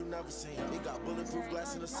never seen. It got bulletproof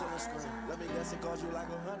glass in the ceiling screen. Let me guess, it cost you like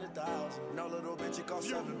 100,000. No, little bitch, it cost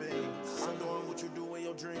 7 million. I'm doing what you do in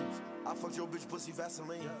your dreams. I fucked your bitch pussy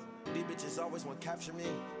Vaseline. These bitches always want to capture me.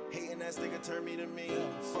 Hating ass nigga turn me to me.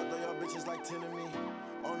 Fucked all y'all bitches like 10 to me.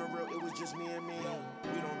 On the real, it was just me and me.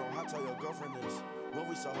 We don't know how tall your girlfriend is. When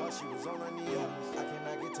we saw her, she was on her knees. I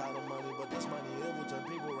cannot get tired of money, but this money, it will turn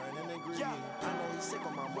people right and they greedy. I know he's sick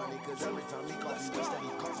of my money, cause every time he calls, he just that he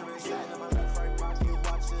calls him and sitting in my left, right pocket.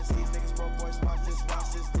 Watch this, these niggas broke boys, watch this, watch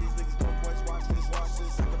this. These niggas broke boys, watch this, watch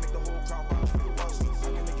this. I can make the whole crowd watch me, watch this.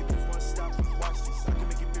 I can make it bitch one stop, watch this. I can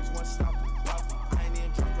make it bitch one stop, pop. I ain't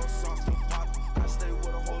even drunk no sauce to pop. I stay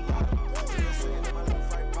with a whole lot of sitting in my left,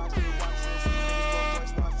 right pocket. Watch this, these niggas broke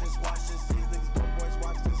boys, watch this, watch this. These niggas broke boys,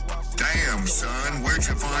 watch this, watch this. Damn, son, where'd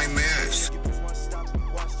you find this?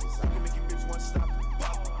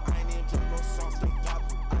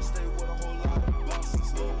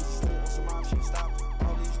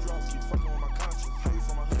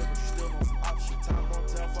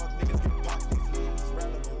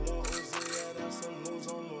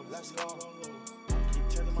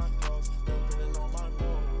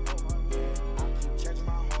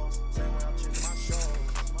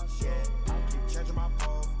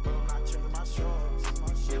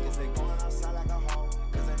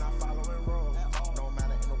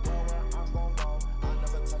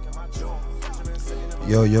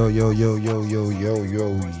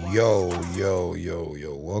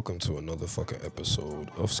 Yo. Welcome to another fucking episode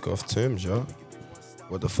of ScuffedTimbs, y'all.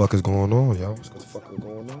 What the fuck is going on, y'all? What the fuck is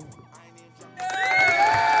going on?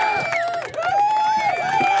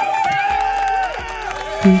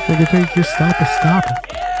 Just stop it.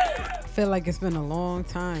 I feel like it's been a long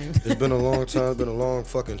time. It's been a long time. It's been a long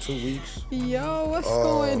fucking 2 weeks. Yo, what's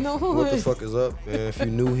going on? What the fuck is up, man? If you're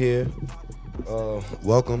new here,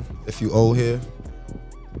 welcome. If you old here,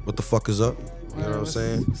 what the fuck is up? You know what I'm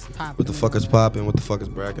saying? What the fuck is popping? What the fuck is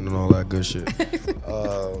bracking and all that good shit?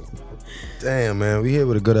 Damn, man, we here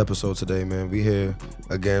with a good episode today, man. We here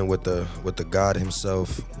again with the God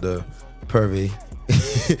himself, the pervy.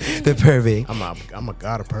 The pervy. I'm a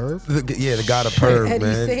god of perv. The God of perv, Eddie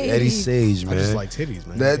man. Sage. Eddie Sage, man. I just like titties,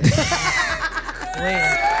 man.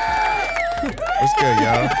 What's good,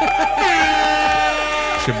 y'all?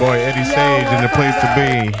 It's your boy Eddie Sage in the place to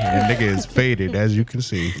be. And the nigga is faded, as you can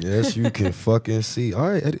see. Yes, you can fucking see.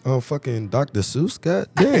 All right, Eddie, fucking Dr. Seuss. God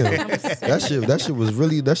damn,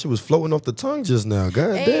 that shit was floating off the tongue just now.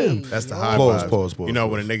 God damn. That's the high Pause. You know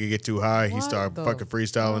when a nigga get too high, he start fucking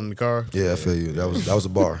freestyling in the car. Yeah, I feel you. That was a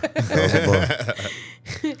bar.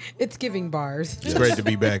 It's giving bars. It's great to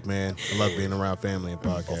be back, man. I love being around family and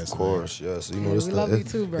podcasts. Of course, man. Yes. You know, we love you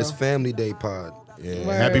too, bro. It's Family Day pod. Yeah.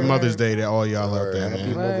 Word, Happy Mother's word. Day to all y'all out there,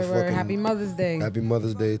 man. Word. Happy Mother's Day. Happy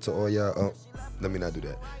Mother's Day to all y'all. Let me not do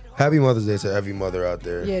that. Happy Mother's Day to every mother out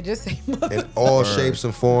there. Yeah, just say Mother's In all shapes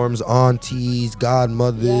and forms, aunties,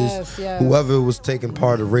 godmothers, Yes. whoever was taking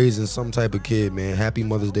part of raising some type of kid, man. Happy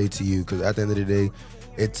Mother's Day to you, because at the end of the day,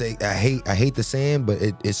 I hate the saying, but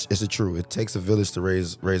it's the truth. It takes a village to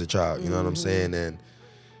raise a child. You know what I'm saying? And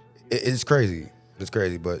it's crazy. It's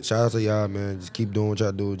crazy. But shout out to y'all, man. Just keep doing what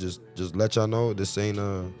y'all do. Just let y'all know this ain't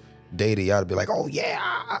a day that y'all to be like, oh yeah,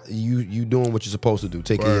 you doing what you're supposed to do.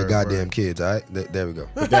 Take care of your goddamn kids. All right, there we go.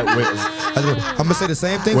 I'm gonna say the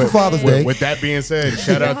same thing for Father's Day. With that being said,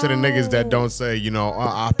 shout out to the niggas that don't say,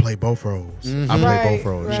 I play both roles. I play both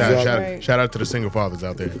roles. Right. Shout out to the single fathers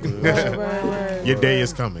out there. Right. Your day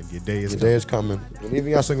is coming. Your day is coming. And even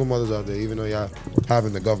y'all single mothers out there, even though y'all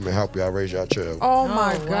having the government help y'all raise y'all child. Oh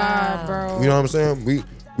my God, bro. You know what I'm saying?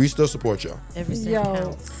 We still support y'all. Every cent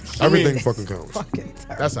counts. Everything fucking counts.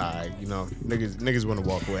 That's all right. Niggas want to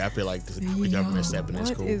walk away. I feel like the government stepping is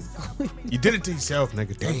cool. You did it to yourself,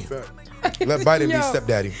 nigga. Damn. Let Biden be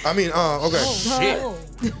stepdaddy. I mean, okay. Shit.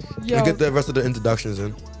 Let's get the rest of the introductions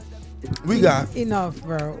in. We got enough,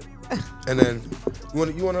 bro. And then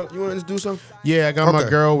you wanna do something? Yeah, I got my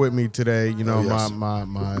girl with me today. Yes.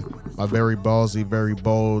 My very ballsy, very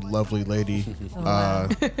bold, lovely lady.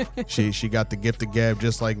 She got the gift of gab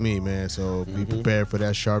just like me, man. So be prepared for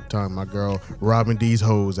that sharp tongue. My girl robbing these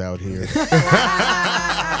hoes out here.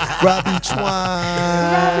 Robbie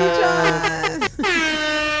Twan.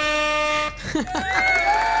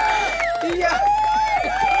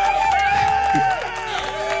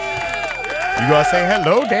 You gotta say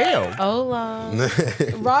hello, damn. Hola.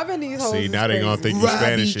 Robbing these hoes. See, is now they gonna crazy. think you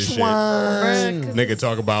Spanish and shit. Nigga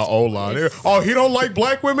talk about hola. Oh, he don't like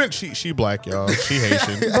black women? She black, y'all. She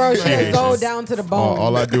Haitian. Bro, she Haitian. go down to the bone.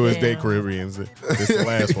 All I do is Damn. date Caribbeans. This the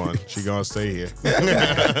last one. She gonna stay here.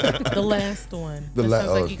 The last one. The That sounds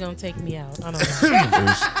oh. like you're gonna take me out. I don't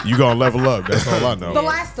know. You gonna level up. That's all I know. The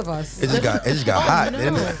Last of Us. It just got hot, no.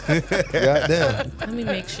 didn't it? Goddamn. Let me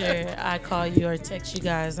make sure I call you or text you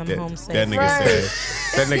guys. I'm home safe. That nigga Right. said.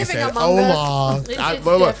 That nigga Giving said Among Us. hola. It's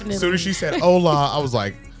Look, definitely- as soon as she said hola, I was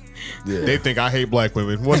like, Yeah. they think I hate black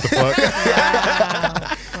women. What the fuck?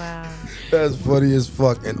 Wow. That's funny as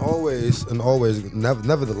fuck. And always,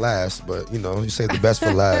 never the last, but you know, you say the best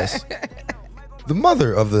for last. The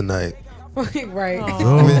mother of the night,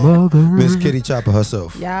 Right. Miss Kitty Chopper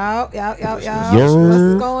herself. Y'all. Yes.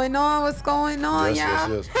 What's going on? What's going on, Yes,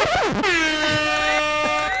 y'all? yes, yes.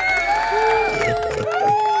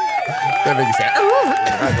 That nigga said,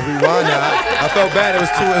 I had to rewind that. I felt bad. It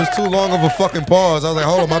was too long of a fucking pause. I was like,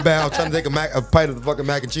 hold on, my bad. I was trying to take a bite of the fucking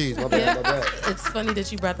mac and cheese. My bad, my bad. It's funny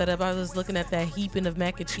that you brought that up. I was looking at that heaping of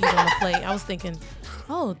mac and cheese on the plate. I was thinking,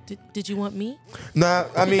 oh, did you want me? Nah,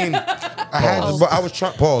 I mean, I had to, but I was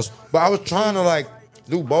trying pause, but I was trying to like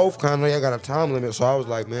do both. Kind of, I got a time limit, so I was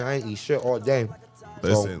like, man, I ain't eat shit all day.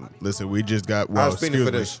 listen, we just got, I well, was speaking excuse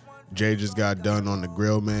for me. this. Jay just got done on the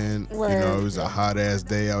grill, man. Right. You know, it was a hot ass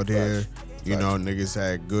day out here. You know, niggas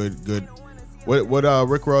had good. What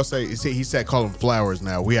Rick Ross say? He said call them flowers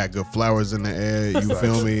now. We had good flowers in the air. You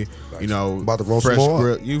feel me? You know, About to roll some fresh more.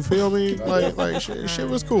 grill. You feel me? Like shit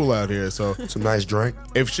was cool out here. So Some nice drink.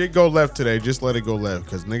 if shit go left today, just let it go left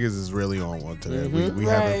because niggas is really on one today. We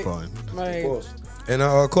having fun. Right. And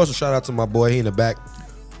of course, a shout out to my boy. He in the back,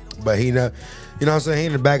 but he not. You know what I'm saying? He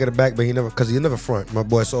in the back of the back, but he never, cause he never front. My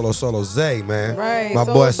boy Solo Zay, man. Right. My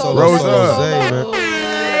boy Solo Rose up. Zay, man.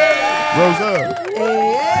 Rose up.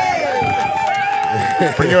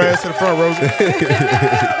 Bring your ass to the front, Rose.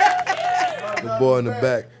 The boy in the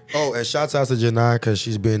back. Oh, and shouts out to Janai because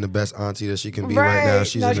she's being the best auntie that she can be right now. Right.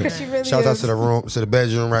 She's No, in the, she really shouts out is. to the room, to the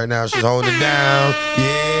bedroom right now. She's holding it down.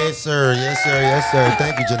 Yes, sir. Yes, sir. Yes, sir.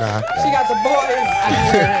 Thank you, Janai. She got the boys.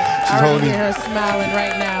 I already holding- hear her smiling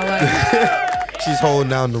right now. Like, She's holding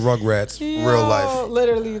down the Rugrats, real life.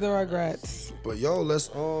 Literally the Rugrats. But yo, let's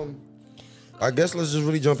I guess let's just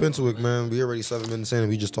really jump into it, man. We already 7 minutes in and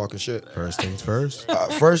we just talking shit. First things first.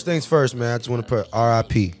 First things first, man. I just want to put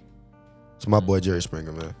R.I.P. to my boy Jerry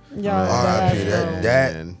Springer, man. Yo, R.I.P.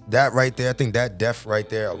 that's That right there. I think that death right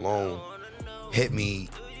there alone hit me.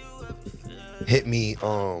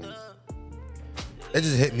 It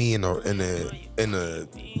just hit me in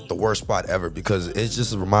the worst spot ever because it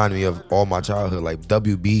just reminded me of all my childhood, like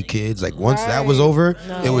WB kids. Like once that was Right. over,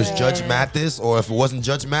 No it was way. Judge Mathis, or if it wasn't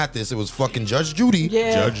Judge Mathis, it was fucking Judge Judy.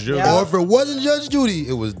 Yeah. Judge Judy. Yeah. Or if it wasn't Judge Judy,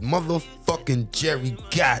 it was motherfucking Jerry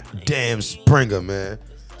goddamn Springer, man.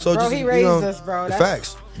 So Bro, just, he raised you know, us, bro. the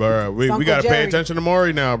That's- facts. Bro, we Uncle gotta pay Jerry. attention to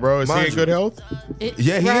Maury now, bro. Is he Mind in you. good health?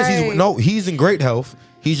 Yeah, he is. Right. He's in great health.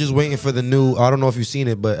 He's just waiting for the new. I don't know if you've seen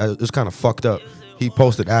it, but it's kind of fucked up. He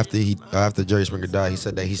posted after Jerry Springer died. He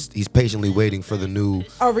said that he's patiently waiting for the new.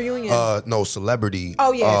 Oh, reunion. Celebrity.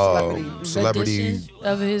 Oh, yeah, celebrity. edition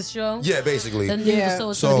of his show. Yeah, basically. The new, Yeah.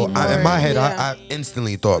 so it's So gonna be more. in my head, Yeah. I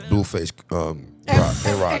instantly thought Blueface,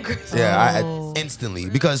 Rock. Yeah, I instantly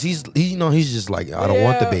because he's just like I don't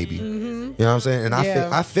want the Yeah. baby. You know what I'm saying? And Yeah.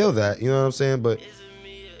 I feel that. You know what I'm saying? But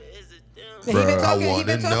he been Bruh, I talking, he wanna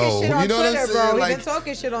been know. talking shit on You know what I'm Twitter, saying? bro. He Like, been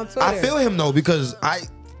talking shit on Twitter. I feel him though because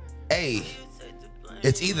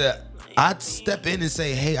it's either I'd step in and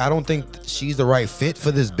say, hey, I don't think she's the right fit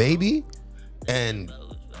for this baby, and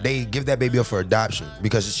they give that baby up for adoption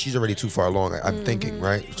because she's already too far along. I'm thinking,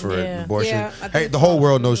 right, for an Yeah. abortion. Yeah, I Hey, think the so. whole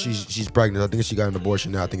world knows she's pregnant. I think if she got an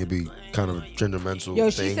abortion now, I think it'd be kind of a gendemental Yo,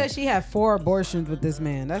 thing. she said she had 4 abortions with this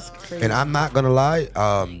man. That's crazy. And I'm not gonna lie,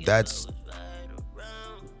 that's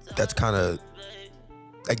kind of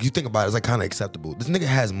like you think about it, it's like kind of acceptable. This nigga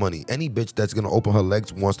has money. Any bitch that's gonna open her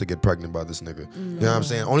legs wants to get pregnant by this nigga. You know what I'm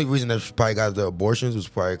saying? Only reason that she probably got the abortions was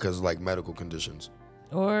probably because like medical conditions.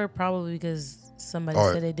 Or probably because somebody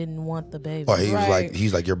Or- said they didn't want the baby. Or he was Right. like,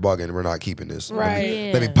 he's like, you're bugging. We're not keeping this.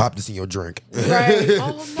 Right. Let me Yeah. pop this in your drink. right.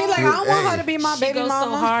 Oh, He like, I don't want her to be my she baby goes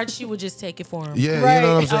mama. so hard, she would just take it for him. Yeah, Right. you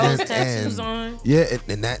know what I'm All saying? those tattoos on. Yeah,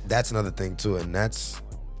 and that's another thing too, and that's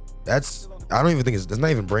I don't even think that's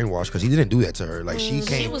not even brainwashed because he didn't do that to her. Like she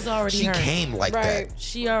came, was already she hurt. came like Right. that.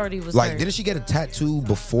 She already was Like, hurt. didn't she get a tattoo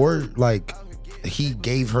before like he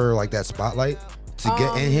gave her like that spotlight to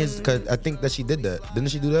get in his. Cause I think that she did that. Didn't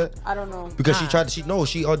she do that? I don't know. Because she tried to.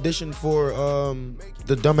 She auditioned for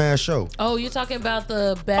the dumbass show. Oh, you're talking about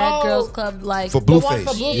the Bad Girls Club, like For Blueface.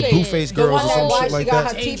 The Blueface girls or some shit like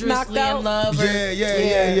that. Her teeth knocked out.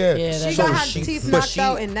 Yeah. She got her teeth knocked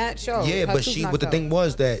out in that show. Yeah, but the thing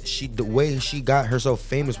was that the way she got herself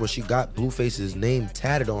famous was she got Blueface's name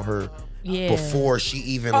tatted on her before she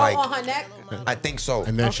even on her neck. I think so.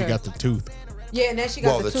 And then she got the tooth. Yeah, and then she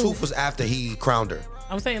got the tooth was after he crowned her.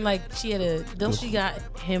 I'm saying, like, she got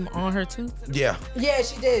him on her tooth? Yeah. Yeah,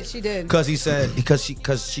 she did.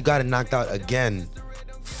 Because she got it knocked out again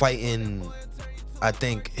fighting, I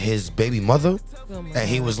think, his baby mother. And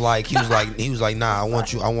he was like, nah, I want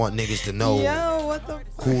niggas to know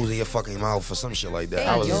who's in your fucking mouth or some shit like that.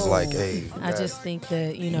 I was just like, hey. I just think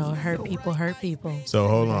that, hurt people. So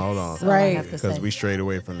hold on. Right. Because we strayed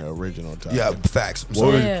away from the original topic. Yeah, facts.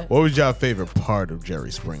 What was your favorite part of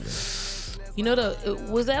Jerry Springer?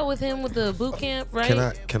 Was that with him with the boot camp, right?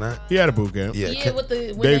 Can I? He had a boot camp. Yeah. They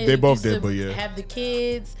both did, but yeah. Have the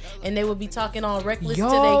kids and they would be talking all reckless to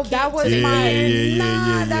their kids. That was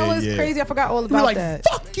that was crazy. I forgot all about that.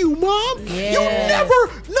 Fuck you, mom. Yeah. You never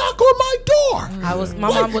knock on my door. My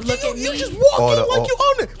mom would look at me. You just walk in like you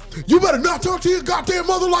own it. You better not talk to your goddamn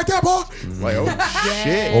mother like that, boy. Like, oh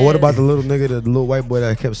shit. Or what about the little nigga, the little white boy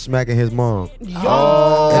that kept smacking his mom? And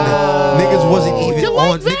the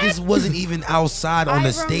niggas wasn't even outside on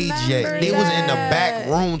the stage yet. They was in the back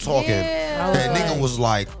room talking. And nigga was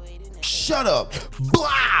like, shut up. Blow.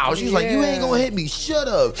 She's like, you ain't gonna hit me. Shut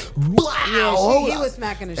up. Blow. Yeah, he was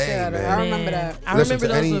smacking the shit out of her. I remember that. I remember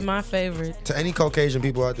those were my favorite. To any Caucasian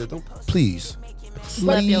people out there, please.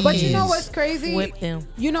 But you know what's crazy? Whip them.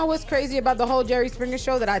 You know what's crazy about the whole Jerry Springer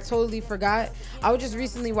show that I totally forgot? I was just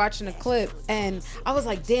recently watching a clip and I was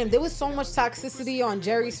like, damn, there was so much toxicity on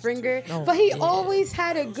Jerry Springer, but he always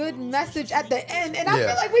had a good message at the end. And I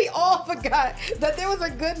feel like we all forgot that there was a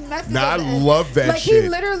good message. Nah, I love that shit. He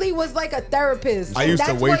literally was like a therapist. I used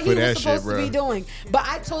to wait for that shit, bro. That's what he was supposed to be doing. But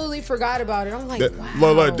I totally forgot about it. I'm like,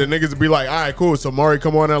 wow. Look, the niggas would be like, all right, cool. So Maury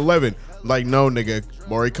come on at 11. Like, no, nigga.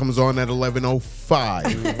 Maury comes on at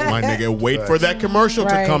 11:05. My nigga, wait for that commercial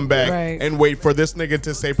to come back and wait for this nigga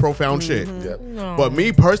to say profound shit. No. But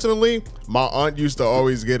me personally, my aunt used to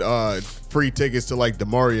always get free tickets to like the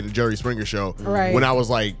Maury and the Jerry Springer show when I was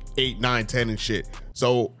like 8, 9, 10 and shit.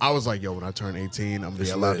 So I was like, yo, when I turn 18, I'm gonna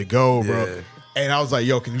be allowed to go, bro. Yeah. And I was like,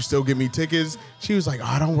 yo, can you still give me tickets? She was like, oh,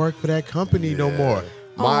 I don't work for that company no more.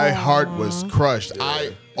 My heart was crushed.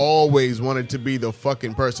 I always wanted to be the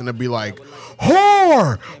fucking person to be like,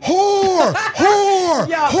 whore, whore, whore,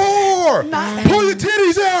 whore, pull your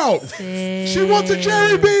titties out. She wants a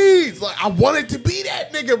Jerry Beads. Like, I wanted to be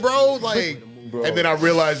that nigga, bro. Like, and then I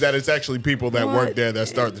realized that it's actually people that work there that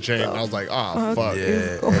start the chain. And I was like, fuck.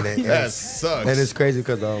 Yeah, that sucks. And it's crazy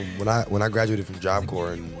because when I graduated from Job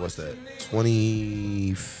Corps in, what's that,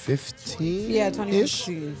 2015? Yeah,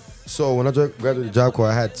 2015. So when I graduated Job Corps,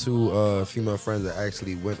 I had two female friends that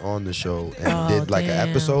actually went on the show and did like an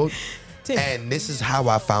episode. And this is how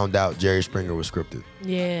I found out Jerry Springer was scripted.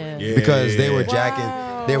 Yeah. Because they were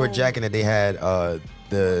jacking. They were jacking that they had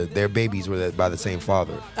their babies were by the same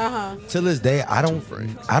father. Till this day, I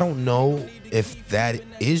don't know if that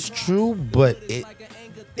is true, but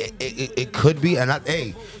it could be. And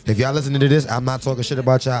hey, if y'all listening to this, I'm not talking shit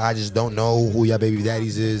about y'all. I just don't know who y'all baby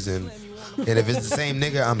daddies is, and if it's the same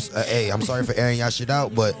nigga, I'm sorry for airing y'all shit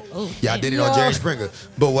out, but y'all did it on Jerry Springer.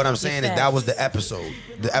 But what I'm saying is that was the episode.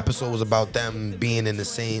 The episode was about them being in the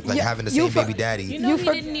same, like having the same baby daddy. He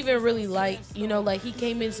didn't even really like he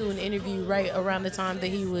came into an interview right around the time that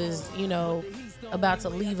he was, about to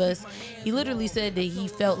leave us. He literally said that he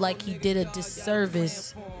felt like he did a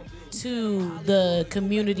disservice to the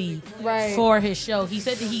community for his show. He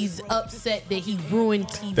said that he's upset that he ruined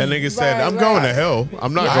TV. That nigga said, I'm going to hell.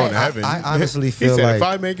 I'm not going to heaven. I honestly feel he said, like if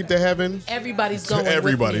I make it to heaven, everybody's going.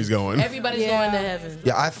 Everybody's going. Everybody's going to heaven.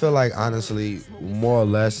 Yeah, I feel like honestly, more or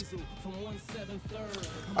less,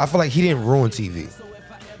 I feel like he didn't ruin TV.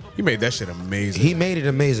 He made that shit amazing. He made it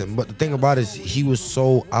amazing, but the thing about it is he was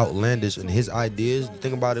so outlandish in his ideas. The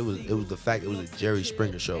thing about it was the fact it was a Jerry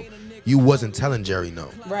Springer show. You wasn't telling Jerry no.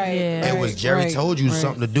 Right. Yeah. It was Jerry told you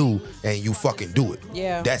something to do and you fucking do it.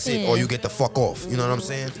 Yeah. That's it. Or you get the fuck off. You know what I'm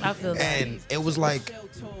saying? I feel that. And it was like,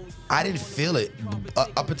 I didn't feel it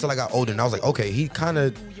up until I got older. And I was like, okay, he kind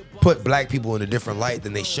of put black people in a different light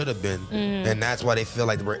than they should have been, and that's why they feel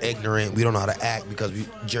like we're ignorant. We don't know how to act because we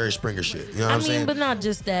Jerry Springer shit. You know what I'm saying? But not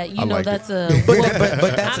just that. You I know, like that's it.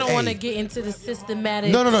 But that's I don't want to get into the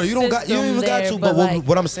systematic. No. You don't got. You don't even got to. But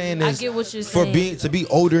what I'm saying is, I get what you're for saying. to be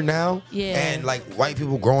older now, Yeah. and like white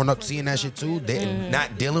people growing up seeing that shit too, they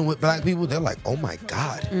not dealing with black people. They're like, oh my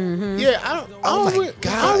god. Yeah, I my don't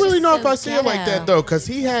God. really know if I see it like Yeah. that though, because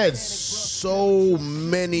he had so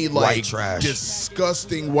many like White trash.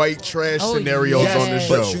 disgusting white trash Oh, scenarios yes. on the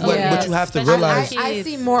But show. but you have to Especially realize. like I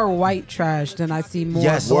see more white trash than I see more.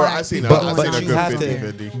 Yes. black Well, I seen people a- I going seen a on good out 50, there.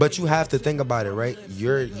 50. But you have to think about it, right? You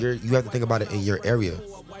have to think about it in your area.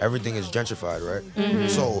 Everything is gentrified, right?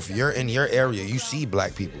 So if you're in your area, you see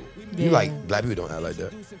black people. You Yeah. like black people don't act like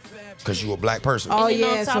that because you a black person. Oh And then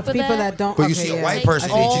on yeah, so top for of people that- that don't. But you see a yeah. white person,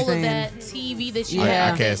 I see what all you're of saying. that TV that you Yeah.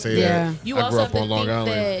 have. I can't say Yeah. that. You I also grew have up to on Long think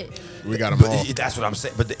Island. that We got them all. But that's what I'm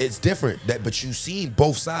saying. But it's different. But you seen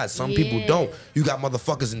both sides. Some people Yeah. don't. You got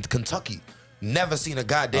motherfuckers in Kentucky. Never seen a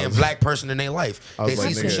goddamn black person in their life. I They was see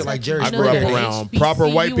like, some nigga, shit like Jerry I You know grew up that Springer. around HBCU proper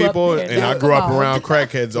white up people, there. and I Come grew up on. around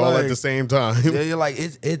crackheads all Like- at the same time. Yeah, you're like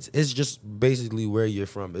it's just basically where you're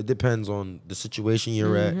from. It depends on the situation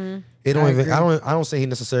you're at. It don't even. I don't say he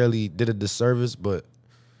necessarily did a disservice, but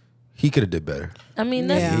he could have did better. I mean,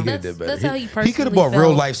 Yeah. that's, He could have that's, did better. that's how he personally He could have brought real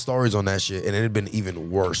felt. life stories on that shit, and it'd been even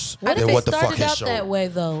worse What if than it what the fuck started his out show. that way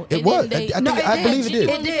though? It And was. then they- I think- I believe it did.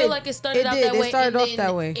 genuinely It feel like it started did. out It that way. started and off then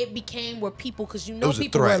that way. It became where people, because you It know was a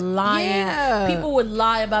people were threat. lying. Yeah. People would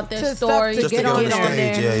lie about their To stuff stories to Just to get get on on the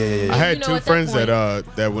there. stage. Yeah. I had You know, two at that friends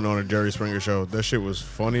point- that went on a Jerry Springer show. That shit was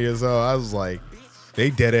funny as hell. I was like, they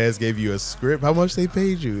dead ass gave you a script. How much they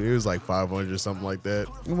paid you? It was like 500 or something like that.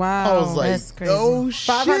 Wow. I was like, That's crazy. oh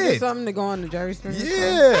 500 shit. something to go on the Jerry Springer show.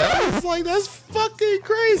 Yeah, I was like, that's fucking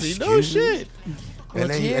crazy. No Excuse me? shit. And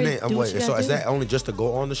then, Jerry, do what wait, you so gotta is do. that only just to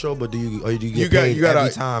go on the show, but do you You get got paid you got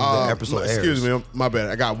every time the episode airs? Excuse me, my bad.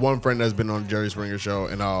 I got one friend that's been on Jerry Springer show,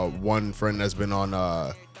 and one friend that's been on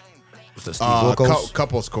What's the Steve Wilkos?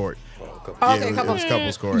 Couples Court. Okay, it couples. was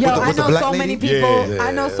Couples Court. Yo, With the- I with the know black so lady? many people. Yeah.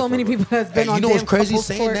 I know so many people that's been Hey, on. you know what's damn crazy Couples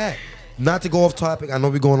saying Court. that? Not to go off topic. I know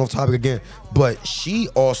we're going off topic again, but she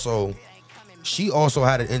also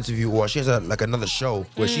had an interview, or she has another show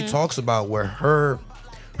where she talks about where her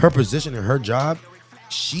position in her job,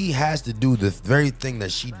 she has to do the very thing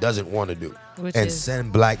that she doesn't want to do, Which and is?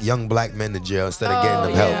 send young black men to jail instead of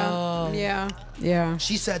getting them help. Yeah.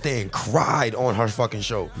 She sat there and cried on her fucking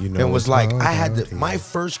show, You know and was it's like, hard "I had out to my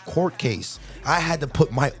first court case. I had to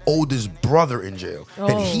put my oldest brother in jail,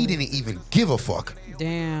 and he didn't even give a fuck.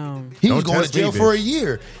 Damn. He Don't was going to test me, jail for a bitch.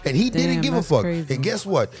 year, and he didn't Damn, give a that's fuck. crazy. And guess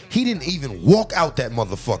what? He didn't even walk out that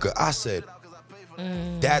motherfucker. I said,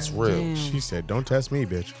 that's real. She said, "Don't test me,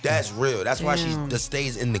 bitch." That's real. That's why she Damn. just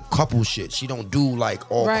stays in the couple shit. She don't do like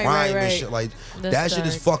all Right, crime right, and right. shit like That's that. Shit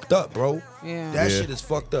is dark. fucked up, bro. Yeah. That Yeah. shit is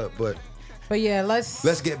fucked up. But But yeah, let's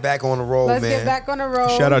let's get back on the road, let's man. get back on the road.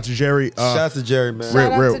 Shout out to Jerry. Shout out to Jerry, man.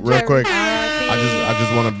 Shout out real to Jerry. quick. R.I.P. I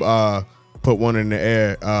just want to put one in the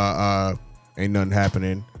air. Ain't nothing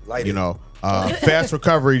happening. Light you it. know, fast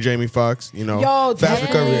recovery, Jamie Foxx. You know, Yo, Fast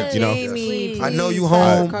recovery, you know. Jamie, I know you please,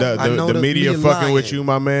 home. fast I recovery. know the the media media fucking with lying. you,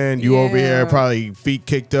 my man. You over Yeah. here probably feet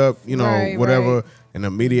kicked up, you know, Right, whatever. right. And the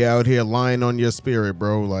media out here lying on your spirit,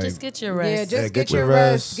 bro. Like Just get your rest. Yeah, just get get your your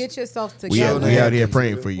rest. rest. Get yourself we together. out here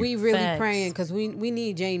praying for you. We really Facts. praying because we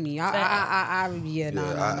need Jamie. Yeah, nah.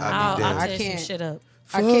 I'll I tear some can't. shit up.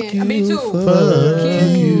 I can't. I mean, too.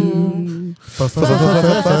 Fuck you.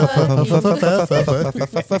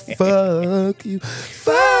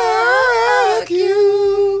 Fuck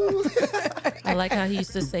you. I like how he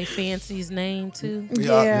used to say Fancy's name too.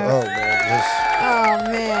 Yeah. Oh man.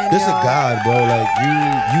 Oh man. This a y'all. God, bro. Like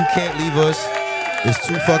you can't leave us. It's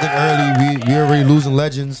too fucking early. We already losing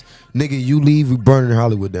legends. Nigga, you leave, we burning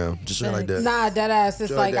Hollywood down. Just straight like that. Nah, that ass.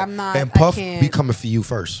 It's Straight like that. I'm not. And Puff I can't. be coming for you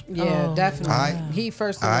first. Yeah, Oh, definitely. Alright. He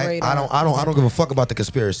first on All the right? radar. I don't give a fuck about the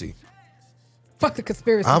conspiracy. Fuck the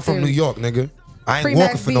conspiracy. I'm from theory. New York, nigga. I ain't Free walking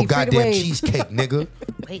Max for no B, free the goddamn wave. cheesecake, nigga.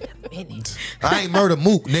 Wait a minute. I ain't murder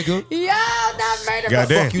Mook, nigga. Yeah, not murder.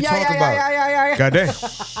 Goddamn. Fuck you yeah, talking yeah, about? Yeah.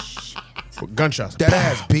 Goddamn. Gunshots. That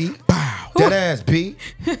ass B. That ass B.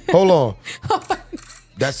 Hold on.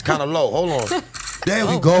 That's kind of low. Hold on. There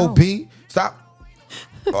we go, B. Stop.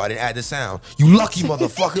 Oh, I didn't add the sound. You lucky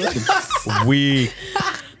motherfucker. We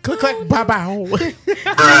click clack bow bow.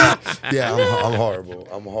 Yeah, I'm horrible.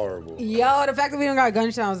 I'm horrible. Yo, the fact that we don't got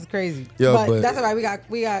gun sounds is crazy. Yo, but, but- that's all right. We got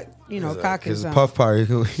cock and His sound. puff party.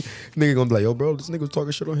 Nigga gonna be like, yo, bro, this nigga was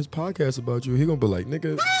talking shit on his podcast about you. He gonna be like,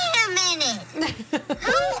 nigga.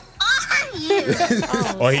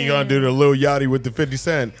 Or he gonna do the Lil Yachty with the 50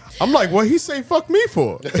 Cent. I'm like, what he say fuck me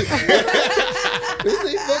for? He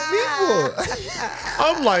say fuck me Yo.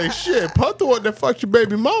 I'm like, shit, Punta, what the fuck your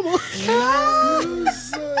baby mama?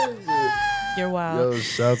 You're wild. Yo,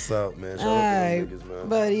 shouts out, man. Shout out to Alright, them niggas, man.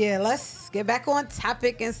 but yeah, let's get back on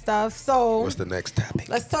topic and stuff. So What's the next topic?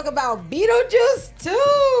 let's talk about Beetlejuice 2.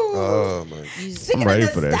 Oh, man. Speaking I'm ready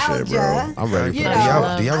of for that shit, bro. nostalgia, I'm ready you for know,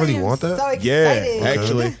 that Do y'all really I am want that? So Yeah, excited.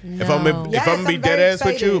 actually. No. If I'm Yes, gonna be I'm dead very ass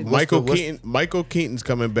with you, excited. Michael Keaton's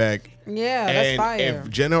coming back. Yeah, that's And fire. if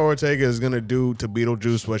Jenna Ortega is gonna do to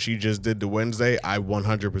Beetlejuice what she just did to Wednesday, I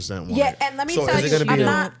 100% want Yeah, it. and let me So tell is it you,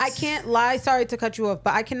 gonna be I can't lie. Sorry to cut you off,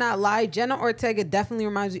 but I cannot lie. Jenna Ortega definitely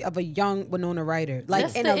reminds me of a young Winona Ryder.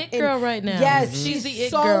 Like That's the it girl right now. Yes, Mhm. she's She's the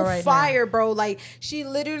it so girl right fire, bro. Like she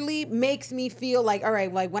literally makes me feel like, all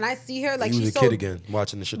right, like when I see her, like You was she's a so kid again,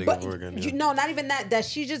 watching the shit again But over again. you Yeah. know, not even that. That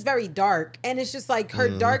she's just very dark, and it's just like her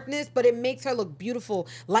darkness, but it makes her look beautiful,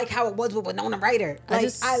 like how it was with Winona Ryder. Like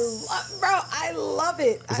I love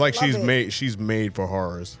it. It's like she's made for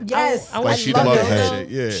horrors. Yes, I Like want she love loves it. that shit.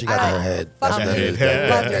 Yeah. She got I her head. fucking That's love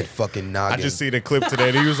that, it. that fucking I noggin. just seen a clip today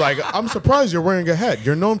and he was like, I'm surprised you're wearing a hat.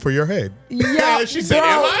 You're known for your head. Yeah, She said, bro,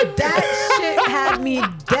 am I? that shit had me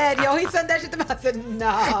dead. Yo, he said that shit to me. I said, nah.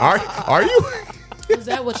 Are you? Is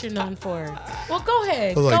that what you're known for? Well, go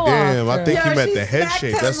ahead. I was like, Go damn, off, I think Yo, he meant she the head smacked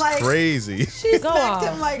shape. him That's like- crazy. She Go smacked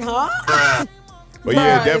off. him like, huh? But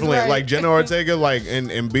yeah, Right, definitely. right. Like Jenna Ortega, like in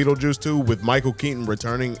Beetlejuice 2 with Michael Keaton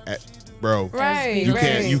returning at bro. Right, You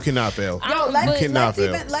right. you cannot fail. Yo, But- let's, cannot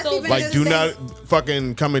fail. let's So, even Like, just do say, not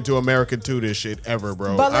fucking come into America 2 this shit ever,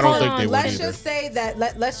 bro. But I don't listen, think they would let's either. just say that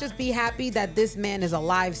let's just be happy that this man is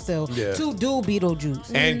alive still Yeah. to do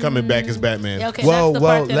Beetlejuice. And coming back as Batman. Yeah, okay, Well, that's the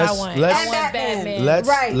well, part that I let's- want. let's- I want Batman. Let's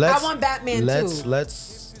Right, let's I want Batman too.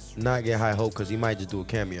 Let's not get high hope because he might just do a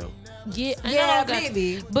cameo. Yeah, I Yeah, know I got-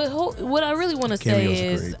 maybe. But what I really want to say Cameos are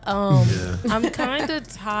is, great. I'm kind of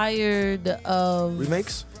tired of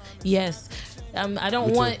Remakes? Yes. I don't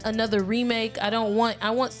Me too. want another remake. I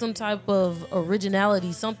want some type of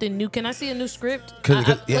originality, something new. Can I see a new script?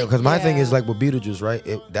 Because my thing yeah. is like with Beetlejuice, right?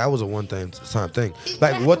 That was a time thing.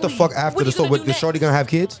 Like, what the Exactly. fuck after What the you so? gonna With do the shorty next? gonna have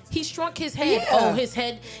kids? He shrunk his head. Yeah. Oh,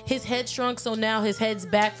 his head shrunk, so now his head's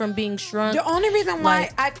back from being shrunk. The only reason why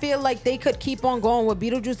Like- I feel like they could keep on going with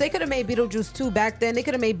Beetlejuice, they could have made Beetlejuice 2 back then. They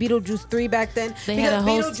could have made Beetlejuice 3 back then. They because had a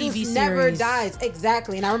whole Beetlejuice TV never series. dies.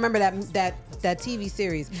 Exactly. And I remember that TV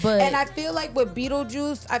series. But- and I feel like with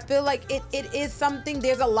Beetlejuice, I feel like it is something,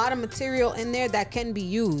 there's a lot of material in there that can be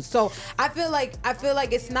used. So I feel like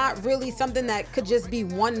it's not really something that could just be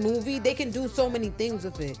one movie. They can do so many things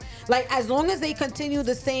with it. Like as long as they continue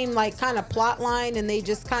the same like kind of plot line and they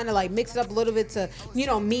just kind of like mix it up a little bit to,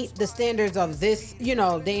 meet the standards of this,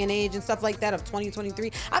 day and age and stuff like that of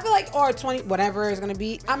 2023. I feel like, or 20, whatever it's going to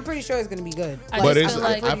be, I'm pretty sure it's going to be good. I But just it's feel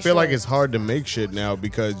like- I feel like it's hard to make shit now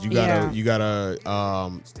because you gotta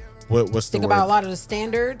what's the Think word? about a lot of the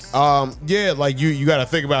standards. Yeah, like you got to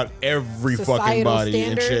think about every fucking Societal body and shit,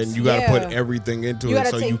 and standards, you got to yeah. put everything into You it, gotta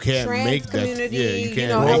so take you can't trans make that. community, Yeah, you you can't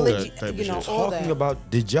know, make LG that type of shit. all Talking that. about,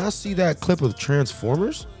 did y'all see that clip of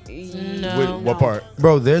Transformers? No. What part?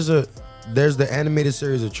 Bro, there's the animated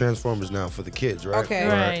series of Transformers now for the kids, right? Okay.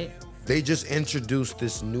 Right. They just introduced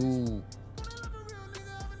this new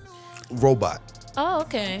robot, Oh,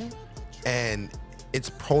 okay. and its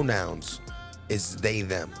pronouns is they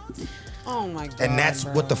them, Oh my god. and that's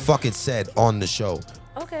what the fuck it said on the show.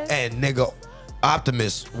 Okay. And nigga,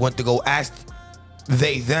 Optimus went to go ask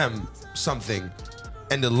they them something,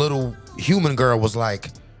 and the little human girl was like,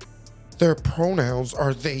 their pronouns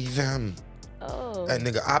are they them. Oh. And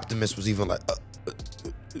nigga Optimus was even like,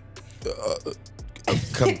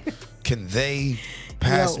 can they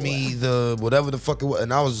pass Yo. me the whatever the fuck it was?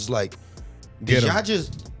 And I was just like, Get did 'em.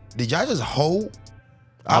 y'all just hold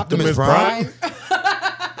Optimus Prime?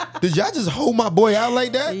 Did y'all just hold my boy out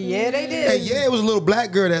like that? Yeah, they did. Hey, yeah, it was a little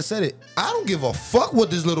black girl that said it. I don't give a fuck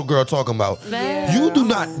what this little girl talking about. Yeah. You do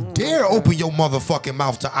not dare open your motherfucking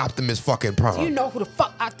mouth to Optimus fucking Prime. You know who the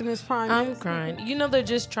fuck Optimus Prime I'm is? crying. They're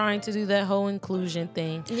just trying to do that whole inclusion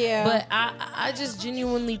thing. Yeah. But I just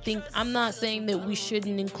genuinely think, I'm not saying that we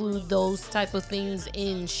shouldn't include those type of things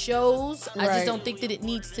in shows. I Right. just don't think that it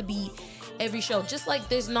needs to be every show. Just like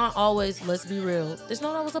there's not always, let's be real, there's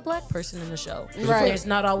not always a black person in the show. Right. There's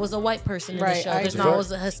not always a white person in the Right, show. I There's agree. not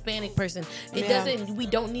always a Hispanic person. Yeah. We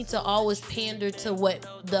don't need to always pander to what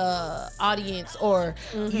the audience or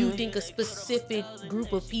you think a specific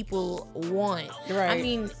group of people want. Right. I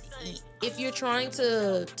mean, if you're trying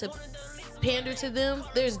to pander to them,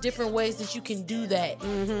 there's different ways that you can do that.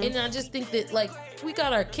 And I just think that, like, we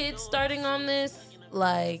got our kids starting on this.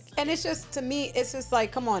 Like, And it's just, to me, it's just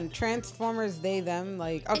like, come on, Transformers, they, them.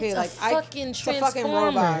 Like, okay, it's like, it's a fucking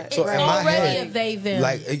robot. It's So in my already head, a they, them.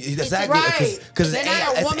 Like exactly, right. because They're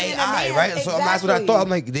not a it's woman and a AI, man. right? So that's what I Exactly. thought. I'm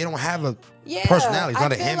like, they don't have a Yeah, personality. It's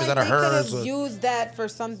not I a feel him. It's like not a they could her. have So, used that for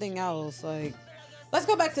something else. Like, let's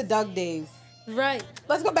go back to Doug days. Right.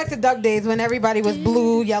 Let's go back to Doug days when everybody was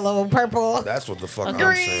blue, yellow, purple, that's what the fuck I'm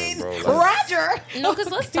green. saying, bro. Like, Roger. No,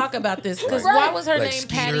 because let's talk about this. Because Right. why was her Like name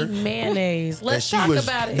Skeeter. Patty Mayonnaise? Let's she talk was-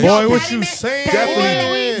 about it. Boy, Boy, what Patty you Ma- saying?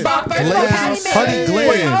 Definitely. Patty Honey May- Glaze.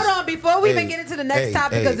 Wait, hold on. Before we even Hey, get into the next hey,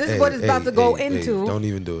 topic, hey, because this is hey, what it's about hey, to go hey, into. Don't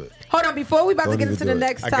even do it. Hold on. Before we about to Don't get even into do the it.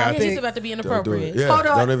 next I got topic. Yeah, it's about to be Don't do inappropriate. it. Yeah, Hold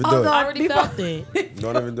on. don't even do Hold it. on. I already Before- felt it.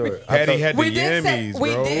 Don't even do it. Patty had the We did say, yammies,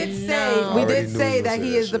 we bro. did say, No. we I did already knew say you that would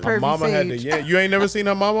he say is the that shit. perfect Mama had the sage. yam. You ain't never seen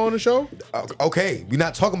her mama on the show? Okay, we're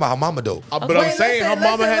not talking about her mama though. But Wait, I'm saying her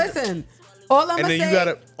mama had. listen. All I'm And gonna then you say, got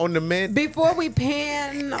it on the men. before we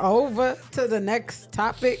pan over to the next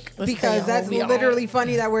topic, Let's because stay that's on. We literally are.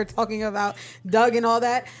 funny that we're talking about Doug and all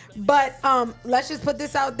that. But let's just put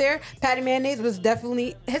this out there. Patty Mayonnaise was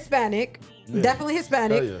definitely Hispanic. Definitely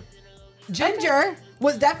Hispanic. Hell yeah. Ginger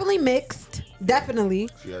was definitely mixed. Definitely.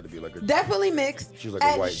 She had to be like a. Definitely mixed. She was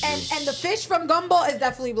like a white and, Jew. and the fish from Gumball is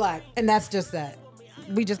definitely black. And that's just that.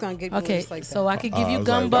 We just gonna get Okay, just like so that. I could give I you was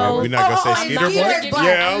like, gumbo. we're not gonna say Oh, Skeeter Skeeter black? is black.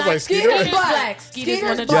 Yeah, I was like, Skeeter's Skeeter? black. Skeeter's Skeeter's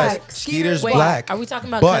one of black. Yes, Skeeter's Wait, black. are we talking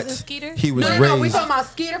about but cousin Skeeter? He was No, we raised talking about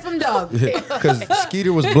Skeeter from Doug. because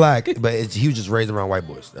Skeeter was black, but he was just raised around white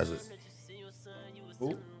boys. That's it.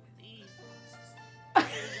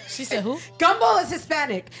 She said who? Gumball is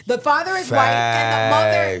Hispanic. The father is white and the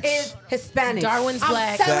mother Facts. is Hispanic. Darwin's I'm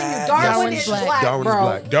black. telling you, Facts. Darwin Darwin's is black. black, Darwin is bro.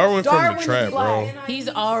 black. Darwin from the Darwin is trap, bro. black. He's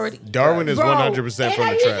already. Darwin is Bro, 100% from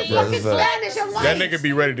and the trap, he's bro. fucking Bro. Spanish and white. That nigga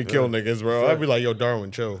be ready to kill niggas, bro. I'd be like, yo,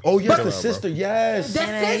 Darwin, chill. Oh yes, Chill the out, sister. bro. Yes. The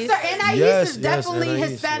Anais. sister Anais Yes, is yes, definitely Anais,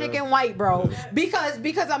 Hispanic yeah. and white, bro.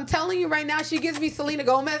 Because I'm telling you right now, she gives me Selena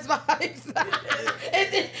Gomez vibes.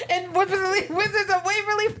 and Wizards of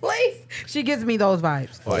Waverly Place, she gives me those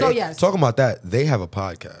vibes. So yes, Talking about that, they have a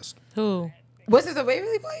podcast. Who? Wizards of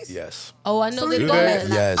Waverly Place. Yes. Oh, I know Selena that. Gomez. Gomez.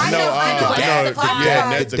 Yes. I know. I know. Classified. Yeah,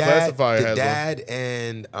 Ned's the dad, classifier the has one. dad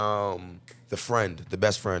and the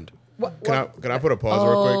best friend. Can I put a pause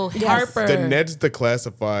real Oh, quick? Yes. Harper. The Ned's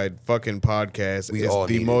Declassified fucking podcast We is all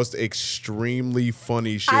the need most extremely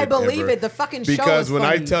funny shit I believe ever. it. The fucking show Because is when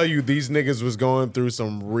I funny. tell you these niggas was going through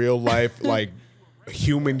some real life like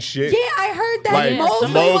human shit. Yeah, I heard that Like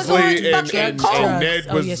Mosley was on Mosley fucking and coke. Ned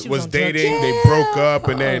Oh, was, yeah, she was was on drugs. dating. They Yeah. broke up,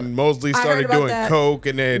 and then Mosley I heard started about doing that. coke,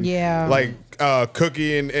 and then Yeah. like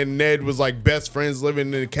Cookie and Ned was like best friends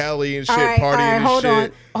living in Cali and shit, All right, partying and hold shit.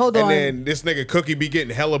 on, hold and on. then this nigga Cookie be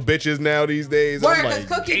getting hella bitches now these days. Word, I'm because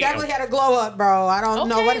like, Cookie damn. definitely had a glow up, bro. I don't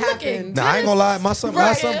know Okay, what looking happened. Nah, I ain't gonna lie. My son,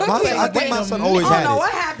 Right, I think my wait son a always I don't had know what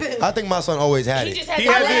it. happened. I think my son always had He it. just had He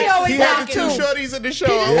that had LA last- always the, he had had the it two too. shorties in the show.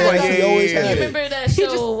 just I'm had like, it. He always yeah. had it. Remember that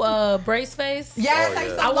show, Brace Face? Yes, Oh, I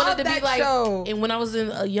used yeah. to I love wanted to that be like, show. and when I was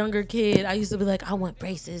a younger kid, I used to be like, I want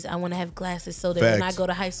braces, I want to have glasses, so that when I Facts. go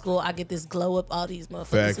to high school, I get this glow up. All these motherfuckers.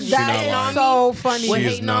 Facts. who She not That hating is lying. on so me, funny. who She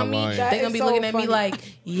is hating not on me, lying. That they're gonna is be so looking at me funny. like,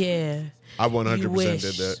 yeah, I 100% you wish,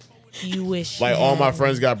 did that. You wish. Like you all my had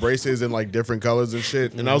friends me. got braces in like different colors and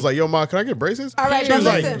shit, and I was like, "Yo, ma, can I get braces?" All right, She but was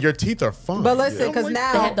like, listen. "Your teeth are fine." But listen, I'm because like,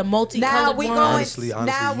 now They had the multicolored now we ones. going. Honestly,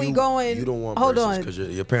 now we you, going. You don't want hold braces on. because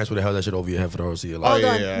your parents would have held that shit over your head for the rest of your life. Hold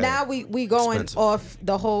yeah, on. yeah. Now we going Expensive. off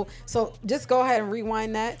the whole. So just go ahead and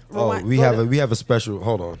rewind that. Oh, Rewind, we go have to- we have a special.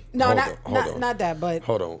 Hold on. No, hold not on, hold on. not that. But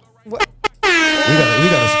Hold on. What- We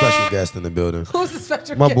got a special guest in the building. who's the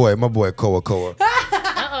special? My guest? boy, Koa. Koa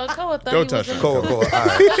thought Don't he touch was her. Koa. All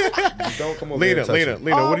right. Don't come over here and touch Lena,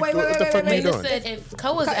 me. Oh, what wait, the wait, fuck wait, are you wait. doing? said if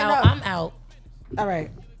Koa's Cutting out, up. I'm out. All right.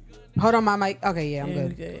 Hold on, my mic. Okay, yeah, I'm Yeah,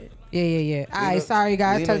 good. good. Yeah. All right, Lena- sorry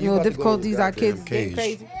guys, Lena, technical you about to go difficulties. Our goddamn kids getting cage.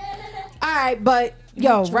 crazy. All right, but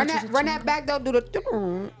yo, run that back though. Do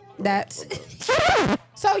the that's.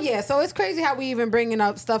 So yeah, so it's crazy how we even bringing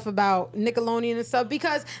up stuff about Nickelodeon and stuff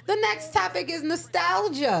because the next topic is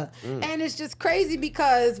nostalgia, and it's just crazy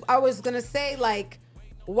because I was gonna say like,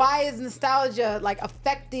 why is nostalgia like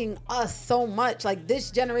affecting us so much? Like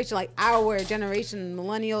this generation, like our generation,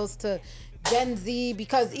 millennials to Gen Z,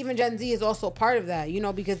 because even Gen Z is also part of that, you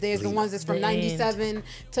know, because there's the ones that's from The end. 97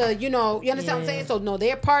 to, you know, you understand what I'm saying? So no,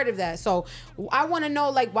 they're part of that. So I want to know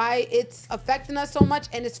like why it's affecting us so much.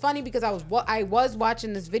 And it's funny because I was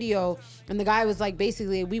watching this video and the guy was like,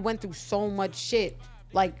 basically we went through so much shit,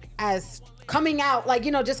 like as coming out, like,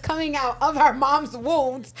 you know, just coming out of our mom's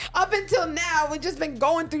wounds up until now. We've just been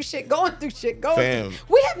going through shit. Fam.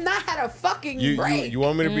 We have not had a fucking break. You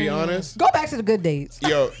want me to be honest? Go back to the good days.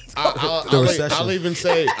 Yo, recession. I'll even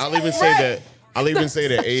say that I'll even say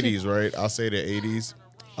the 80s, right? I'll say the 80s.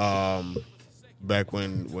 Back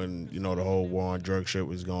when you know the whole war on drug shit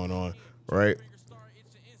was going on, right?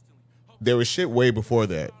 There was shit way before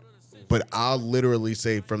that. But I'll literally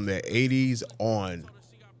say from the 80s on,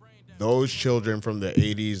 those children from the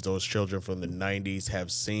 80s, those children from the 90s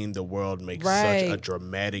have seen the world make such a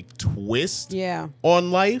dramatic twist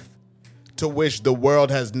on life to which the world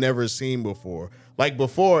has never seen before. Like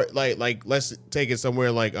before, like let's take it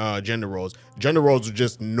somewhere like gender roles. Gender roles were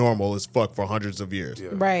just normal as fuck for hundreds of years. Yeah.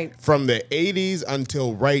 Right. From the 80s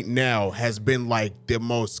until right now has been like the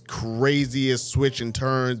most craziest switch and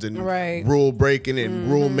turns and rule breaking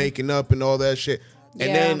and rule making up and all that shit.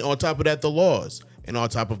 And then on top of that, the laws. And on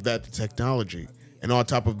top of that, the technology. And on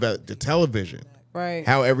top of that, the television. Right.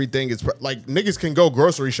 How everything is like niggas can go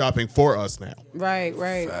grocery shopping for us now. Right.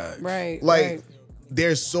 Like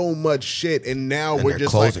there's so much shit, and now we're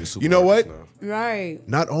just like, supermarkets you know what? now. Right.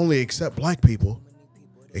 Not only accept black people,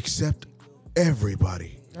 accept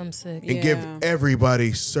everybody. I'm sick. And give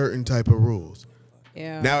everybody certain type of rules.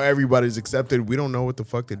 Yeah. Now everybody's accepted. We don't know what the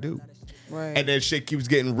fuck to do. Right. And that shit keeps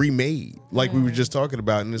getting remade, like we were just talking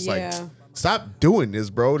about. And it's like, stop doing this,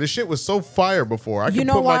 bro. This shit was so fire before. I can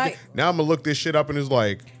know put why? now I'm gonna look this shit up and it's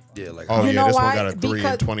like, like, oh You yeah, know this why? one got a 3 in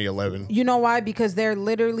Because- 2011. You know why? Because they're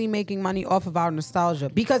literally making money off of our nostalgia.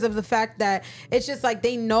 Because of the fact that it's just like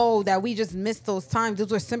they know that we just missed those times.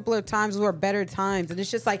 Those were simpler times. Those were better times. And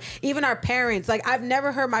it's just like even our parents. Like I've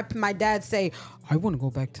never heard my dad say, I want to go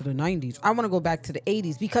back to the 90s. I want to go back to the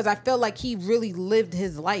 80s because I feel like he really lived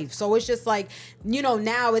his life. So it's just like, you know,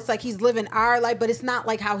 now it's like he's living our life, but it's not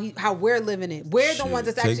like how we're living it. We're the ones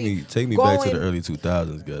that's actually take me going, back to the early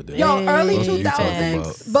 2000s, goddamn. Yo, early That's what you talking 2000s.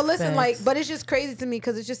 about. But listen, Facts. like, but it's just crazy to me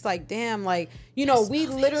because it's just like, damn, like, you know, we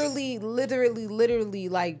literally,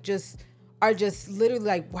 like, just are just literally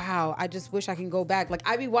like, wow, I just wish I can go back. Like,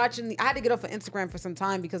 I be watching, I had to get off of Instagram for some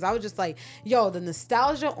time because I was just like, yo, the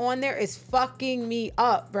nostalgia on there is fucking me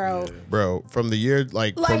up, bro. Bro, from the year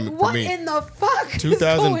like from, what for me, in the fuck is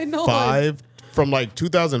going on? 2005, from like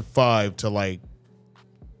 2005 to like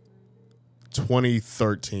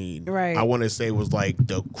 2013, Right. I want to say was like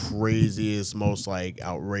the craziest, most like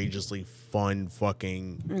outrageously fun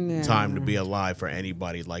fucking time to be alive for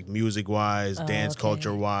anybody, like music wise, dance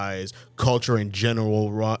culture wise, culture in general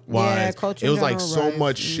wise. culture it in was like general so wise.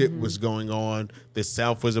 much shit was going on. The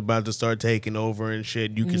South was about to start taking over and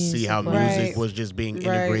shit. You could see how Music-wise. music Right. was just being Right.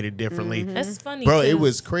 integrated differently. That's funny. Bro, it 'cause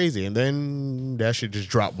was crazy. And then that shit just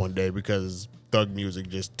dropped one day because thug music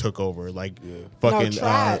just took over. Like fucking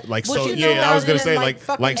trap. like But so you know I was about gonna it say in, like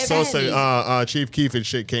fucking Sosa 70s. Chief Keef and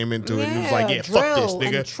shit came into it and it was like, yeah, fuck this drill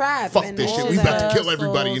and nigga. trap Fuck and this all shit. We about that. to kill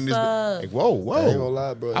everybody in this Sosa. like whoa. I ain't gonna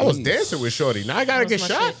lie, bro. I was He's- dancing with Shorty. Now I gotta get my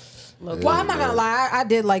shot. shit. Look, Well, I'm not gonna lie. I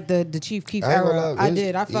did like the Chief Keef I ain't gonna era. lie, I it's-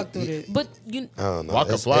 did. I fucked with it. but you, I don't know.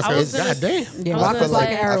 Waka It's- Flocka. I was gonna Goddamn. Yeah, I was Waka gonna Flocka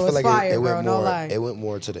say- era was fire, bro. went No more. lie. It went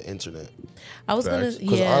more to the internet. I was gonna, Facts.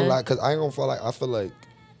 Cause yeah. cause I ain't gonna feel like I feel like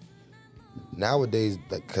nowadays,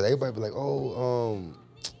 like, cause everybody be like,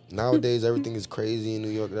 nowadays everything is crazy in New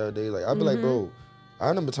York nowadays. Like I'd be like, bro, I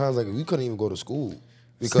remember times like we couldn't even go to school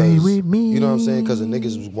because with me. you know what I'm saying? Because the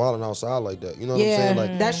niggas was wilding outside like that. You know what I'm Yeah, saying?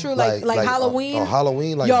 Like that's true. Like Halloween. On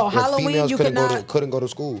Halloween, like, Yo, like Halloween, females you couldn't go to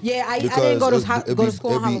school. Yeah, I because didn't go to it'd go to be-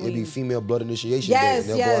 school on it'd be Halloween. female blood initiation Yes,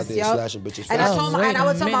 day, and they'll go out yes, there yup. slashing bitches. And I faces. told my, and I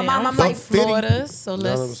would tell my mom, I'm from like, Florida, so No,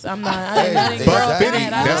 let's. no, I'm not. I Hey, didn't they grow Buck up Fifty, in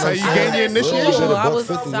that. that's I was how you gain at your initiation. school. I Buck was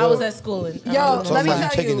 50, I was yo. at school. And Yo, I don't know let me Somebody tell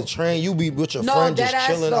taking you. the train, you be with your No, friend just deadass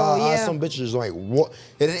chilling. though, yeah. Some bitches like what?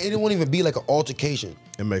 It won't even be like an altercation.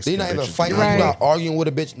 It makes They the not even bitches fighting. Right. You not arguing with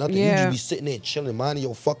a bitch. Nothing. You Yeah. just be sitting there chilling, minding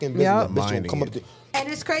your fucking business. Yup. That bitch will Minding come up it. to. And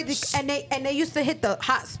it's crazy, and they used to hit the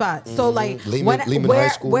hot spots. So like Lehman where High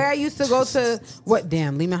School. where I used to go to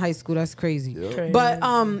Lehman High School, that's crazy. Crazy. But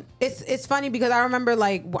it's funny because I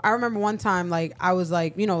remember one time like I was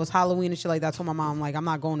like, you know, it was Halloween and shit like that. I told my mom like I'm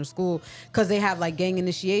not going to school because they have like gang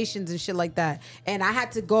initiations and shit like that. And I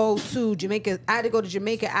had to go to Jamaica. I had to go to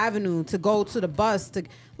Jamaica Avenue to go to the bus to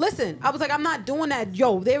listen. I was like, I'm not doing that.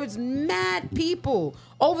 Yo, there was mad people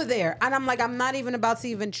over there, and I'm like, I'm not even about to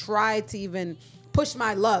even try to even push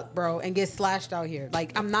my luck, bro, and get slashed out here.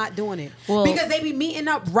 Like, I'm not doing it. Well- because they be meeting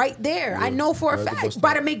up right there. I know for a right at the bus fact. stop.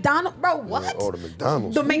 By the McDonald's, bro, what? Oh, the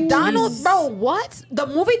McDonald's. The McDonald's, bro, what? The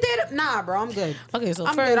movie theater? Nah, bro, I'm good. Okay, so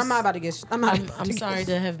I'm first, good. I'm not about to get. I'm sorry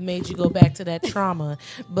to have made you go back to that trauma,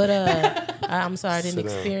 but I'm sorry I didn't Sit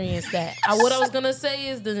down. experience that. What I was gonna say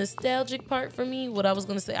is the nostalgic part for me. What I was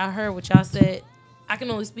gonna say, I heard what y'all said. I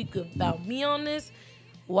can only speak about me on this.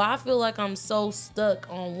 why I feel like I'm so stuck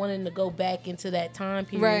on wanting to go back into that time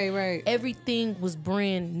period. Right. Everything was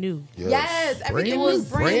brand new. Yes, everything Brand was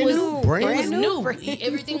brand new. Brand new.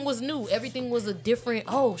 Everything was new. Everything was a different.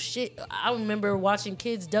 Oh shit! I remember watching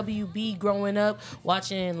Kids WB growing up,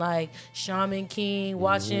 watching like Shaman King,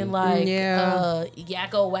 watching like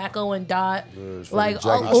Yakko, Wacko, and Dot. Like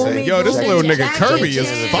yo, this little nigga Kirby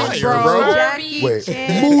is fire, bro. Wait,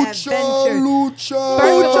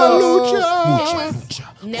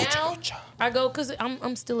 Now I go because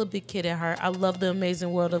I'm still a big kid at heart. I love the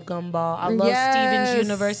Amazing World of Gumball. I love Steven's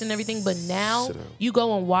Universe and everything. But now you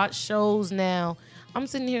go and watch shows now. I'm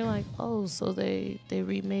sitting here like, oh, so they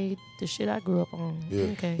remade the shit I grew up on. Yeah.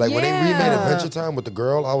 Okay. Like when they remade Adventure Time with the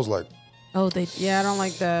girl, I was like, oh, I don't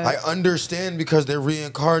like that. I understand because they're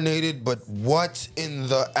reincarnated, but what in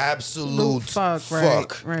the absolute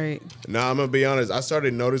fuck? Right. Nah, I'm gonna be honest. I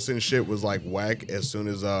started noticing shit was like whack as soon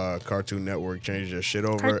as Cartoon Network changed their shit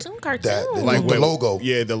over. Cartoon. Like the logo.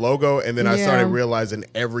 Yeah, the logo. And then I started realizing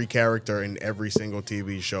every character in every single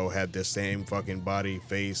TV show had the same fucking body,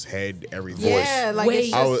 face, head, everything. Yeah, like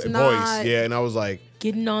it's just voice. Yeah, and I was like,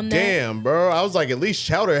 getting on that. Damn, bro. I was like, at least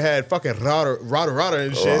Chowder had fucking rada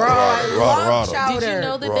and shit. Bro, I love Chowder. Did you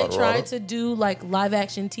know that they tried to do like live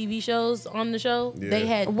action TV shows on the show? Yeah. They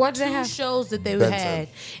had two shows that they had.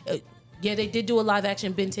 Yeah, they did do a live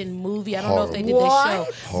action Ben 10 movie. I don't know if they did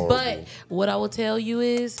this show. But what I will tell you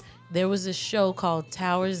is there was a show called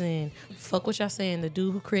Towers End. Fuck what y'all saying. The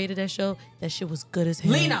dude who created that show, that shit was good as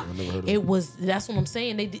hell. Lena. It was. That's what I'm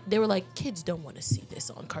saying. They were like, kids don't want to see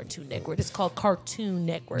this on Cartoon Network. It's called Cartoon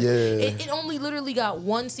Network. Yeah. It only literally got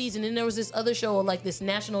one season. And there was this other show, like this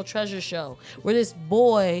National Treasure show, where this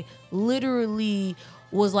boy literally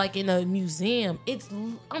was like in a museum. It's a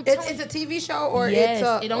TV show or yes,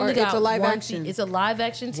 it's a live action? It's a live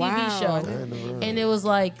action TV show. And it was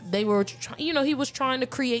like they were he was trying to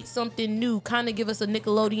create something new, kind of give us a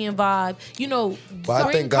Nickelodeon vibe. But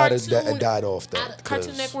I think God has died off that.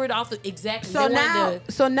 Cartoon Network off exactly.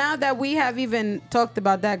 So now that we have even talked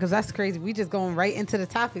about that, because that's crazy. We just going right into the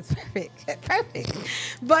topics. Perfect.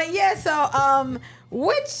 But yeah, so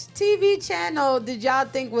which TV channel did y'all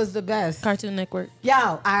think was the best? Cartoon Network. Yo,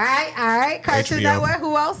 all right. Cartoon HBO. Network.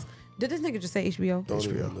 Who else? Did this nigga just say HBO? Don't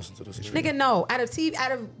even listen to this. Nigga, no. Out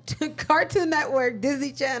of Cartoon Network,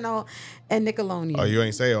 Disney Channel, and Nickelodeon. Oh, you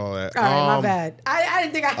ain't say all that. All right, my bad. I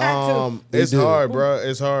didn't think I had to. It's hard, bro.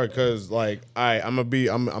 It's hard because like, I'm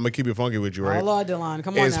gonna keep it funky with you, right? Oh Lord, Delon,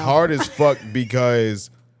 come on It's now. hard as fuck because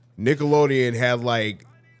Nickelodeon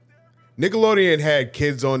had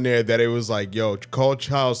kids on there that it was like, yo, call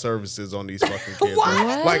child services on these fucking kids.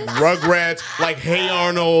 What? Like Rugrats, like Hey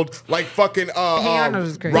Arnold, like fucking Hey Arnold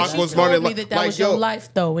is crazy. Rocko's You Modern told me that like, was your life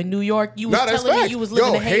though. In New York, you was that's telling me fact. you was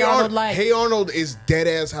living the Hey Arnold life. Hey Arnold is dead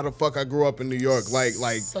ass how the fuck I grew up in New York. Like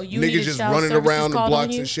So you niggas needed just child running services around the called on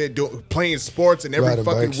blocks you? and shit, playing sports in every Riding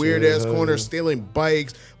fucking bikes, weird ass yeah. corner, stealing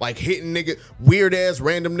bikes, like hitting niggas, weird ass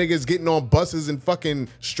random niggas getting on buses in fucking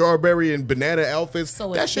strawberry and banana outfits.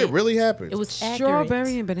 So that shit really happened. It was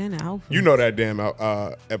Strawberry and banana outfit. You know that damn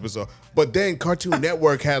episode. But then Cartoon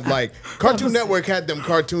Network had them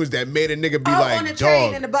cartoons that made a nigga be like, on the train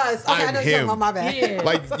dog, and the bus. Okay, I I'm know him. something on my bad. Yeah.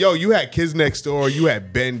 Like, yo, you had Kids Next Door, you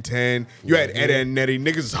had Ben 10, you had Ed and Nettie,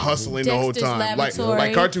 niggas hustling the whole Dexter's time. Like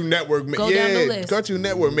Laboratory. Cartoon Network, Go down the list. Cartoon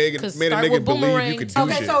Network made a 'Cause nigga start with believe you Boomerang. could do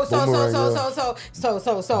Okay, shit. so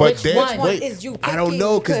But which then, one wait, is you I don't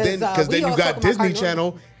know, because then we you all got talking about Disney cartoons.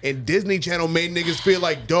 Channel, and Disney Channel made niggas feel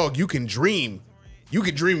like, dog, you can dream. You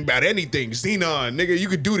can dream about anything. Xenon, nigga, you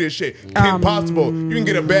could do this shit. Impossible. You can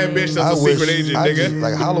get a bad bitch that's a secret agent, nigga.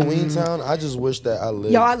 Like Halloween Town, I just wish that I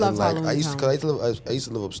lived. Yo, I love in, like, Halloween I used Town. I used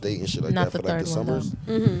to live upstate and shit like Not that for the like the third one,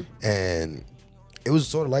 summers, and it was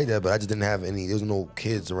sort of like that. But I just didn't have any. There was no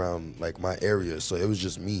kids around like my area, so it was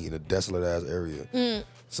just me in a desolate ass area.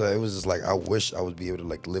 So it was just like I wish I would be able to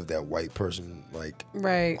like live that white person like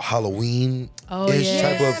Halloween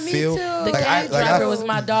type of me feel. too. The Like, cab driver was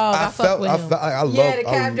my dog. I fuck with him. I love the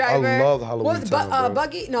cab driver. I love Halloween. What was Town, bro.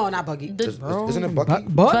 Buggy? No, not Buggy. Isn't it Bucky? Buggy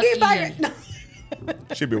Bucky. Byron. No.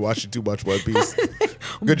 She be watching too much One Piece.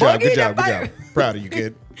 Good job. Proud of you,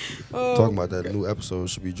 kid. Talking about that new episode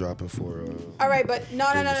should be dropping for. All right, but no.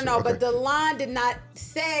 Okay. But Delon did not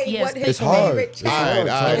say Yes. what his It's hard. favorite It's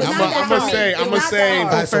channel. hard. It's I'm not that gonna hard. say. It's I'm gonna not say.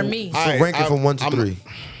 that hard. For me. So rank it from 1 to 3.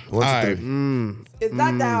 1 to Alright, 3. It's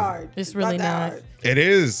not that hard. It's really that not. hard. It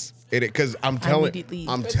is. Because I'm telling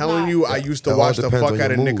you, I used to It all watch the depends fuck on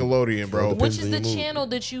out of your mood. Nickelodeon, bro. Which is Depends on the your mood. channel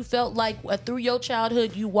that you felt like through your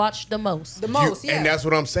childhood you watched the most? The most, yeah. And that's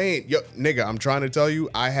what I'm saying. Yo, nigga, I'm trying to tell you,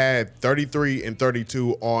 I had 33 and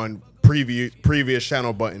 32 on previous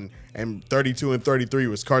channel button, and 32 and 33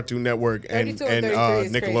 was Cartoon Network and 32 and 33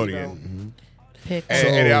 is crazy, Nickelodeon. Pick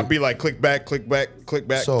And I'd be like, click back, click back, click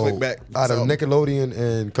back, So click back. out of Nickelodeon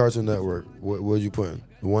and Cartoon Network, what would you put in?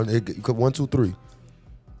 One, two, three.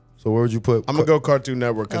 So where would you put? I'm gonna go Cartoon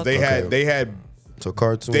Network because they had So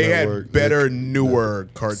Cartoon they Network. had better, newer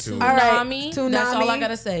cartoons. All right, Toonami. That's all I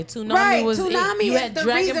gotta say. Toonami Right, was Toonami you is had the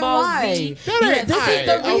Dragon reason Ball why. Z. This You had is the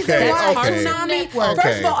reason okay, why okay. Toonami. Okay.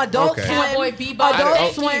 First of all, Adult Okay. Swim. Cowboy Bebop.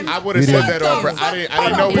 Adult Swim. I would have said that over. I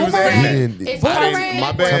didn't know we was Boomerang. adding that. It's Boomerang.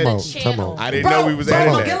 My bad. Time out. I didn't know we was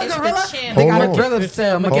adding that. It's the Gorilla. channel. They got a Hold on. gorilla for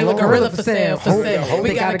sale. Hold Magilla on. gorilla for sale. Hold on.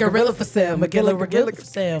 We got a gorilla for sale. Magilla gorilla for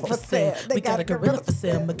sale. For sale. We got a gorilla for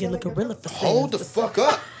sale. Magilla gorilla for sale. Hold the fuck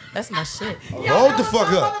up. That's my shit. Hold the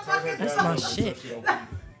fuck up. That's my shit.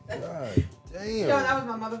 Damn. Yo, that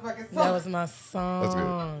was my motherfucking song. That was my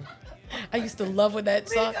song. I used to love with that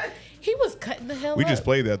song. He was cutting the hell We up. just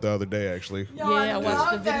played that the other day, actually. Yo, I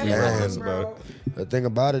watched the video. Man, That's about it. the thing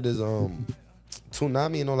about it is,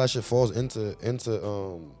 Toonami and all that shit falls into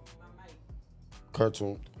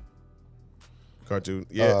cartoon. Cartoon.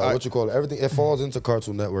 Yeah, What you call it? Everything, it falls into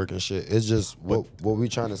Cartoon Network and shit. It's just what we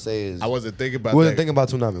trying to say is. I wasn't thinking about We wasn't that. thinking about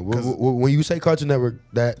Toonami. When you say Cartoon Network,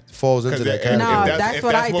 that falls into that category. No, if that's if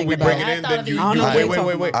what that's I what think we about. bring it I in, thought then of you it. I don't know where wait, you're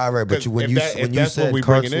wait, wait. All right, but when you that's said what we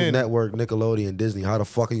bring it Cartoon in. Network, Nickelodeon, Disney, how the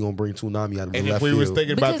fuck are you gonna bring Toonami out of the And left if we was field?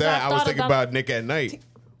 thinking about Because that, I I was thought thinking about- about Nick at Night.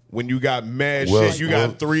 When you got mad Will- shit, you got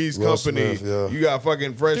Will- Three's Will Company, Smith, yeah. you got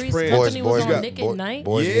fucking Fresh Three's Prince. Company was Boys on Meets- Nick at Night.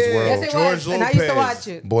 Boys Meets Yeah. World. Yes, it George was. And I used to Lopez. watch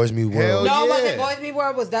it. Boys Meets Hell World. No, it yeah. wasn't. Boys Meets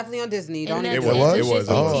World was definitely on Disney. Don't And even. It was? It was.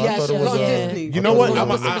 Oh, I Yes, thought it was on Yeah. Disney. You know what? I I'm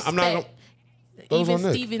thought not gonna. Those Even on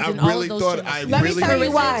Nick. Stevens I and all really of those thought channels. I Let me really tell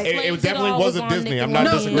you why. It definitely wasn't Disney. I'm not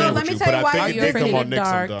No, disagreeing no, let with me you, tell but you I why think it you're did come afraid on of Nick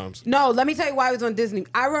dark. sometimes. No, let me tell you why it was on Disney.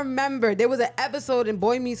 I remember there was an episode in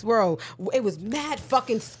Boy Meets World. It was mad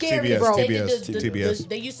fucking scary, TBS, bro. They TBS. did TBS.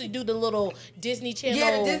 they used to do the little Disney Channel.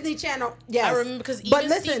 Yeah, the Disney Channel. Yes. I remember because But even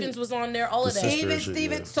listen, Stevens was on there. All of The that. sister Even shit,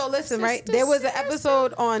 Steven. yeah. So listen, right? Sister, There was an sister.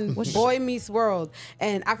 episode on Boy Meets World,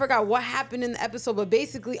 and I forgot what happened in the episode, but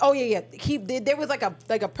basically, oh yeah. There was like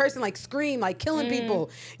a person like scream, like killing people.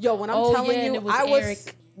 Yo, when I'm Oh, telling yeah, and you, it was I was.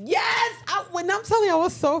 Eric. Yes, when I'm telling you, I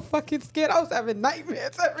was so fucking scared. I was having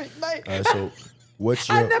nightmares every night. All right, so what's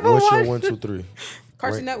I your never what's your watched 1, 2, it. 3?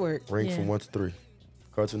 Cartoon Network. Rank Yeah. from 1 to 3.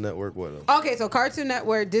 Cartoon Network, what else? Okay, so Cartoon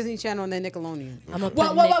Network, Disney Channel, and then Nickelodeon. I'm gonna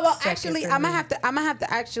Well, put Nick second actually, for I'm me. gonna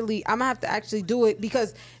have to actually do it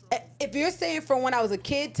because if you're saying from when I was a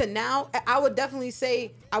kid to now, I would definitely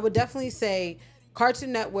say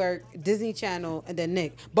Cartoon Network, Disney Channel, and then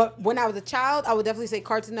Nick. But when I was a child, I would definitely say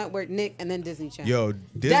Cartoon Network, Nick, and then Disney Channel. Yo,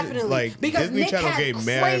 definitely like because Disney Nick Channel had gave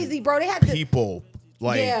crazy, mad bro. They had the, people.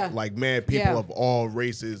 Yeah. Like mad people Yeah. of all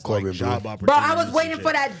races, Corbin like job Blue. opportunities. Bro, I was and waiting shit.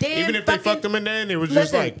 for that damn Even if they fucking- fucked them in the end, it was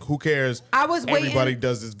just Listen, like, who cares? I was waiting- Everybody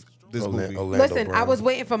does this movie. Orlando Listen, I Brown. was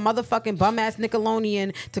waiting for motherfucking bum ass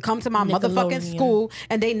Nickelodeon to come to my motherfucking Nickelodeon. school,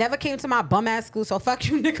 and they never came to my bum ass school. So fuck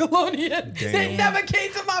you, Nickelodeon. They Damn. never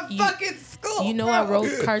came to my fucking school. You know, bro. I wrote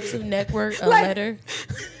Cartoon Network a Like- letter.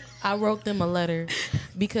 I wrote them a letter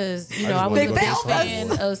because I you know just I was wanted a to big go to fan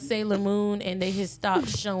school. of Sailor Moon, and they had stopped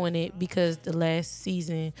showing it because the last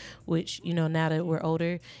season, which you know now that we're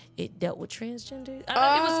older, it dealt with transgender. It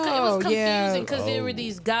was confusing yeah. because there were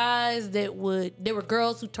these guys there were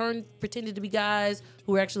girls who pretended to be guys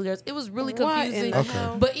who were actually girls. It was really What in confusing. the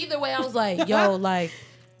hell? But either way, I was like, yo, like.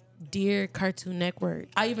 Dear Cartoon Network,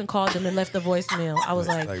 I even called them and left a voicemail. I was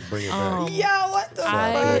like, bring it back. Yo, what the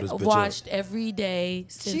I fuck? blow I this bitch watched every day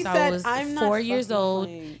since She I said, was "I'm not 4 years fucking old.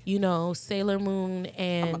 playing." You know, Sailor Moon,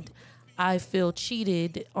 and I feel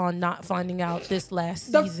cheated on not finding out this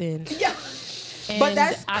last season. Yeah. And But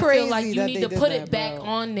that's I crazy feel like you that need they to did put that, it back bro.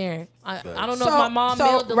 on there. I don't know So- if my mom so,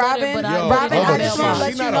 mailed the letter, Robin- but Yo, Robin, oh, I just shit, wanna let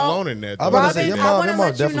she's you not know- alone in that. I was though. about to say, Robin, your I mom, wanna your mom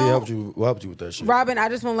let you definitely know- helped you with that shit. Robin, I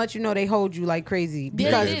just want to let you know they hold you like crazy They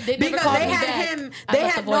because did. They never because called they me had back. him. I They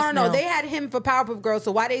left had a no. voicemail. They had him for Powerpuff Girls.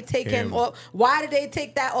 So why they take him Him. off? Why did they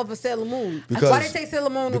take that off of Sailor Moon? Because- why they take Sailor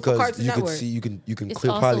Moon off of Because Cartoon you could Network? see, you can It's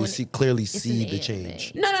probably also clearly it's see an the anime.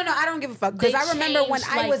 change. No, I don't give a fuck because They I remember when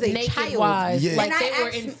changed, I was a naked child. wise. Yeah. Like And they I were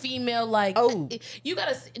in asked- female. Like Oh. you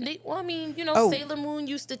gotta. I mean, you know, Oh. Sailor Moon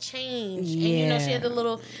used to change, and you know, she had the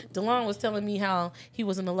little. DeLon was telling me how he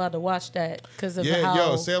wasn't allowed to watch that because of Yeah, how.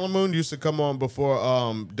 yo, Sailor Moon used to come on before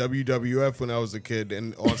WWF when I was a kid,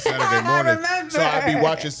 and on Saturday morning. remember. So I'd be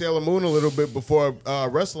watching Sailor Moon a little bit before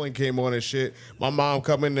wrestling came on and shit. My mom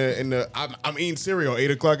come in the I'm eating cereal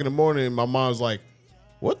 8 o'clock in the morning, and my mom's like,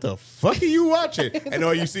 what the fuck are you watching? And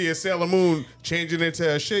all you see is Sailor Moon changing into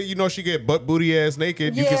a shit. You know she get butt booty ass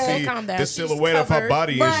naked. You Yeah. can see Calm down. the She's silhouette of her covered.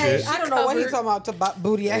 body Right. and shit. I don't know what he's talking about to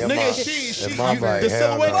booty ass. Yeah, Nigga, mom. she And mom like, the hell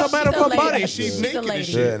silhouette no. come out of She's a her body. lady. She's She's a naked and lady.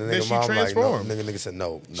 shit. Yeah, and Then nigga she mom like, no. transformed. Nigga said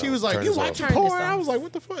no. She was like, turn "You this off. watching Turn this porn?" I off. was like,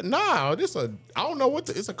 "What the fuck? Nah, I don't know what.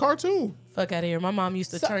 It's a cartoon." Fuck out of here. My mom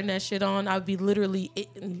used to turn that shit on. I'd be literally big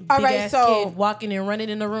All right, ass so- kid walking and running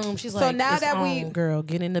in the room. She's like, now it's that on, we- girl,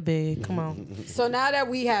 get in the bed. Come on. So now that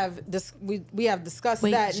we have we have discussed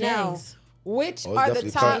Wait, that now, James. which Oh, are it's the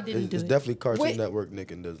definitely top? didn't do it's it. definitely Cartoon Wait. Network,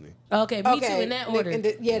 Nick, and Disney. Okay, me too in that Nick, order.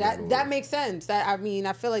 and that makes sense. That I mean,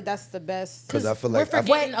 I feel like that's the best. Because I feel We're like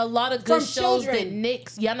forgetting a lot of good from shows that children.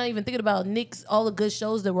 Nick's. Y'all not even thinking about Nick's. All the good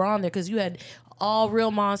shows that were on there because you had All Real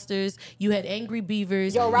Monsters. You had Angry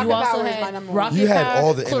Beavers. Yo, Rocket you also Power is had my number one. Rocket you had Power,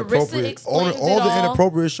 all the Clarissa inappropriate, all Explains the It All,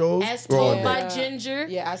 inappropriate shows. As were Told on by there. Ginger.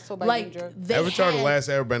 Yeah, As Told by like, Ginger. they Avatar: The had- Last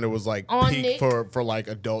Airbender was like On peak Nick. for like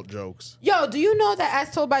adult jokes. Yo, do you know that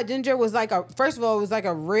As Told by Ginger was like first of all, it was like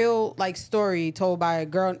a real like story told by a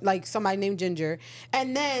girl, like somebody named Ginger.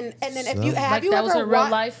 And then if you have Like you that ever was in real wa-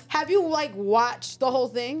 life? Have you like watched the whole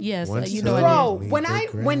thing? Yes, Once you know I Bro,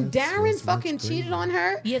 did. when Darren fucking cheated on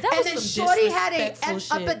her, Yeah, that and was then some Shorty had disrespectful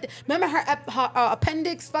shit. remember her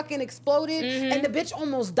appendix fucking exploded, Mm-hmm. and the bitch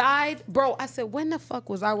almost died. Bro, I said, when the fuck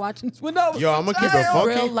was I watching this? When I was Yo, I'm gonna keep it child?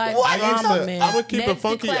 funky. Real life What? drama, I'm man. I'ma keep it Next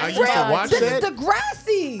funky. I class used to ride. watch This that. is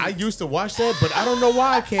Degrassi. I used to watch that, but I don't know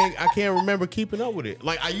why I can't remember keeping up with it.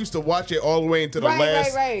 Like I used to watch it all the way into the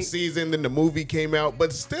last Right. season, then the movie came out,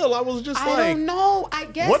 but still I was just I like, don't know. I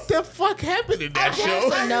guess what the fuck happened in that I show?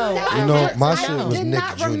 guess I No, never- You know, my I shit was did Nick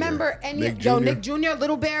not Jr. remember any. Nick Yo, Jr. Nick Jr.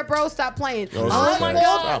 Little Bear, bro, stop playing. Oh my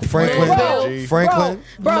God. Franklin, Little Bill. Franklin.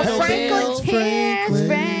 Bro, Little Franklin's Bill. tears,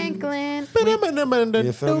 Franklin.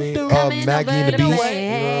 You feel me? Coming Maggie and the over Beast. the You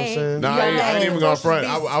know what I'm saying? Nah, Yo, I ain't even gonna Social front.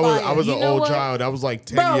 Beast I was You an know old what? child. I was like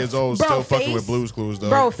 10 Bro, years old, bro, still fucking Face- with Blue's Clues though.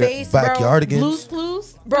 Bro, Face, bro. Backyardigans. Blues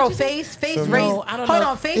Clues? Bro, What'd you say? Face Some- raised. No, I don't Hold know.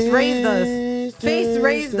 on, Face raised us. Face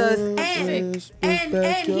raised us,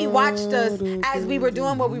 and he watched us as we were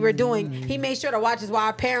doing what we were doing. He made sure to watch us while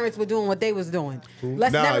our parents were doing what they was doing.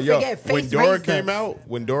 Let's Nah, never yo, forget. Face when Dora raised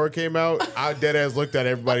came us. out, I dead ass looked at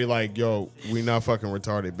everybody like, yo, we not fucking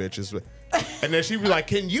retarded, bitches. And then she'd be like,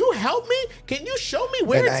 "Can you help me? Can you show me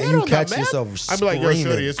where And it's you at on catch the map?" yourself I'd be like, "Yo, screaming.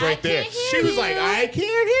 shorty, it's right there." can't hear She was like, you. "I can't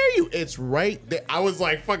hear you. It's right there." I was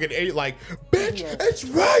like, "Fucking 8, like, bitch, it's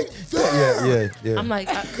right there." Yeah. I'm like,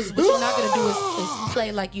 because what you're not going to do is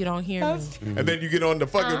play like you don't hear me. And then you get on the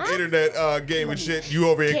fucking internet game and shit. You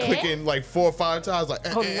over here Yeah. clicking like 4 or 5 times, like,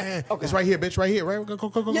 it's right here, bitch, right here, right. Go.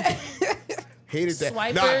 Hated that.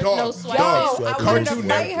 Swiper, Nah, dog, no swiper. Yo, I wanted to Cartoon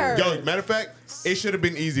fight her. Network. Yo, matter of fact, it should have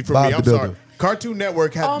been easy for Bob me. the I'm Builder. sorry. Cartoon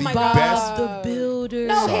Network had Oh the my best. God. The Builder.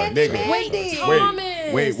 No, Sorry, Handy nigga. Mandy.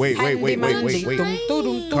 Thomas. Wait.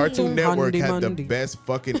 Cartoon Network had the Handy. best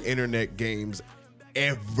fucking internet games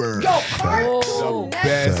ever. Yo, Cartoon The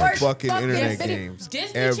best Network fucking internet Disney games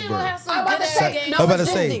Disney ever. Channel has some I'm about good to say, ass games. no, I'm about to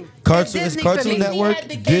it's say, Disney. Cartoon It's is Cartoon Disney for me. Network,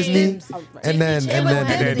 Disney had the Disney, games. and then Disney Channel had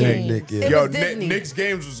the Nick. games. Yeah. Yo, was Disney. Nick's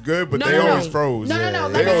games was good, but No, they no, no. always froze. No. Yeah.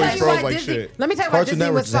 Let They me always tell you froze why like Disney. shit. Let me tell you why Cartoon Disney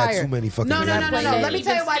Network was just had fire. too many fucking No. games. Let me Even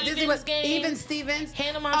tell you why Disney Stevens was games. even Stevens,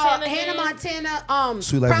 Hannah Montana Hannah games. Montana,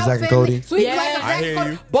 Sweet Life of Proud Zack and Family, Cody. Sweet Yeah. Life of I Zack hear and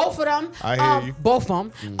Cody. you. Both of them. I hear you. Both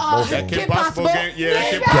of them. That Kim Possible game. Yeah,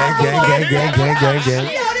 that Kim Gang. Yo,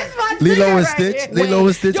 this my Lilo nigga and right Stitch. here. Lilo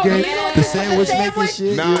and Stitch Yo, game. Lilo and The Stitch sandwich making sandwich.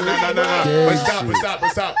 shit. No. Yeah.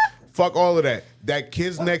 But stop. Fuck all of that. That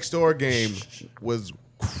Kids Next Door game was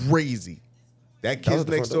crazy. That Kids was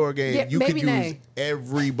the Next fun Door game, Yeah, you could maybe use nay.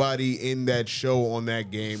 everybody in that show on that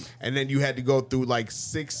game, and then you had to go through like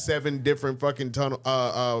 6, 7 different fucking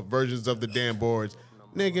versions of the damn boards.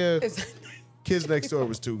 Nigga, Kids Next Door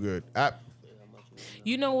was too good.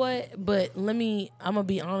 You know what? But I'm gonna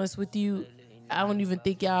be honest with you. I don't even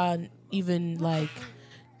think y'all even like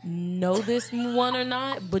know this one or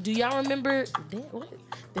not. But do y'all remember? What?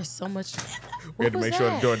 There's so much. We had to make sure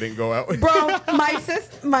the door didn't go out. Bro, my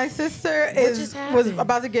sister just was happened?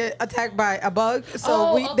 about to get attacked by a bug, so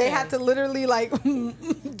Oh, they okay. had to literally like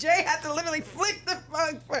Jay had to literally flick the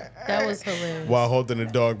bug for her. That was hilarious. While holding the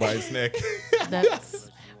dog by its neck.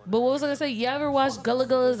 But what was I gonna say? You ever watched Gullah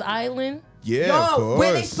Gullah's Island? Yeah, Yo, of course.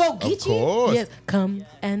 where they spoke Of Geechee? course. Yes. Come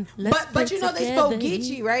and let's But you know they spoke together.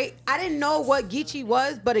 Geechee, right? I didn't know what Geechee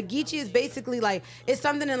was, but a Geechee is basically like it's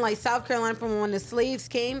something in like South Carolina from when the slaves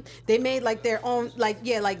came. They made like their own like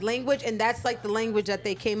language, and that's like the language that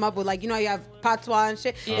they came up with. Like you know you have patois and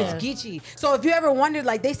shit. Yeah. It's Geechee. So if you ever wondered,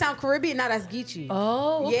 like they sound Caribbean, now that's Geechee.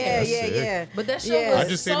 Oh, okay. Yeah. But that show Yeah. was I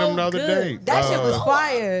just seen so them the other good. day. That shit was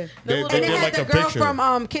fire. They And they did had like the a girl picture.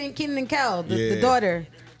 from Kenan and Kel, the Yeah. daughter.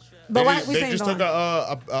 But why we They saying just going? took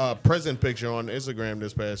a present picture on Instagram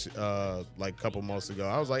this past like couple months ago.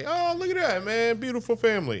 I was like, oh, look at that, man, beautiful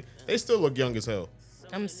family. They still look young as hell.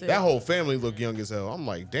 I'm sick. That whole family look young as hell. I'm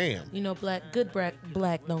like, damn. You know, black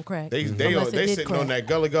don't crack. They Unless it did sitting crack. on that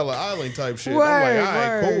Gullah Gullah Island type shit. Word, I'm like, all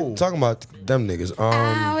right, word. cool. Talking about them niggas.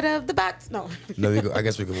 Out of the box. No. No, I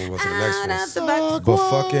guess we can move on to the next Out one. of the box.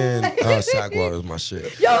 But fucking Sackwater is my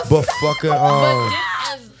shit. Yo, But fucking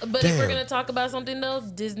But if we're Damn. gonna talk about something though,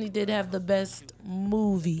 Disney did have the best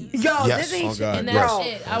movies. Yo, Yes. this ain't Oh, God. And shit, that's bro.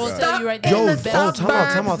 it. I will God. tell you right Yo, there. yo, the the best.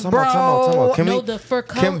 time out. Can No, we? the fur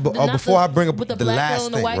coat. Can, before I bring up with the the black last girl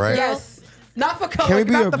and the thing, white right? girl. Yes. Not for color. Can we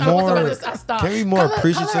be not the more? color. Stop. Can we be more Color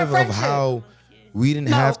appreciative of friendship. how we didn't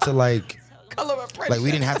have to like Color of friendship. Like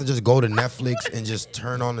we didn't have to just go to Netflix and just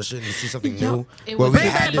turn on the shit and see something new. It Where was we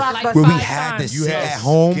had to, like where we 5 had to times. sit had at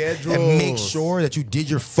home schedules. and make sure that you did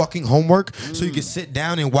your fucking homework so you could sit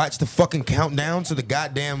down and watch the fucking countdown to the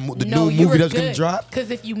goddamn the No, new you movie were that's gonna good. drop.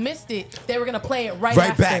 Because if you missed it, they were gonna play it right Right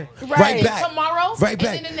after. back, Right. right back, Tomorrow, right and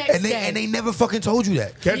back, then the next day. and they never fucking told you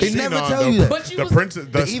that. Catch They the never scene on tell the- you that. But you The was- Prince, the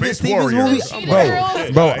The Even Space Stevens Warriors. movie, The bro,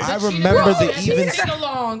 Cheetah bro. Girls. I The remember Cheetah the Girls. Even. Sing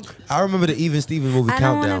along. I remember the Even Stevens movie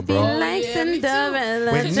countdown, bro. Like Yeah, me too.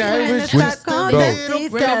 Cinderella. When Just I when was it's not with called the Bessie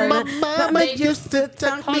Remember Stella. my Mama They used to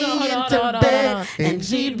tuck Hold me on, hold on, into hold on, bed hold on. and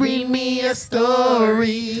she'd read me a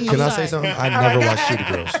story. Can I sorry. say something? I never watched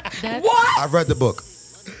Cheetah Girls. That's- What? I read the book.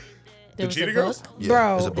 there was a Cheetah book. Girls? Yeah,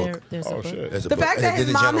 Bro. it's a book. There's a Oh book. shit. It's a The book. fact It's that a his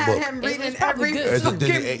Disney mom Channel had book. him It's reading probably every good. fucking book.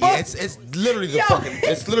 It's literally the Yo, fucking.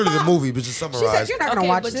 It's literally the movie, but just She said, summarized. "You're not gonna Okay,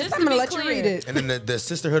 watch but this. just I'm to gonna be let you clear- read it." And then the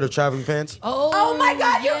Sisterhood of Traveling Pants. Oh my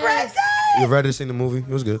God, you read yes. that? You read it, seen the movie? It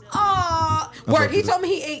was good. Oh, word. fuck He with told me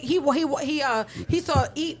he ate. He saw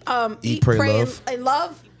Eat, Pray, Pray, Love. and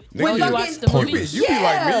Love. Oh, With you fucking- watched the movie? You be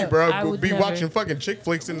like me, I bro. would Be never. watching fucking chick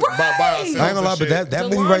flicks and Right. by ourselves. I ain't gonna lie, and but shit. that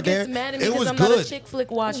movie Delon right gets there, mad at me it 'cause was I'm not a good. chick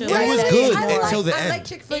flick watcher. It like was that good anymore. until the I end. like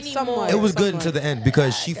chick flicks Anymore. somewhat. It was good until the end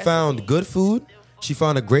because she found good food. She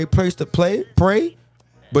found a great place to pray,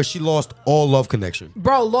 but she lost all love connection.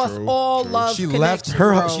 Bro, lost all love. She connection, left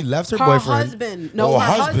her. bro. She left her boyfriend. Husband. No, Oh,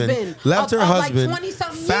 her husband. left her of husband. Like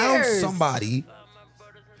 20-something found years. somebody.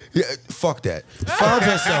 Yeah, fuck that. Found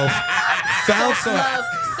herself. Found some.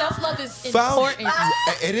 Self-love is Found, important.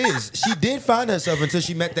 it is. She did find herself until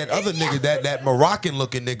she met that other nigga, that Moroccan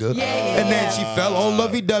looking nigga. Yeah. And then she fell all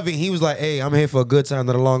lovey dovey. He was like, "Hey, I'm here for a good time,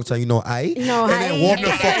 not a long time. You know, I." No, and then aight. walked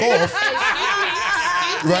the fuck off.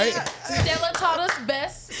 Excuse me. Right? Stella taught us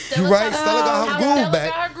best. You right? taught us Stella got her how groove Stella back.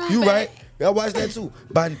 got her groove You back. right? I watched that too.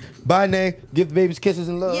 Bye, Nay. Give the babies kisses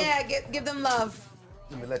and love. Yeah, give them love.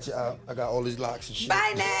 Let me let you out. I got all these locks and shit.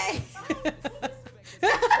 Bye, Nay.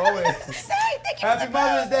 Oh, wait. Say thank you. Happy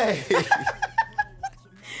Mother's Day.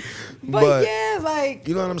 But yeah, like,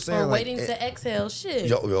 you know what I'm saying? Or Like, waiting to exhale. Shit.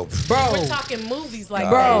 yo, bro, We're talking movies like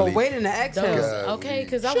bro, Golly. waiting to exhale. those. Okay,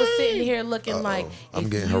 because I was sitting here looking like, I'm if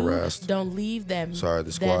getting you harassed. Don't leave that. Sorry,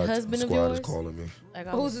 the squad. That The husband of squad yours. is calling me. Like,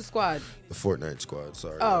 Who's the squad? The Fortnite squad.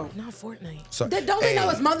 Sorry. Oh, not Fortnite? Sorry. don't they know Hey,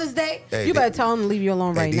 it's Mother's Day? hey, You better they- tell them to leave you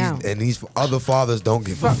alone right and now. these other fathers don't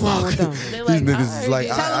give a Fuck wrong fuck. with them. They're These like, niggas I is heard like,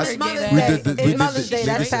 gay- I- Tell I- them it's Mother's we Day. did the- we It's did Mother's the- Day.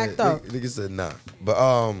 That's nigga said- packed up. Nigga said nah,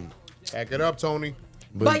 but Pack it up, Tony.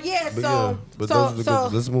 But yeah, so but so those are the so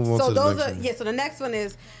good. Let's move on so to the those next are one. yeah. So the next one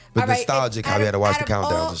is But all right, nostalgic, how out we of- had to watch out the of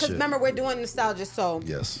countdowns all- and shit. remember we're doing nostalgia. So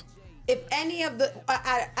Yes. if any of the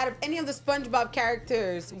out of any of the SpongeBob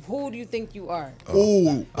characters, who do you think you are?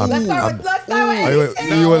 Ooh. Let's start with Eddie. Wait,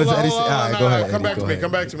 Say. you want Hold to on, Eddie? hold on, All right, no, go no, ahead. Come Eddie, back go to me. ahead.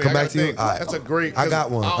 Come back to me. Come I back gotta to you. think. All right. That's a great. I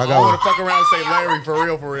got one. I I got want one. to fuck around and say Larry for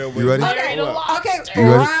real. You ready? Larry the Hold up. Lobster. Okay,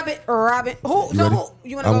 You ready? Robin. Who? You So ready? who?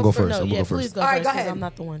 You want I'm to gonna go go first. No, I'm gonna yeah, go please first. go All right, first. go 'Cause ahead. I'm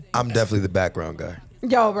not the one. I'm definitely the background guy.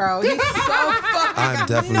 Yo, bro, he's so fucking. I'm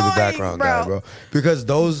definitely the annoying, background guy, bro. Because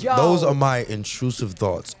those Yo. are my intrusive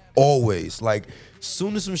thoughts. Always. Like,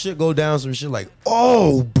 soon as some shit go down, some shit like,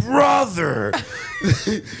 oh, brother,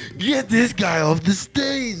 get this guy off the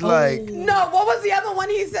stage. Like, No, what was the other one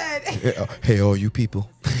he said? hey, all you people.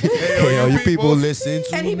 Hey, all you people, listen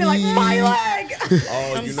to And he'd be me. like, my leg.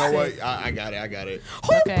 Oh, you know what? I got it. I got it.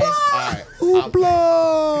 Okay. All right.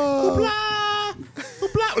 Hoopla.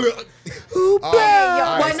 Yo, All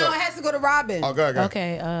right, wait, no, so- it has to go to Robin. Oh, go ahead.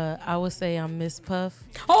 Okay, I would say I'm Miss Puff.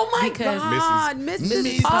 Oh my Because God, Mrs.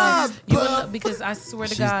 Mrs. Puff. You wanna know, because I swear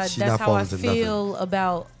to God, she's that's not how I falling to nothing. feel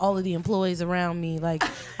about all of the employees around me. Like,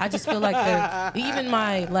 I just feel like they're even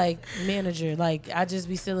my like manager. Like, I just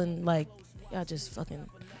be feeling like I just fucking.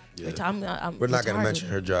 I'm We're not going to retarded. mention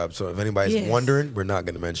her job. So if anybody's Yes. wondering, we're not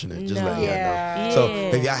going to mention it. Just No. letting y'all know. Yeah. So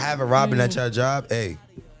if y'all have a Robin at your job, hey,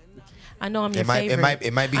 I know I'm your It might- favorite.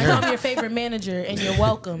 it might be I know her. I'm your favorite manager, and you're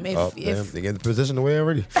welcome. If, Oh, damn, they get the position away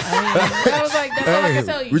already. I was like, that's all I can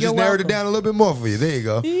tell you. We just You're narrowed it welcome. down a little bit more for you. There you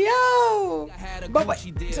go. Yo. But wait,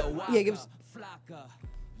 yeah, give us.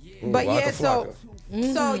 But Waka yeah, Flocka.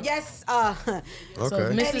 so yes, Okay. So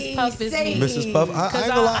Mrs. Puff is Say- me. Mrs. Puff, I ain't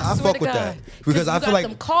gonna lie, I swear fuck to with God. that because I you feel got like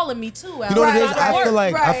them calling me too. you know what it is. Right, I feel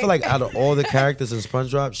like right. out of all the characters in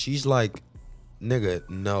SpongeBob, she's like, nigga,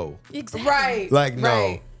 no, Exactly. right, like no.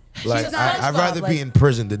 right. Like She's I'd SpongeBob, rather like- be in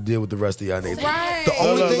prison than deal with the rest of y'all niggas. Right. The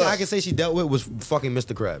only Look, thing look. I can say she dealt with was fucking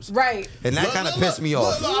Mr. Krabs. Right. And that kind of pissed me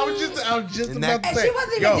off. I was just And about to And say. she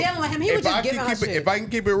wasn't even yo, dealing with him. He was if just I can giving her keep it- shit. If I can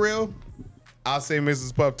keep it real, I'll say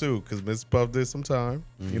Mrs. Puff too, because Mrs. Puff did some time.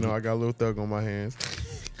 You know, I got a little thug on my hands.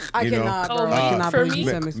 I You know, cannot, bro. I Oh, cannot for believe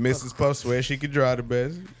you me? said Mrs. Puff swears she could drive the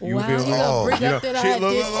best. You Wow, feel you me? gonna bring You know, up that I she, had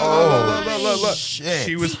look, did look, something. look. Shit.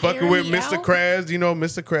 She was He fucking with airing Mr. out? Krabs. You know,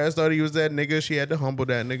 Mr. Krabs thought he was that nigga. She had to humble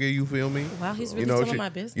that nigga. You feel me? Wow, he's really you know, telling she, my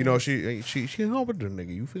business. You know, she humbled the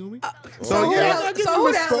nigga. You feel me? So who the yeah, hell- I give so you who the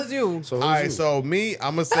respect. hell is you? So All who's right, you? so me,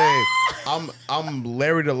 I'ma say I'm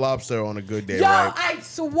Larry the Lobster on a good day, Yo, right? I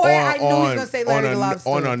swear I knew he was gonna say Larry the Lobster.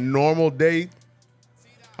 On a normal day,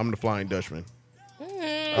 I'm the Flying Dutchman.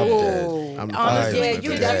 I'm dead. I'm the Honestly, Flying Yeah, Dutchman. you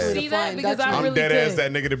could definitely see the that flying because Dutchman. I I'm really dead ass could.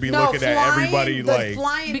 that nigga to be No, looking at everybody the like,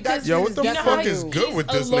 flying Because Dutchman yo, what the is you know fuck how is you. good with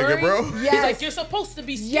this alluring? nigga, bro? Yes. He's like, you're supposed to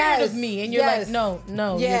be scared Yes. of me, and you're Yes. like, no,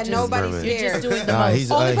 Yeah, you're just, nobody's Merman. You're just scared. doing the Nah, most.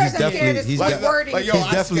 he's Only person definitely scared is he's Squidward. Like, yo, he's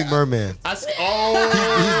I definitely sca- merman. He's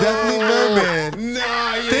definitely merman.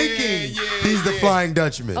 Nah, yeah, Thinking yeah, he's the yeah. Flying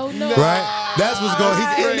Dutchman. Oh, no. Right? That's what's going.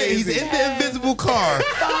 He's Crazy. in the invisible car,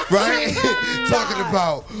 right? Talking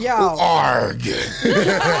about Yo. arg.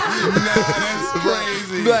 That's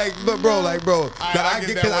crazy. Like, but bro, that I I get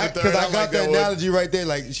get that one a third. because I I like got that the one. analogy right there.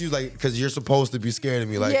 Like she was like, because you're supposed to be scared of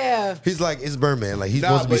me. Like, Yeah. he's like, it's Birdman. Like he's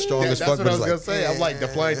Nah, supposed to be but strong as that's fuck. what But I was it's gonna like, say. I'm like the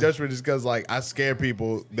Flying Dutchman is because like I scare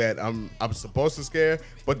people that I'm supposed to scare,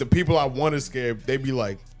 but the people I want to scare, they be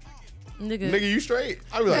like, Nigga. "Nigga, you straight?"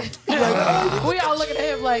 I be like, We all looking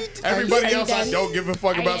at him like, everybody are you else I daddy? don't give a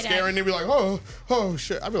fuck Are about you scaring. They be like, "Oh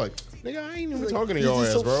shit!" I be like, "Nigga, I ain't even talking to your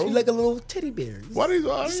ass, bro." like a little teddy bear. What is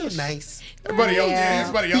So nice. Everybody else, Yeah.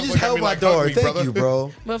 everybody You else just look at held me my like, door. "Hug me, Thank brother." you,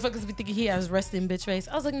 bro. Motherfuckers be thinking he has resting bitch face.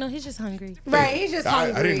 I was like, no, he's just hungry. Right, he's just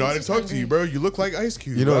hungry. I didn't know how to talk to you, bro. You look like Ice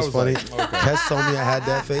Cube. You know I what's was funny? like, okay. Tess told me I had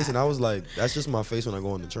that face, and I was like, that's just my face when I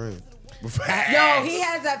go on the train. Yo, he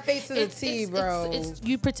has that face to the T, bro. It's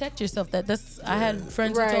you protect yourself. That's I had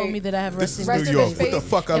friends who Right. told me that I have This resting is Rest New in York. his What the face.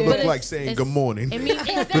 fuck I Yeah. look But like it's- saying it's- good morning? It means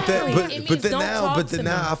exactly. But then, it means but then don't now, talk but to then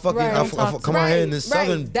me. now, I fucking, Right. I, Don't talk to come me. out here in this Right.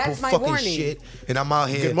 southern That's my fucking warning. shit, and I'm out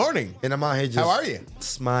here. Good morning. And I'm out here just. How are you?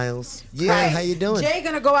 Smiles. Yeah, Right. how you doing? Jay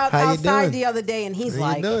gonna go out How you outside doing? the other day, and he's How you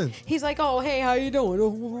like, doing? oh, hey, how you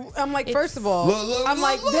doing? I'm like, first of all, Look, I'm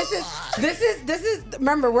like, look. this is.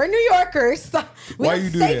 Remember, we're New Yorkers. We Why don't you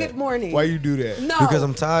do say that? good morning. Why you do that? No, Because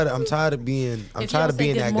I'm tired of being If you don't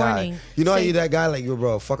say that good guy. morning, You know how say- you that guy like, yo,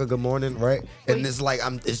 bro, fuck a good morning, right? And it's like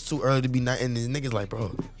it's too early to be night, and the niggas like,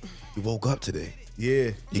 bro, you woke up today. Yeah.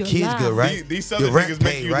 Your You're kids live. good, right? These Southern Your rent niggas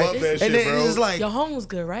make paid, you right? love that and shit, then bro. it's like, Your home was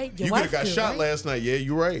good, right? Your You could wife have got good, shot right? last night. Yeah,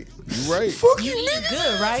 you right. You right. fuck You you, eat niggas.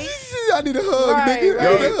 good, right? I need a hug, Right, nigga. I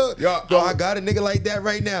right. need a hug. Yo, Bro, I got a nigga like that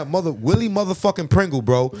right now. Willie motherfucking Pringle,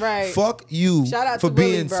 bro. Right. Fuck you Shout out for to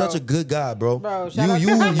being Willie, bro. such a good guy, bro. Bro, shout out to you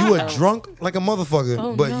Willie, you bro. are drunk like a motherfucker,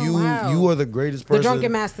 Oh, but no, wow. you are the greatest person.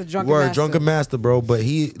 drunken master, drunken Word, master. drunken master, bro. But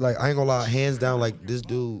he like I ain't gonna lie, hands down, like this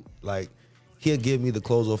dude, like he'll give me the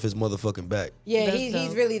clothes off his motherfucking back. Yeah, That's he's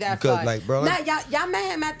dope. really that Because, fly. like, bro, Nah, like- y'all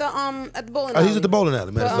met him at the bowling. Oh, he's alley. at the bowling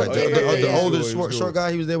alley, matter of fact. yeah, The yeah. older He was cool. short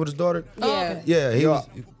guy, he was there with his daughter. Yeah. Oh, okay. Yeah, he Yo, was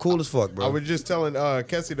cool as fuck, bro. I was just telling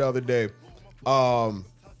Kessie the other day,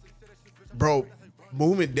 bro,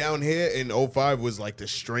 moving down here in 05 was like the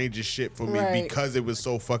strangest shit for me Right. because it was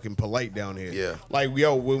so fucking polite down here. Yeah. Like,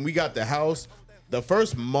 yo, when we got the house, the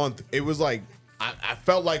first month, it was like, I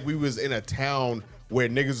felt like we was in a town where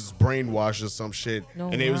niggas was brainwashed or some shit, No,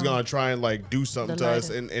 and they was wow. gonna try and like do something The to us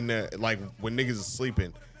lighting. in like when niggas is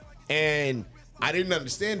sleeping. And I didn't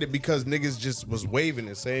understand it because niggas just was waving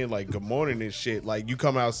and saying like good morning and shit. Like you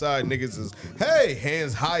come outside, niggas is hey,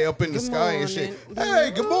 hands high up in the sky and shit.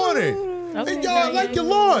 Hey, good morning. Okay, Hey, yo, I like your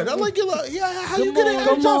lawn. I like your lawn. Yeah, how you get it?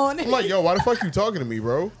 Good morning. I'm like, yo, why the fuck you talking to me,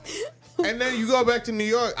 bro? And then you go back to New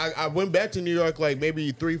York. I went back to New York like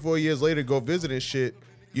maybe 3-4 years later, go visit and shit.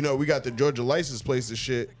 You know, we got the Georgia license plates and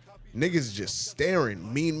shit. Niggas just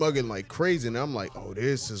staring, mean mugging like crazy. And I'm like, oh,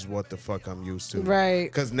 this is what the fuck I'm used to. Right.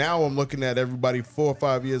 Because now I'm looking at everybody 4 or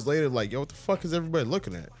 5 years later like, yo, what the fuck is everybody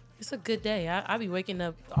looking at? It's a good day. I be waking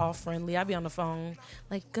up all friendly. I be on the phone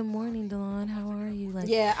like, "Good morning, Dawn. How are you?" Like,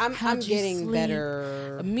 Yeah, I'm "How'd you getting sleep?"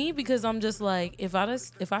 better. Me, because I'm just like, if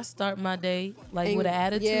I start my day like with an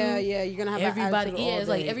attitude, yeah, you're gonna have everybody. That attitude Yeah, all it's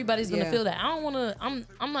like day. everybody's gonna feel that. I don't want to.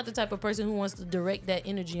 I'm not the type of person who wants to direct that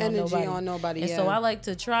energy on nobody. And so I like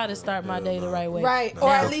to try to start my day the right way. Right, Nah, or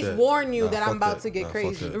at fuck least that. warn you Nah, that I'm fuck about that. to get Nah, fuck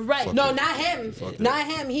crazy. that. Right. Fuck No, that. not him. Fuck that. Not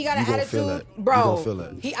him. He got You an gonna attitude, feel that. bro. You gonna feel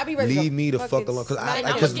that. I be ready Leave to me the fucking fuck alone. Because smack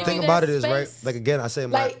him. give the you thing that about it is, right? space. Like, again, I say,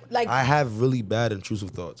 Like- I have really bad intrusive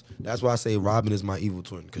thoughts. That's why I say Robin is my evil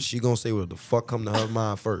twin. Because she gonna say what the fuck come to her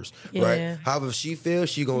mind first, Yeah. right? However, if she feels,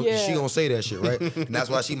 she gonna say that shit, right? And that's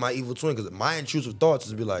why she my evil twin. Because my intrusive thoughts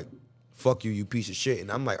is be like, fuck you, you piece of shit.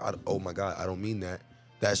 And I'm like, oh my God, I don't mean that.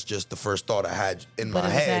 That's just the first thought I had in But my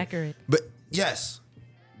it was head. accurate. But yes,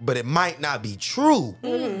 but it might not be true.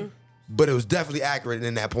 But it was definitely accurate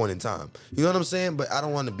in that point in time. You know what I'm saying? But I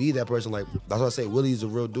don't want to be that person. Like, that's why I say Willie's a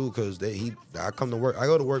real dude, because I come to work. I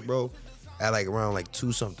go to work, bro, at like around like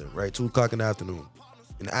 2 something, right? 2 o'clock in the afternoon.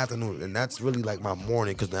 And that's really like my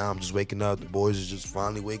morning, because now I'm just waking up. The boys is just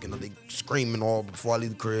finally waking up. They screaming all before I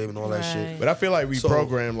leave the crib and all that shit. But I feel like we So-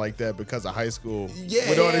 programmed like that because of high school. Yeah,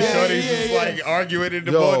 with all the yeah, shorties yeah, just yeah. like arguing in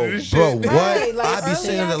the Yo, morning and shit. bro, what? Right, like, I be early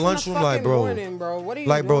sitting in ass the in the lunchroom like, fucking bro. morning, bro. What are you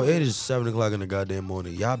Like, bro, doing? it is 7 o'clock in the goddamn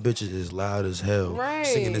morning. Y'all bitches is loud as hell. Right.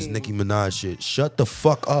 Singing this Nicki Minaj shit. Shut the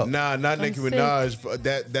fuck up. Nah, not Nicki sick. Minaj.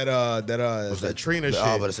 That Trina I shit.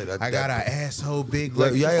 was about to say that- I got that- an asshole big.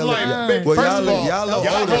 Like, y'all like, look- first y'all of look- all, y'all look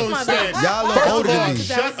y'all older hoes than said- y'all look First of older than all, me.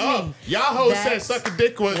 shut That up. was me. Y'all hoes That said suck a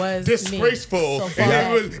dick was was me. disgraceful. So And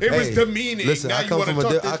far. it was Hey, demeaning. Listen, now I you come wanna from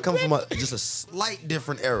talk this I come from just a slight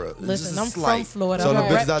different era. Listen, Just a I'm slight. from Florida. So I'm the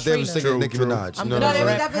gonna bitches rep out there was Trina. singing True, Nicki true. Minaj. You I'm know gonna what No, I'm they saying?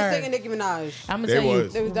 was rap definitely her. singing Nicki Minaj. I'm gonna They tell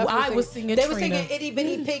was. They was you, definitely I was singing They was Trina. singing Itty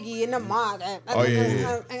Bitty Piggy in the mug. Oh,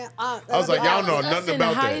 yeah. I I was like, y'all know Us nothing in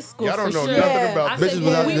about high that. school, Y'all don't for know sure. nothing Yeah. about I that. Bitches said,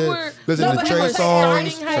 was out we there were listening to we Trey were Songz,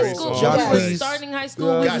 starting high Trey school. Songz. We were Jacquees. starting high school.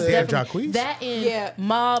 Yeah, We I was said- definitely Jacquees? that in Yeah.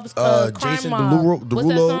 Mob's Crime Jason Mob. Derulo. What's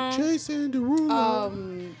that song? Jason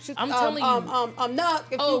Derulo. I'm telling you. Knock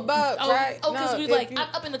if you buck, right? Oh, because Knock we if like, you-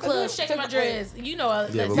 I'm up in the club shaking my dress. You know,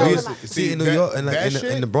 Yeah, that but song. we Talking about- see in New that- York and like that in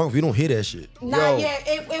shit? the Bronx, we don't hear that shit. Nah, yeah,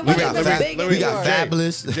 it We wasn't got even fab- big in we New got York.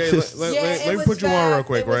 Fabulous. Jay, Yeah, let it me was put you on fab. real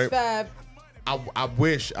quick, It was right? fab. I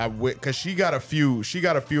wish, because she got a few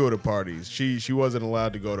of the parties. She wasn't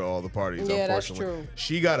allowed to go to all the parties. Yeah, that's unfortunately. true.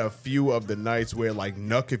 She got a few of the nights where like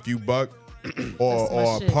Nuck If You Buck. Or That's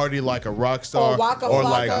my shit. Party Like a Rock Star, Or Waka or Flocka.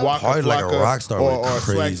 like Waka Party Like a Flocka, Rock Star or was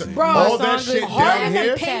crazy. Slack- Bro, all that that song shit is Harder down than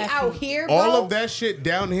here, Paint out here, bro. all of that shit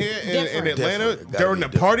down here in Different. Atlanta Different. Gotta during be the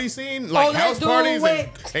different. party scene, like that house dude parties went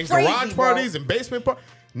and crazy, garage bro. parties and basement parties.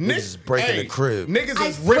 Niggas breaking the crib. Niggas I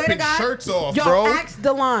is swear to ripping God, shirts off, yo, bro. ask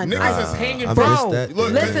Delon. Niggas is hanging I from. missed that.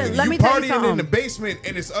 Look, Listen, let you me tell you partying something. in the basement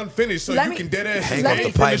and it's unfinished, so Let you me- can dead ass Hang Let up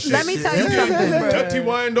me- the pipe. let me tell you shit. something. Tutty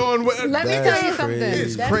wind on. Let me That's tell you something. crazy.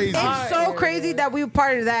 It's That's crazy. hard. It's so crazy that we were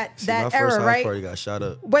part of that See, my that first era, house right? party got shot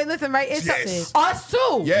up. Wait, listen, right? It's Yes. us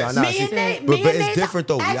too. Yes. Nah, Me see, and Nate. but me and it's Nate. different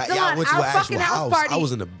though. Ask Y'all Delon, went to our an actual fucking house. party. I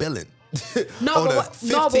was in the building. No, on but the what,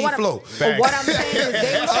 no, but 15th floor. But what I'm saying is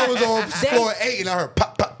they I was on they- floor 8 and I heard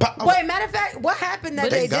pop, pop, pop. I was Wait, matter of fact, what happened that But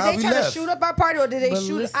day? thank Did God they we try to left. shoot up our party or did they But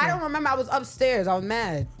shoot? listen. I don't remember. I was upstairs. I was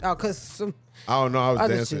mad. Oh, cause I don't know. I was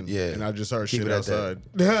Other dancing, shit. Yeah. and I just heard Keep shit it at that.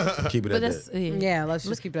 outside. Keep it But at that's that. yeah, let's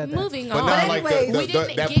just keep it at that. Moving But on. not like we the-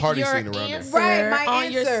 didn't that get party your scene around there. answer Right, my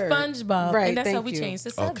on your answer. SpongeBob, Right, and that's how thank we you. changed the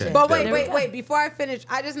Okay. subject. But There we wait. Before I finish,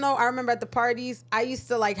 I just know I remember at the parties, I used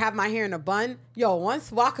to like have my hair in a bun. Yo,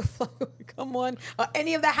 once Waka Flocka would come on, or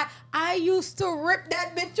any of that, I used to rip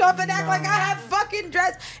that bitch off and act like I had fucking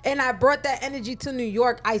dress. And I brought that energy to New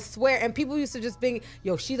York, I swear. And people used to just be,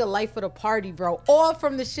 yo, she the life of the party, bro. All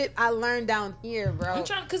from the shit I learned down here, bro. I'm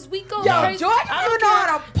trying because we go Yo, crazy. Jordan, I you don't know care.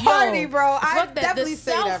 how to party, bro. I fuck that. definitely the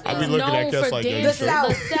say South that, bro. I be is looking at known cats for like that. dancing. The The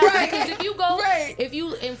South. South, Right. because if you go, Right. if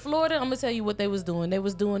you in Florida, I'm gonna tell you what they was doing. They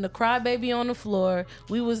was doing the crybaby on the floor.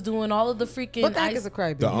 We was doing all of the freaking. What the heck is a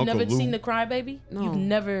crybaby? The You never Uncle Lou. seen the crybaby? No. You've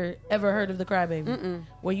never ever heard of the crybaby?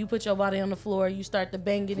 Where you put your body on the floor, you start to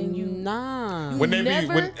bang it, and you. Nah. When they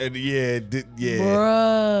Never? yeah.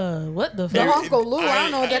 Bruh, what the The fuck? Uncle Lou, I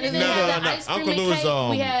don't know what that And is. then they No, had the no. ice cream Uncle and Lou is, cake.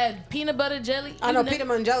 We had peanut butter jelly. I know You ne- peanut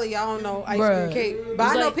butter and jelly. I don't know ice Bruh. cream cake. It But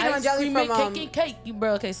was I know like peanut butter and ice jelly cream from and cake. You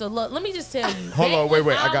bro. Okay, so look, let me just tell you. Hold on, Back wait.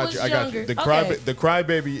 when I got was you. I got you. younger- The okay.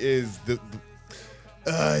 crybaby is the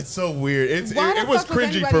it's so weird. Why It the was fuck was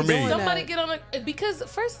cringy anybody for me. doing that? Somebody get on it because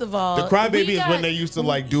first of all, The crybaby we is got- when they used to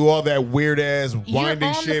like do all that weird ass winding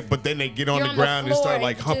on the- shit, but then they get on you're the on the ground and floor start and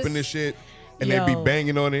like you humping just- the shit, and they be Yo.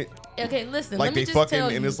 banging on it. okay, listen. Like let me they just fucking tell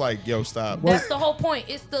you. and it's like, yo, stop. That's the whole point.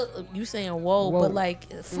 It's the you saying whoa, but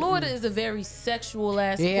like Florida is a very sexual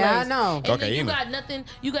ass place. Yeah, I know. And then Okay, you you know. got nothing.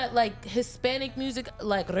 You got like Hispanic music,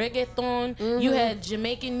 like reggaeton. You had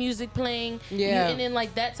Jamaican music playing. Yeah. And then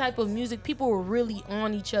like that type of music, people were really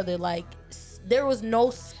on each other. Like there was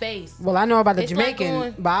no space. Well, I know about the It's like Jamaican,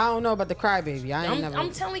 going- but I don't know about the crybaby. I ain't never.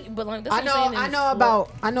 I'm telling you, but like that's I what know. I'm saying.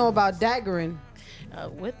 I know about daggering.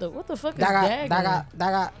 What the fuck is Daga, daggering?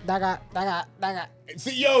 daga.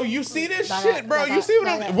 See, yo, you see this Daga, shit, bro? daga, You see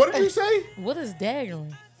daga. what did you say? What is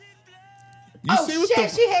daggering? You Oh see what shit,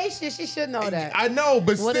 the? she hates shit. She should know that. I know,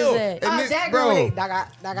 but What still, is that? and this- Daggering. bro. Daga.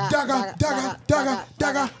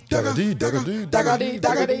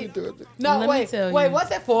 No, Let me wait, tell wait. you. What's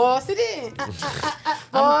that? Force it in.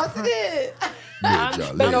 Force it in.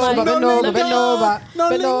 Bend I'm over, bend over, bend over, No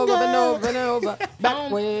bend over, lingo. bend over, bend over.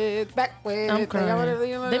 Backwards, backwards. I'm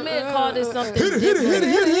crying. They may have called it something Hit it, hit it, hit it,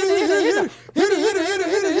 hit it, hit it, hit it, hit it,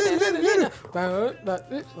 hit it, hit it, hit it, hit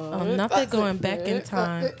it. Not that going back in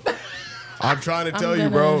time. I'm trying to tell you,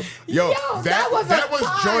 gonna- bro. Yo, Yo, that that was a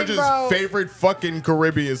time, George's bro. favorite fucking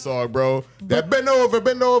Caribbean song, bro. That bend over.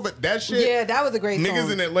 That shit. Yeah, that was a great Niggas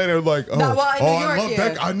song. in Atlanta are like, oh, No, well, in New I York, love yeah.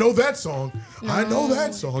 that. I know that song. I know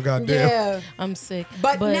that song. Goddamn. Yeah, I'm sick.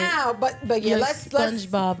 but yeah, your let's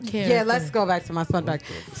SpongeBob character. yeah, let's go back to my SpongeBob.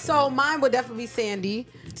 So mine would definitely be Sandy.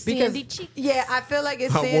 Because, Sandy cheeks. yeah, I feel like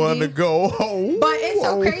it's I Sandy. want to go home. But it's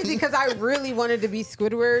so crazy because I really wanted to be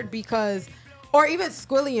Squidward because, or even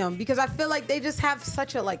Squilliam, because I feel like they just have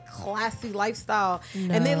such a like classy lifestyle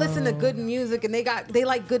and they listen to good music and they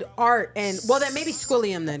like good art and well then maybe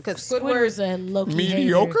Squilliam then because Squidward's a low-key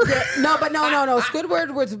Mediocre. hater. no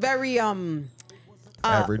Squidward was very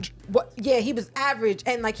Average. yeah, he was average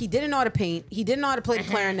and like he didn't know how to paint, he didn't know how to play the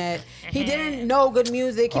clarinet, he didn't know good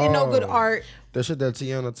music, he didn't know good art. That shit that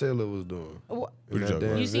Tiana Taylor was doing. What In you that talking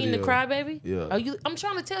damn You seen the video. Crybaby? Yeah. I'm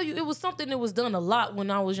trying to tell you, it was something that was done a lot when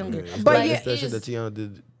I was younger. It's But that, yeah, it's that shit it's- that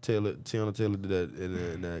Tiana Taylor did that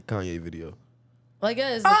in that Kanye video. like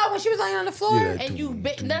us. Oh, when she was laying on the floor? Yeah, And you,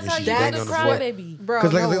 that's and how she's you banging do on the the floor. Crybaby. Bro,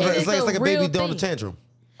 Because no way. it's like a real baby throwing a thing. tantrum.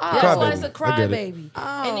 That's why it's a Crybaby. I get it.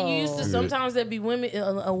 crybaby. And then you used to sometimes there be women,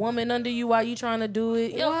 a woman under you while you trying to do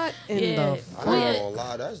it. Yo, What in yeah. the I ain't Yeah. gonna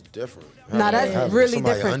lie, that's different. Nah, that's Having really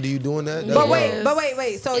somebody different. under you doing that. But Yes.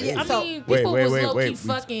 wait. So yeah, I so mean, Wait, people wait, was wait, low-key wait.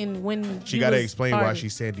 fucking when She you got to was explain why partying.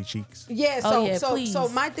 she's Sandy Cheeks. yeah, Oh yeah, so please.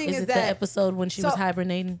 my thing is it that the episode when she was so-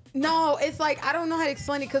 hibernating? no, it's like I don't know how to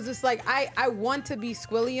explain it because it's like I want to be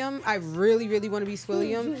Squilliam. I really want to be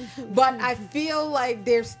Squilliam, but I feel like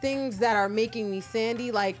there's things that are making me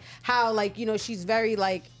Sandy, like how like she's very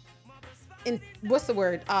like. What's the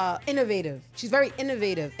word? Innovative. She's very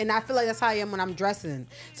innovative, and I feel like that's how I am when I'm dressing.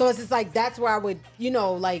 So it's just like that's where I would,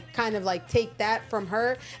 like kind of like take that from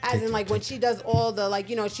her, as in like when she does all the like,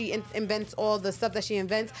 she invents all the stuff that she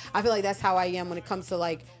invents. I feel like that's how I am when it comes to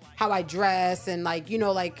like how I dress and like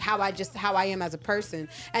like how I am as a person.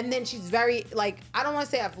 And then she's very like I don't want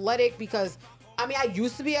to say athletic because. I mean, I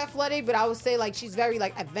used to be athletic, but I would say like she's very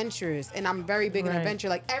like adventurous, and I'm very big in Right. adventure.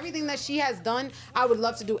 Like everything that she has done, I would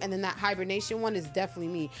love to do. And then that hibernation one is definitely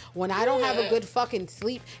me. When I don't have a good fucking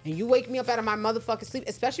sleep, and you wake me up out of my motherfucking sleep,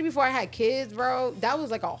 especially before I had kids, bro, that was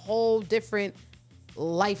like a whole different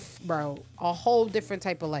life, bro. A whole different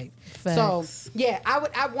type of life. Facts. So yeah,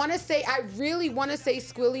 I want to say, I really want to say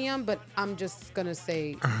Squilliam, but I'm just gonna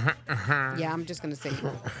say, yeah, I'm just gonna say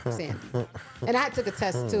Sandy. And I took a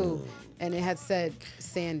test too, and it had said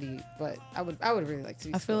Sandy, but I would really like to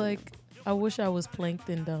be I feel Squilliam. like I wish I was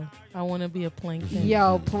plankton though. I want to be a plankton.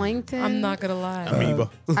 Yo, Plankton. I'm not gonna lie. Amoeba.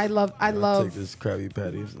 I love. Take this Krabby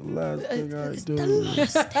Patty. It's the last thing I do.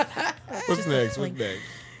 What's next? What's next?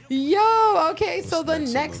 Yo, okay. So the next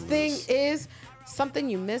on next the thing list? is something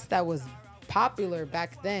you missed that was popular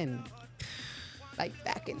back then. Like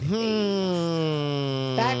back in the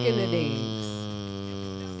days. Back in the days.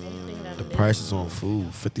 The prices on food,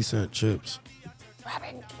 50-cent chips.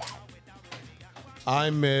 I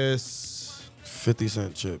miss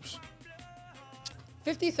 50-cent chips.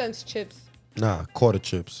 50 cents chips. Nah, quarter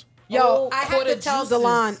chips. Yo, Oh, I have quarter to tell juices.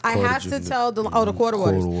 Delon. I Quarter have to juice. tell Delon. Oh, the quarter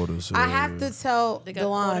waters. Quarter waters, I yeah, have to tell They got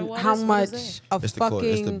quarter Delon waters? how What much is of It's the fucking. quarter.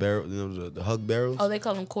 It's the barrel. The hug barrels. Oh, they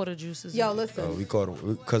call them quarter juices. Yo, listen. We called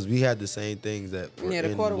them because we had the same things that were Yeah,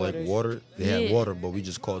 the in quarter like waters. water. They had Yeah. water, but we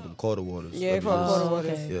just called them quarter waters. Yeah, Like, called we quarter just-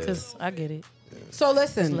 waters. Okay, Yeah. because I get it. So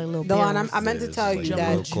listen, like little Delon, barrels. I meant to tell you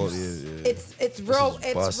that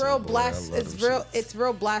it's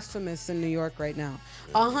real blasphemous in New York right now.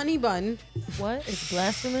 A honey bun. What? It's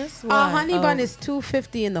blasphemous? A Why? honey bun is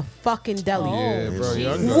 $2.50 in the fucking deli. Yeah, bro,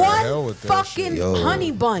 y'all Jesus. go to hell with that Fucking shit.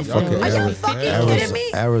 honey bun. Fucking Are you Ari- fucking kidding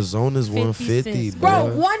me? Arizona's 50 150, cents, Bro,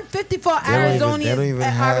 bro. 150 for They Arizona. don't even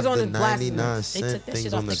have the Arizona's 99 blasphemous. They cent took that things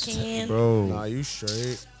shit on off the the can. bro. Nah, you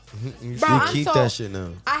straight. Bro, You I'm keep so- that shit now.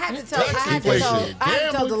 I had to tell Inflation. Delon. He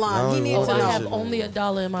I needs Oh, to I know. have only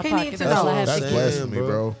 $1 in my He pocket. needs to That's all know. I have That's to Damn, give. blasphemy, bro.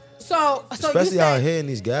 bro. So Especially you out said, here in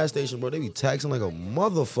these gas stations, bro. They be taxing like a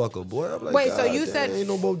motherfucker, boy. I'm like, Wait, so God you damn, said- ain't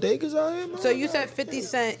no bodegas out here, man? So you said 50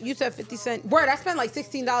 cent. You said 50 cent. Word, I spent like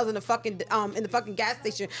 $16 in the fucking gas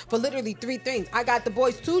station for literally 3 things. I got the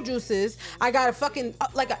boys 2 juices. I got a fucking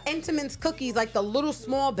like a Entenmann's cookies, like the little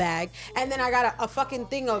small bag, and then I got a fucking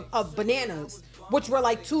thing of bananas, which were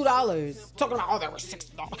like $2. Talking about they were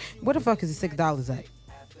 $6. Where the fuck is the $6 at?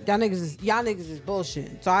 Y'all niggas is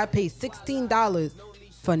bullshit. So I paid $16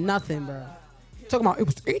 for nothing, bro. Talking about it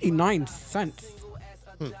was 89 cents.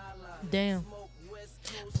 Damn.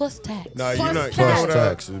 Plus tax. Nah, Plus you know tax. Plus what?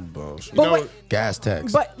 tax, bullshit. But wait, Gas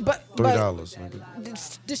tax. but $3.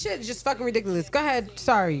 nigga. the shit is just fucking ridiculous. Go ahead.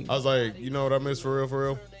 Sorry. I was like, you know what I miss for real, for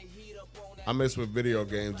real? I miss when video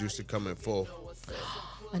games used to come in full.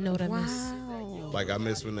 I know what I miss. Like, I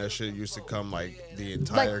miss when that shit used to come, like, the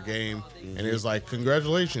entire game. And it was like,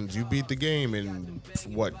 congratulations, you beat the game in,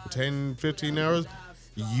 what, 10, 15 hours?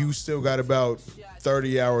 You still got about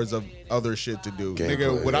 30 hours of other shit to do. Gameplay,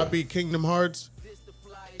 Nigga, would I yeah. beat Kingdom Hearts?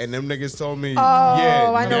 And them niggas told me, Oh,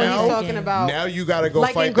 yeah, I know what now, he's talking about. now you gotta go Like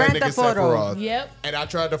in fight that Grand nigga Theft Auto. Sephiroth. Yep. And I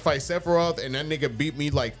tried to fight Sephiroth, and that nigga beat me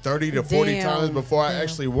like 30 to 40 Damn. times before I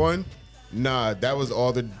actually won. Nah, that was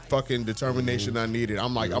all the fucking determination I needed.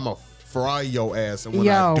 I'm like, I'm going to fry your ass. And when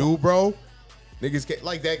I Yo. do, bro, niggas get,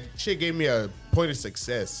 like, that shit gave me a point of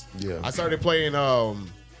success. Yeah. I started playing,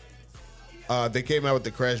 they came out with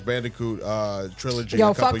the Crash Bandicoot trilogy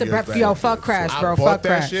Yo, a couple fuck the years breath. back. Yo, fuck Crash, bro. I Fuck bought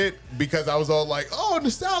that Crash. shit because I was all like, oh,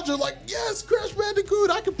 nostalgia. Like, yes, Crash Bandicoot.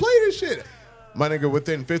 I can play this shit. My nigga,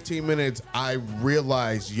 within 15 minutes, I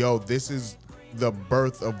realized, yo, this is the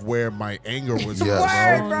birth of where my anger was.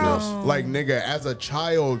 Yes. Word, bro. Like, nigga, as a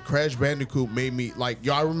child, Crash Bandicoot made me, like,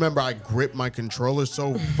 yo, I remember I gripped my controller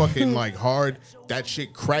so fucking, like, hard. That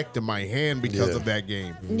shit cracked in my hand because Yeah. of that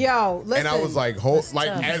game. Yo, listen. And I was like, like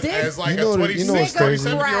tough. as like You know a what- you know what's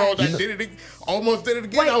 27-year-old crazy? that did it, almost did it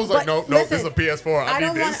again. Wait, I was like, but no, this is listen, a PS4. I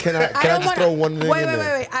need this. Can I don't just wanna- throw one thing wait, in wait,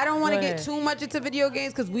 there? wait. I don't want to Go get ahead. too much into video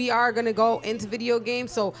games because we are gonna go into video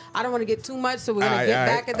games. So I don't want to get too much. So we're gonna Aight, get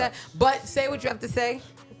aight. back at that. But say what you have to say.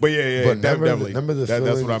 But yeah, But remember the- definitely. remember the That's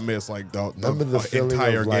feeling- what I miss. Like the Remember the feeling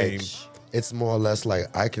entire of like, game. it's more or less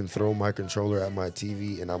like I can throw my controller at my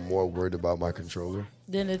TV and I'm more worried about my controller.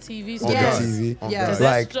 Then the TV On Yes. the TV. Oh, Yes.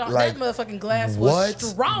 God. Like, that motherfucking glass was what?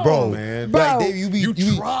 strong. Bro, man. Bro. Like, Dave, you You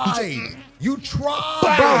be tried. You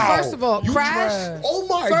tried. Bro, first of all, You Crash. tried. Oh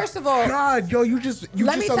my. First of all, God, yo, you just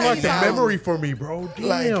let me tell unlocked you the something. memory for me, bro. Damn.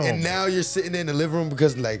 like, and now you're sitting in the living room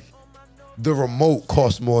because like the remote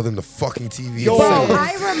costs more than the fucking TV. Yo. Bro, itself.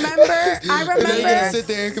 I remember. And then you gotta sit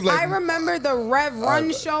there and be like, I remember the Rev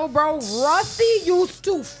Run show, bro. Rusty used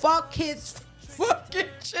to fuck his fucking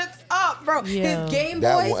shits up, bro. Yeah. His Game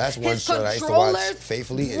That Boys, one, that's one his show that I used to watch controllers.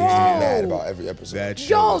 faithfully and used to be mad Bro. about every episode. That shit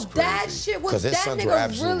Yo, was that crazy. shit was 'Cause his that sons were nigga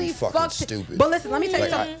absolutely really fucking fucked. stupid. But listen, let me tell you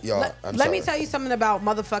Like, something. I'm let me sorry. tell you something about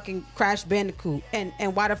motherfucking Crash Bandicoot and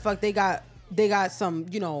why the fuck they got some,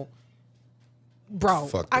 you know. Bro,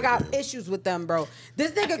 Fuck I that, got man. issues with them, bro.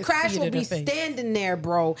 This nigga can Crash see it will in be her face. standing there,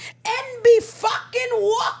 bro, and be fucking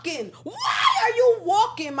walking. Why are you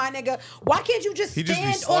walking, my nigga? Why can't you just He just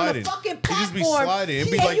be stand on the sliding. fucking He platform? just be sliding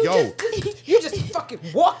and be Yeah, like, you yo. you just fucking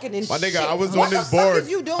walking and My shit. nigga, I was What on the this fuck board. is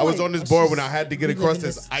you doing? I was on this board when I had to get We across live in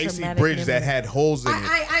this this icy traumatic bridge that memory. had holes in it,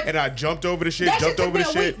 I- and I jumped over the shit. That Jumped shit over took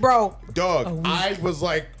the me a shit, week, bro. Dog, I was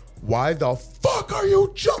like, why the fuck are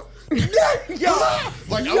you jumping? Like I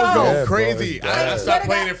was Yo. going Yeah, bro, crazy. it's I bad. stopped I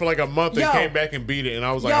playing got- it for like a month and Yo. came back and beat it, and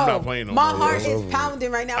I was like, I'm not playing no my more. heart bro. is pounding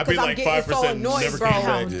right now I because beat I'm like getting 5%, so annoyed, never bro. came back.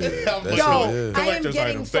 Yeah, I'm that like, Yo, shit I is. am collector's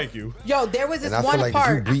getting items. so, Thank you. Yo, there was this And I one feel like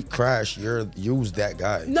part. if you beat Crash, you was that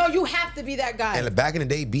guy. No, you have to be that guy. And back in the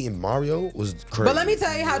day, beating Mario was crazy. But let me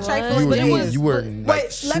tell you how What? trifling But it it is. was- you were Wait,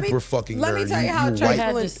 like let me- super fucking let me nerd. tell you how you trifling- Had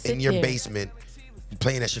to white sit in your there. basement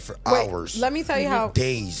playing that shit for Wait, hours. let me tell you how.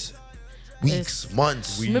 Days, weeks,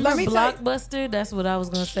 months. Remember Let me tell you- Blockbuster? That's what I was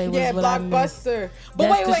gonna say. Was Yeah, what I missed. Blockbuster. But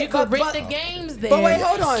That's wait, 'cause wait, you could rent the games there. But wait,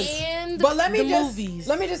 hold on. And But let me the just movies.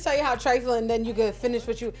 let me just tell you how trifling. Then you could finish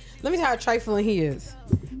what you. Let me tell you how trifling he is.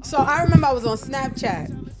 So I remember I was on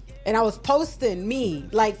Snapchat, And I was posting me,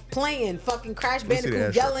 like playing fucking Crash Let's see the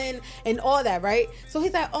Bandicoot, extra. yelling and all that, right? So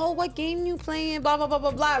he's like, oh, what game you playing? Blah, blah, blah,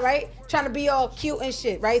 blah, blah, right? Trying to be all cute and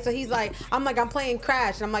shit, right? So he's like, I'm playing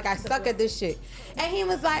Crash. And I'm like, I suck at this shit. And he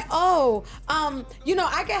was like, oh,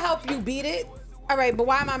 I can help you beat it. All right, but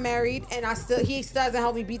why am I married? And he still doesn't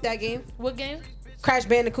help me beat that game? What game? Crash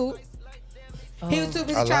Bandicoot. He was too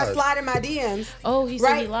busy I trying to lied. slide in my DMs. Oh, he said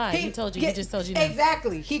right? he lied. He told you. He just told you. No.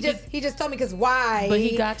 Exactly. He just told me because why? But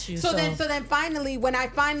he got you. So then finally, when I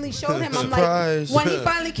finally showed him, I'm Surprise. like, when he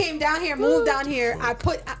finally came down here, moved down here, I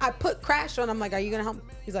put Crash on. I'm like, are you gonna help me?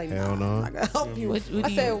 He's like, Hell no. I'm not gonna help you. What I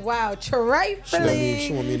do said, you- wow, She want me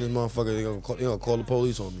trifling. and this motherfucker. They gonna call the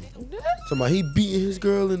police on me. Somebody he beating his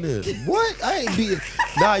girl in there. What? I ain't beating.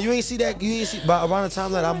 Nah, you ain't see that. You ain't see. By around the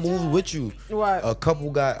time that I moved with you, What? a couple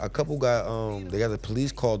got. They got the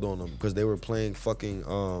police called on them because they were playing fucking.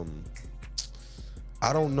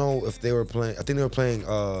 I don't know if they were playing. I think they were playing.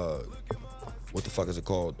 What the fuck is it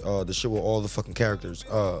called? The shit with all the fucking characters.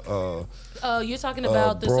 You're talking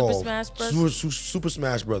about the Brawl. Super Smash Bros. Super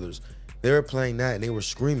Smash Brothers. They were playing that and they were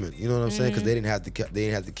screaming. You know what I'm saying? Because they didn't have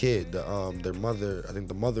the kid. Their mother, I think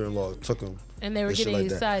the mother-in-law took them. And they were shit getting like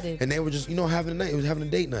that. excited. And they were just having a night. It was having a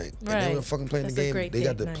date night. And they Right. were fucking playing That's the a game. great They got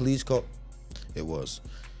date the night. police call. It was.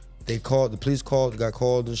 They called. The police got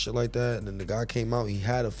called and shit like that. And then the guy came out. He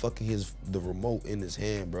had the remote in his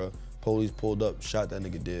hand, bro. Police pulled up, shot that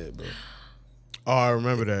nigga dead, bro. Oh, I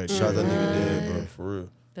remember that. Shot that nigga dead, bro. For real.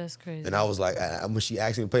 That's crazy. And I was like, when she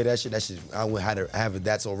asked me to play that shit, I had to have a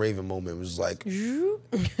That's So Raven moment. It was like, yeah, I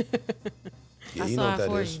you know saw what it that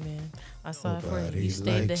for is. you, man. I saw it for you. Nobody You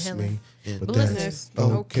stayed the likes hell me, in. but But that's listen,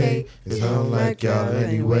 okay. Cause I don't like y'all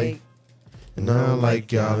anyway. And I don't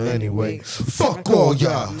like y'all anyway. Fuck all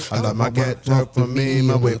y'all. I let my cat talk for me,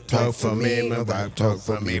 my whip talk for me, my rap talk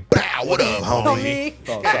for me. Bow, what up, homie?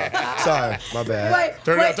 Oh, sorry, my bad.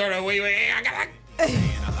 Turn up, wait, I gotta.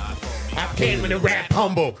 I came in to rap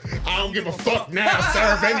humble. I don't give a fuck now.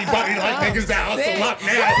 Serve anybody like niggas that hustle up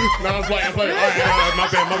now. No, I'm playing. All right, my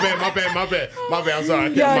bad. I'm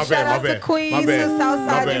sorry. Yo, My shout bad, out my to bad. Queens, My bad. the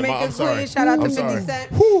Southside My Jamaican I'm sorry. Queens. Shout out to I'm 50 sorry.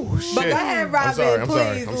 Cent. Whew, shit. But go ahead, Robin, I'm sorry.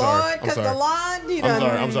 please, Lord, because I'm the sorry. line, you know.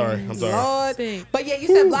 I'm sorry. Lord. Sick. But yeah, you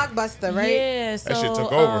said Blockbuster, right? Yeah, so That shit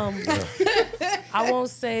took over. I won't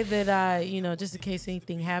say that I, just in case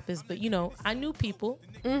anything happens, but I knew people.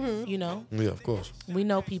 Yeah, of course. We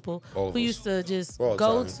know people All of who us. used to just All the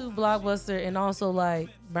go time. to Blockbuster and also like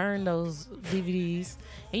burn those DVDs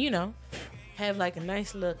and have like a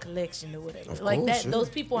nice little collection or whatever. Of Like course, that, yeah. those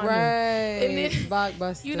people I knew. Right. And then,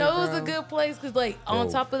 Blockbuster. it was a bro. good place because like on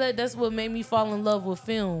Bro. top of that, that's what made me fall in love with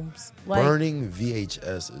films. Like Burning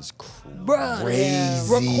VHS is Bruh,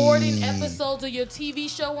 crazy. recording episodes of your TV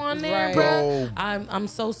show on there, Right. bro. Bro. I'm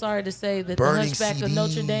so sorry to say that Burning the Hunchback of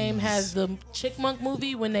Notre Dame CDs. has the Chickmunk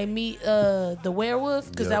movie when they meet the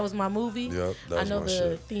werewolf because Yep. that was my movie. Yep, that I was know my the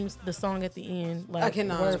shit. themes, the song at the end, like I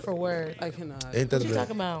cannot. word for word. I cannot. Ain't that What you the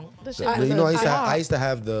talking about? The shit I- was You know, I a- used to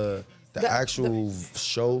have the The- actual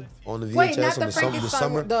show on the VHS Wait, not on the the summer,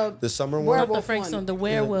 Frankenstein, the summer one. werewolf Not the Frank one. song, the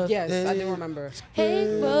werewolf. Yes, I Yeah. do remember.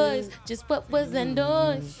 Hey boys, just what was that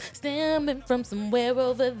noise? Stemming from somewhere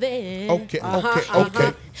over there. Okay.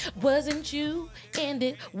 Wasn't you and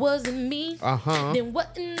it wasn't me. Uh-huh. Then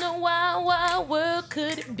what in the wild, wild world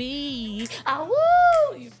could it be? Ah,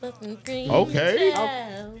 woo, you fucking green Okay.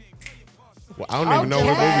 child. Well, I don't even know what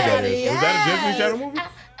movie that is. Okay, Was that a Disney yes. Channel movie?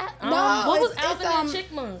 What was it's, Alvin it's, and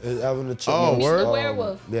Chickmunk? It's Alvin the Oh, Chipmunks. word? The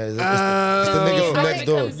werewolf. Yeah, it's the nigga from I next think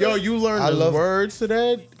door. it was- Yo, you learned I the love- words to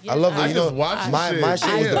that? I love I it. You just know, watched my shit. my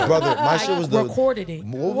shit was the Yeah. brother. My shit was the. recorded it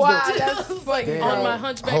What was Wow, the- that's funny. on my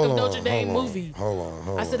Hunchback Hold of on, Notre Dame hold on, movie. Hold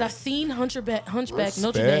on. I said I seen Hunchback Notre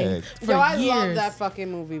Respect. Dame for Yo, I years. love that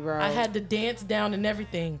fucking movie, bro. I had to dance down and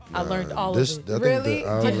everything. I learned all this, of I it. think really. the,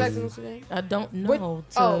 Hunchback of Notre Dame? I don't know What-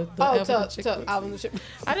 to Oh, the Alvin and to Chickmunk. Alvin and Chick.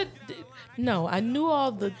 I did. No, I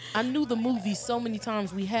knew the movie so many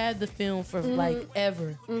times. We had the film for like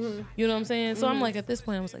ever. You know what I'm saying? So I'm like, at this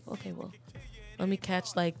point, I was like, okay, well, let me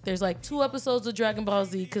catch there's like 2 episodes of Dragon Ball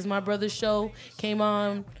Z because my brother's show came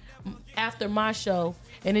on after my show,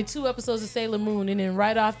 and then 2 episodes of Sailor Moon, and then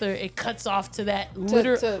right after it cuts off to that.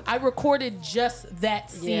 I recorded just that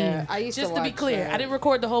scene. Yeah, I used to just to be watch clear, that. I didn't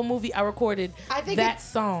record the whole movie. I recorded that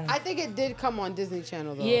song. I think it did come on Disney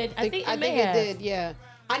Channel though. Yeah, I think it may have. did. Yeah,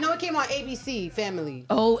 I know it came on ABC Family.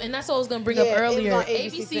 Oh, and that's what I was gonna bring Yeah, up it was earlier. on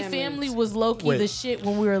ABC ABC Family. Family was low key Wait. the shit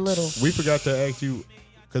when we were little. We forgot to ask you,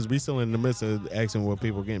 because we still in the midst of asking what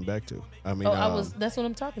people getting back to. I mean, That's what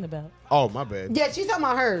I'm talking about. Oh, my bad. Yeah, she's talking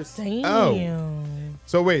about hers. Damn. Oh.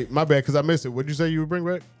 So wait, my bad, because I missed it. What'd you say you would bring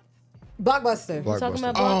back? Blockbuster. You talking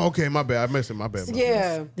about Oh, okay, my bad. I missed it. My bad.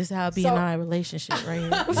 Yeah. This is how it be in our relationship right here.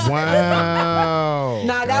 Wow.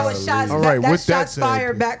 Nah, that was shots. All right, That's with that shots said,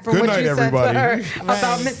 fired back from good what night, you said everybody. to her Right.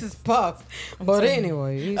 about Mrs. Puff. But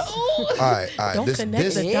anyways, All right. Don't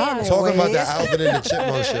connect the dots. Talking about that Anyways. Alvin and the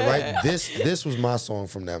Chipmunk shit, right? This was my song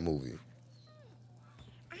from that movie.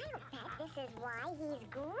 I don't bet this is why he's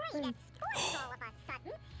great at sports all of a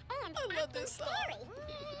sudden and acting scary.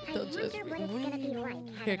 I wonder what it's gonna be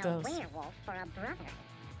like Here having goes. a werewolf for a brother.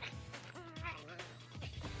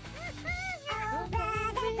 Oh,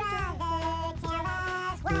 brother, brother, tell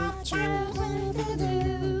us what's something to do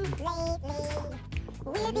lately.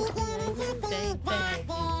 We're beginning to think that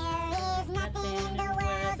there is nothing in the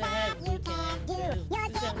world that you can do. You're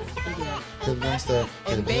getting stronger. The master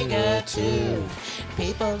And bigger too.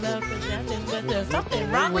 People love nothing, but there's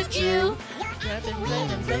something wrong with you.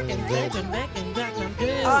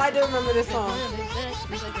 oh, I do remember this song.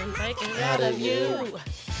 Out of you.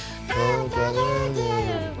 Oh, brother.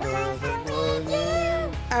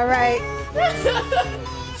 All right.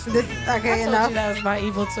 This okay I told enough. you that was my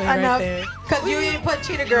evil twin right Enough. there. Cause you didn't put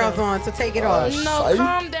Cheetah Girls on, so take it off. No, Psych.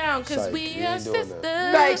 calm down, cause Psych. we You are ain't doing that.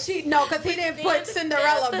 sisters. Right, cause he didn't put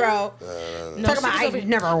Cinderella, bro. No, Talking about she was I've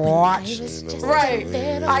never watched. Right,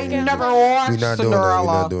 I never We're watched not doing that. We're Cinderella.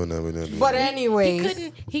 not doing that. We're not doing But that.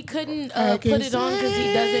 anyways, He couldn't put it on because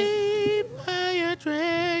he doesn't.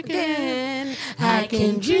 I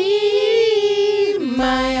can dream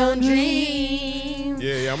my own dream.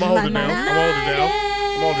 Yeah, I'm gonna hold it down. I'm gonna hold it down.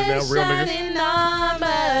 I'm gonna hold it down. Real niggas. Shining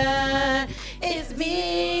armor, it's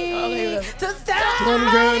me to stop. I'm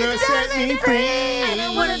gonna set me free. I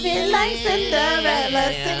don't wanna be like Cinderella,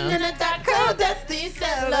 sitting in a dark, cold, dusty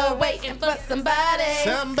cellar, waiting for somebody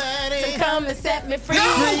to come and set me free.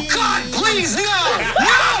 No, God, please, no!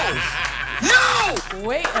 No! No!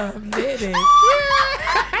 Wait a minute.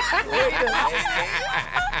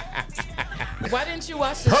 Why didn't you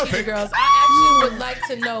watch the Cheetah Girls? I actually would like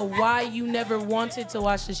to know why you never wanted to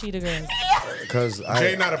watch the Cheetah Girls. Because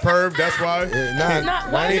Jay not a perv, that's why.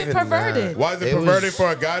 Why is it perverted? Why is it perverted for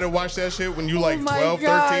a guy to watch that shit when you like my 12,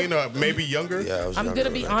 God. 13, or maybe younger? Yeah, I was I'm younger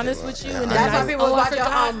gonna be when I honest came with out. you. Yeah, And I- that's then why people was watching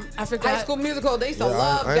I forgot. High School Musical. They used to Yeah,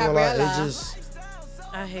 love I ain't gonna lie, Gabriella. it just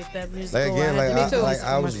I hate that musical. like again, like I had to I, listen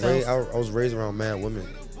I to was myself. raised, I was raised around mad women.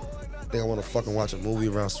 I think I want to fucking watch a movie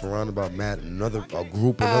around surrounded by mad a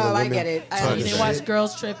group of other Oh, I women. get it. I So you understand. didn't watch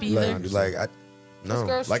Girls Trip either.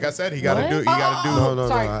 No. Like I said, he gotta What? do. He gotta do. No,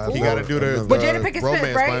 Sorry. I He gotta do the But Jada Pinkett Smith,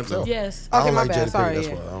 romance right? by himself. Yes. I Okay, don't my like bad. Jada Sorry. Pinkett, that's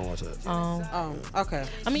Yeah. why I don't watch that. Oh, okay.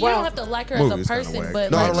 I mean, you Well, don't have to like her Movie as a is kinda person, whack.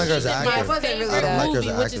 but No, I like, don't like her she's as an my actor. It wasn't really favorite that. movie, I don't like her as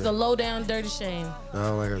an which is actor. The Low Down Dirty Shame. I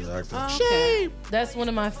don't like her as an actor. Okay. That's one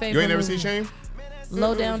of my favorite. You ain't never seen movies. Shame?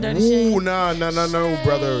 Low Down Dirty Ooh, Shame. nah, brother, no,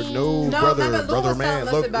 No, brother, remember, Lou brother, was man. telling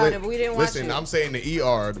us Look, about it, but we didn't watch listen, it. I'm saying the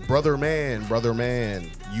ER, brother, man.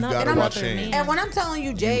 You Not gotta brother, watch man. Shame. And when I'm telling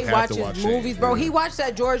you, Jay You have to watches watch movies, it, bro. yeah. He watched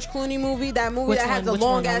that George Clooney movie, that movie Which that has one? a Which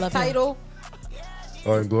one? long I ass love him. title. Oh,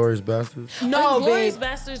 Inglourious Bastards. No, Glorious babe.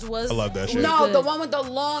 Bastards was. I love that shit. No, good. the one with the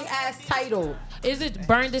long ass title. Is it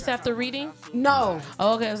Burn This After Reading? No,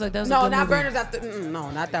 Oh, okay. I was like, that was a no, good not movie. Burners After. No,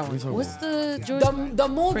 not that one. What's the George? The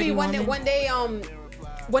movie Pretty when Woman?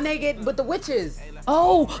 when they get with the witches.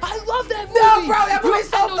 Oh, I love that movie. No, bro, that movie's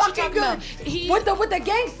I so know what you're fucking talking good. about. He- With the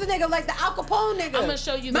gangster nigga, like the Al Capone nigga. I'm gonna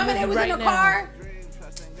show you the Remember they movie was in right the now. car?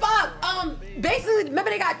 Fuck. Basically, remember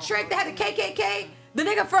they got tricked. They had the KKK. The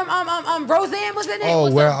nigga from Roseanne was in it. Oh,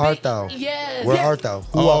 was where a art big- thou? Yes. Where Yes. art thou?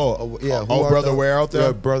 Who Oh, art brother, thou? where art thou?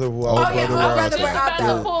 Yeah, brother, who art Oh, thou? yeah, Brother, oh, where art brother, thou? where art About to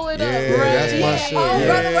thou? pull it up. Yeah, right that's my here. shit. Oh, Yeah.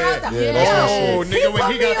 brother, where art thou? Yeah, that's my Oh, shit. nigga, when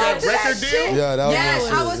put he me got that onto that record shit. deal? Yeah, that was Yes,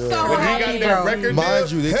 my I was shit, so yeah. When he happy, got bro. that record deal?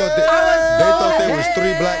 Mind you, they thought so there was three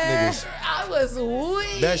happy. black niggas. I was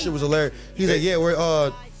weak. That shit was hilarious. He's like, yeah,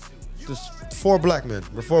 we're just 4 black men.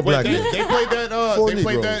 We're 4 black Wait, men. they played that. Four They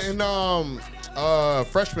played Negroes. that in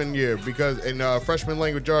freshman year because in freshman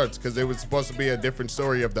language arts because it was supposed to be a different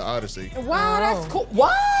story of the Odyssey. Wow, that's cool.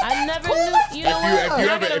 What? I That's never cool knew. as You know fuck. what?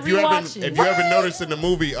 I gotta rewatch it. If you ever noticed in the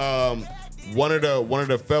movie, one of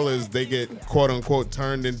the fellas they get quote unquote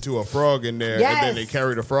turned into a frog in there, and Yes. then they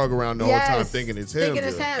carry the frog around the whole time Yes. thinking it's him. Thinking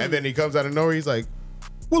it's him. And then he comes out of nowhere, he's like,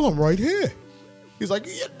 "Well, I'm right here." He's like,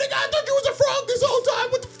 yeah, "Nigga, I thought you was a frog this whole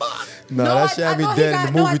time. What the fuck?" Nah, No, that I- shit I had me thought he dead got-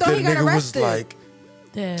 in the no, I movie. thought The he got nigga was arrested. like,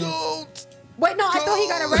 Damn. don't. Wait, no, I thought he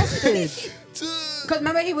got arrested. Cause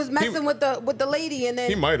remember he was messing with the lady and then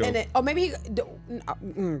He might have. and then, or maybe he.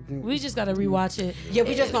 We just gotta rewatch it. Yeah,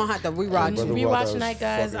 we just gonna have to rewatch Brother, it. wow, Rewatch that was night,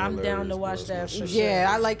 guys. fucking I'm down to hilarious, watch bro. that That's for my sure. Yeah,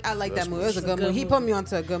 I like that movie. It was a good movie. He put me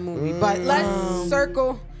onto a good movie. But let's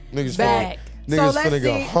circle Niggas back. finna, So niggas let's finna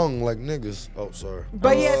get see. hung like niggas. Oh, sorry.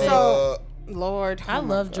 But yeah, so Lord, I oh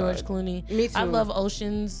my love God. George Clooney. Me too. I love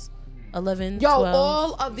Oceans. 11, Yo, 12.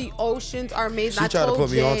 all of the oceans are made. She I tried to told put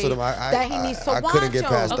me Jay onto them. that he needs to I watch couldn't get them.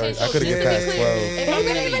 past Okay, 30. I so couldn't just get to be past clear, 12. if He I'm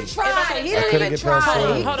didn't even if try. I He can- didn't couldn't even get past try.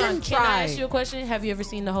 12. He Hold on, didn't can I try. ask you a question? Have you ever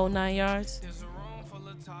seen the whole 9 yards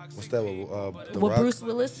What's that with with Bruce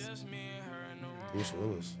Willis? Bruce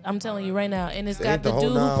Willis. I'm telling you right now, and it's It got ain't the the whole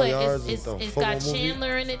dude who 9 played. yards, It's it's the it's full got movie?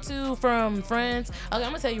 Chandler in it too from Friends. Okay, I'm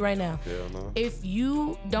gonna tell you right now. Hell no. If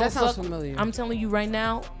you don't That sounds fuck, familiar. I'm telling you right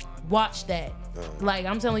now, watch that. Like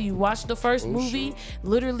I'm telling you, watch the first movie. shit.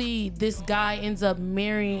 Literally, this guy ends up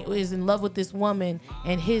is in love with this woman,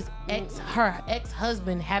 and her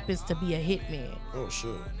ex-husband happens to be a hitman. Oh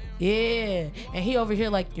shit. Yeah, and he over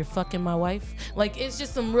here like, you're fucking my wife. Like it's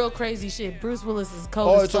just some real crazy shit. Bruce Willis is cold.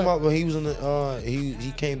 Oh, you as talking fuck. about when he was in the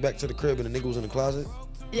he came back to the crib and the nigga was in the closet?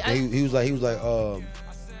 Yeah, And he was like so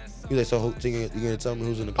you gonna tell me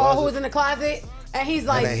who's in the Oh, closet? who was in the closet? And he's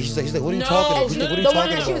like, And she's like, what are you No, talking? no, What are you the one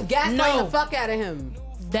talking that she was about? gaslighting No. the fuck out of him.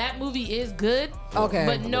 that movie is good. Okay.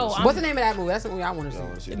 But no, What's the name of that movie? That's the movie I want to see. I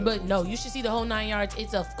wanna see that. But no, you should see the whole 9 yards.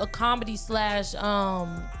 It's a comedy slash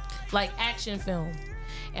like action film.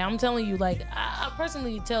 And I'm telling you, like I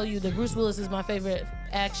personally tell you that Bruce Willis is my favorite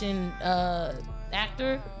action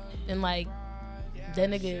actor, and like that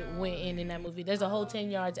nigga went in that movie. There's a whole 10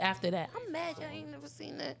 yards after that. I'm mad y'all ain't never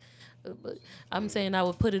seen that. But I'm saying I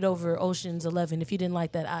would put it over Ocean's 11. If you didn't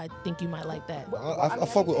like that, I think you might like that. I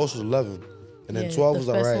fuck with Ocean's 11, and then Yeah, 12 the was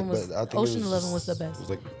first alright, one was- but I think Ocean 11 was the best. It was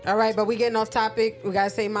like All right, but we getting off topic. We gotta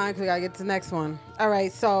say mine because we gotta get to the next one. All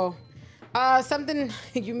right, so something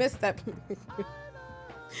you missed that.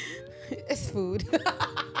 It's food.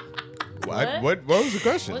 What was the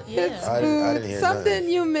question? What? Yeah. I didn't hear Something nothing.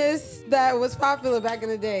 you missed that was popular back in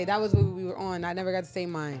the day. That was what we were on. I never got to say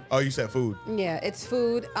mine. Oh, you said food. Yeah, it's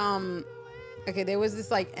food. Okay, there was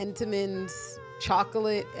this like Entenmann's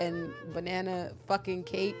chocolate and banana fucking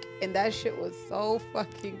cake, and that shit was so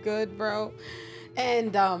fucking good, bro.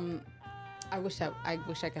 And I wish I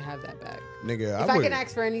could have that back. Nigga, If I can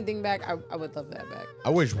ask for anything back, I would love that back. I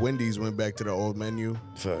wish Wendy's went back to the old menu.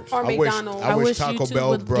 Facts. Or I wish, McDonald's. I I wish wish Taco YouTube Bell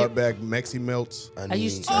would brought get- back Mexi Melts. I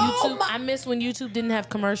used to Oh YouTube. I miss when YouTube didn't have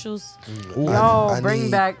commercials. Bring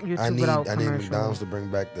back YouTube I need without McDonald's commercials. to bring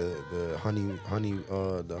back the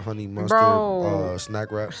honey mustard Bro.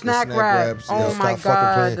 snack wrap. Snack snack wrap. wraps, Oh yeah. my Stop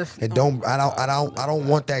god. fucking playing. And I don't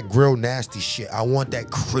want that grilled nasty shit. I want that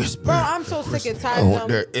crispy. Bro, I'm so sick and I tired want of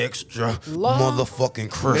them. that extra Love- motherfucking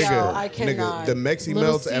crispy. Yo, I cannot. The Mexi Little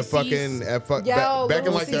Melts at CC's. fucking Yo, back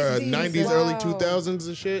in little like the CC's, 90s, wow. early 2000s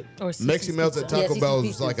and shit. Or Mexi CC's Melts at pizza. Taco Yeah, Bell CC's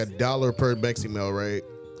was like pizzas. $1 per Mexi Melt, right?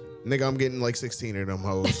 Nigga, I'm getting like 16 of them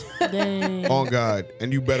hoes. Dang. On God,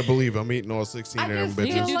 and you better believe I'm eating all 16 I of them just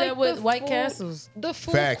You can bitches. do like that with the White food- Castles. The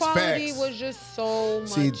food Facts, quality facts. was just so much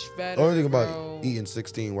See, better. the only thing about bro. eating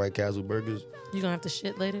 16 White Castle burgers, You gonna have to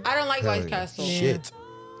shit later. I don't like hell White yeah. Castle. Shit.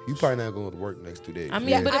 You probably not going to work next 2 days. I mean,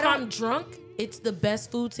 Yeah, but I if don't- I'm drunk, it's the best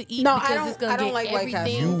food to eat No, I because don't- it's gonna I don't get like White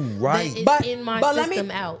Castle. everything You right. that is But- in my but let me-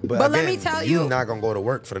 system out. But let me tell you- you're not gonna go to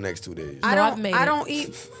work for the next 2 days. I No, I've don't. made I it. don't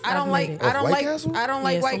eat. I I've don't made like. it. I don't White like. Castle? I don't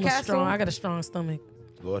like Yes, White I'm Castle. strong. I got a strong stomach.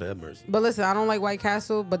 Lord have mercy. But listen, I don't like White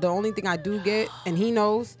Castle. But the only thing I do get, and he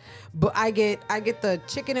knows, but I get the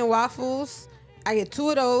chicken and waffles. I get 2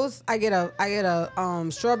 of those. I get a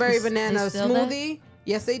strawberry They banana sell that? smoothie.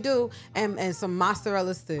 Yes, they do, and some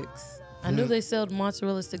mozzarella sticks. I knew they sold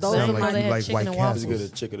mozzarella sticks. Those I are didn't my- know they you had like chicken White and Castle. It's waffles.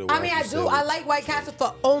 good chicken. I mean, I do. I like White Castle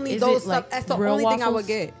for only Is those it like stuff. That's the real only thing I would waffles?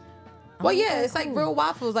 get. Well, yeah, it's like real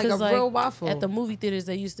waffles, like a 'Cause, real waffle. At the movie theaters,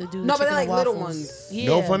 they used to do No, but they're chicken and like little waffles. ones. Yeah.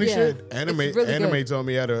 No funny Yeah. shit. It's Anime really good. told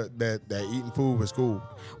me that eating food was cool.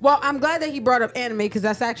 Well, I'm glad that he brought up anime because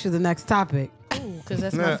that's actually the next topic. Because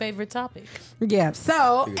that's my favorite topic. Yeah.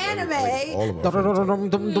 So Niggas, anime. like, all of our favorite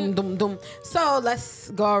Dum-dum-dum-dum-dum-dum. So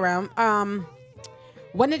let's go around.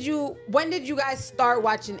 When did you guys start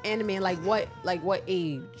watching anime? And like what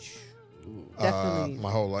age? Definitely.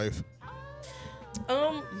 My whole life.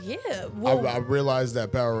 Yeah. Well, I realized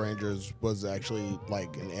that Power Rangers was actually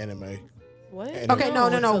like an anime. what? Okay, no.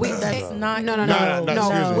 We That's not.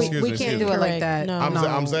 no. excuse We me, can't do it like Correct. that. No.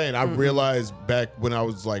 I'm saying I realized back when I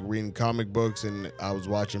was like reading comic books and I was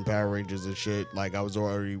watching Power Rangers and shit, like I was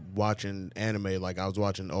already watching anime. Like I was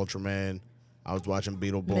watching Ultraman, I was watching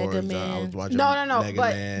Beetleborgs, Mega I was Man. watching No. Mega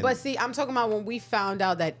Man. But see, I'm talking about when we found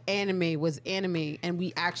out that anime was anime and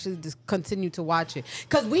we actually just continued to watch it.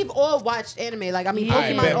 Because we've all watched anime. Like, I mean, Yeah.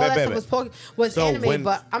 Pokemon, Bet, all that bet, stuff was So anime. when-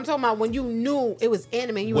 But I'm talking about when you knew it was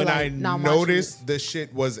anime, you when were I like, nah, I'm watching noticed the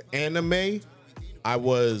shit was anime, I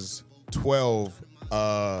was 12,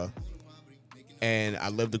 and I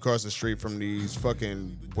lived across the street from these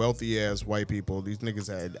fucking wealthy ass white people. These niggas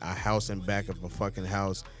had a house in back of a fucking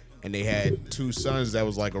house, and they had 2 sons that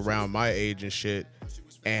was like around my age and shit.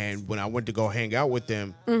 And when I went to go hang out with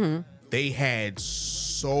them, they had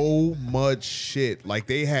so much shit. Like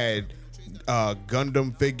they had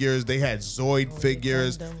Gundam figures, they had Zoid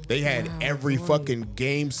figures, they had every fucking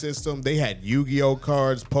game system. They had Yu-Gi-Oh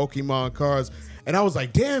cards, Pokemon cards. And I was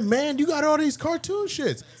like, damn, man, you got all these cartoon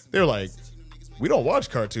shits. They're like, we don't watch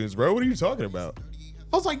cartoons, bro. What are you talking about?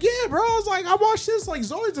 I was like, yeah, bro. I was like, I watch this like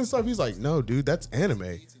Zoids and stuff. He's like, no, dude, that's anime.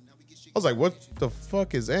 I was like, what the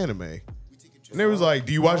fuck is anime? And they was like,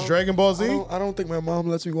 do you watch Dragon Ball Z? I don't think my mom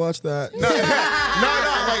lets me watch that. No, like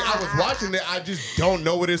I was watching it. I just don't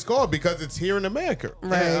know what it's called because it's here in America.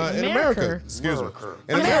 Right. In America. Excuse me.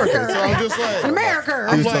 In America. So I'm just like, America.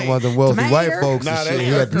 He was talking about the wealthy Tomato. white folks and shit. He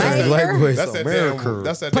had to take his white voice. That's that America. damn.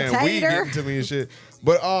 That's that damn weed Potato. getting to me and shit.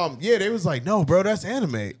 But yeah, they was like, no, bro, that's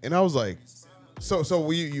anime, and I was like, so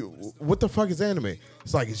what the fuck is anime?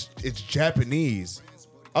 It's like it's Japanese.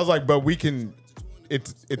 I was like, but we can.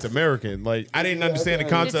 It's American. Like I didn't understand the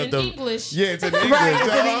concept of English. Yeah, it's in English. Right, it's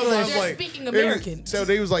So in I was English. They're speaking American. So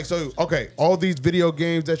they was like, so okay, all these video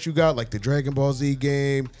games that you got, like the Dragon Ball Z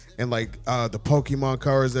game and like the Pokemon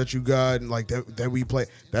cards that you got and like that we play,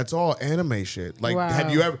 that's all anime shit. Like, Wow. have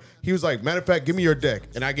you ever? He was like, matter of fact, give me your deck,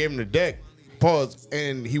 and I gave him the deck. Pause,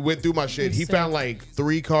 and he went through my shit. He found like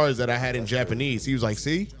 3 cards that I had in Japanese. He was like,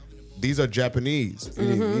 see, these are Japanese. You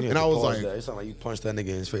didn't And I was like, that. It sounded like you punched that nigga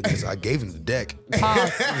in his face. I gave him the deck.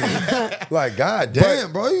 Like, god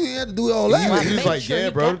damn, bro, you had to do all that. he was Make like, sure yeah,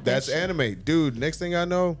 you bro, got that that's shit. anime. Dude, next thing I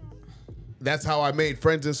know, that's how I made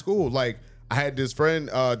friends in school. Like, I had this friend,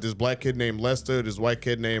 this black kid named Lester, this white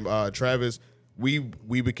kid named Travis. We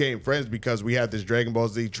became friends because we had this Dragon Ball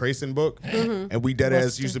Z tracing book, and we dead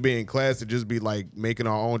ass used to be in class to just be like making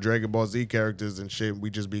our own Dragon Ball Z characters and shit. We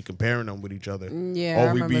just be comparing them with each other. Yeah, I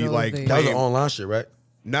or we'd remember be those like, days. That was an playing- online shit, right?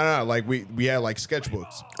 no, like we had like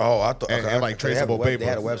sketchbooks. Oh, I thought And like they had a traceable paper. They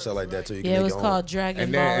had a website like that too. You can Yeah, it make was your called Dragon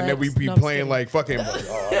And Ball then X. we'd be No, I'm playing kidding. like fucking. own.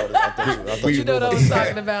 I thought You know what I was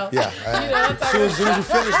talking about. Yeah. As soon as you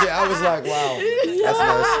finished it, I was like, wow, that's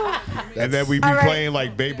nice. And then we'd be All right. playing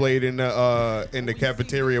like Beyblade in the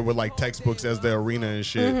cafeteria with like textbooks as the arena and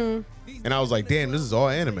shit. And I was like, damn, this is all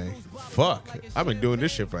anime. Fuck, I've been doing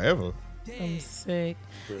this shit forever. I'm sick.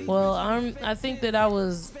 Well, I think that I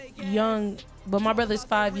was young, but my brother's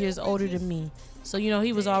 5 years older than me. So, you know,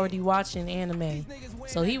 he was already watching anime.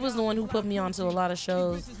 So he was the one who put me onto a lot of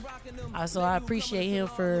shows. So I appreciate him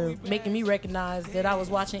for making me recognize that I was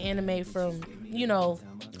watching anime from, you know,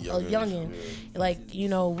 a youngin'. Like, you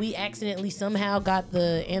know, we accidentally somehow got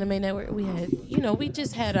the anime network. We had, you know,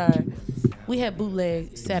 we had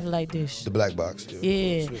bootleg satellite dish. The black box.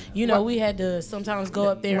 Yeah, you know, we had to sometimes go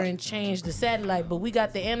up there and change the satellite, but we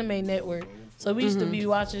got the anime network. So we used to be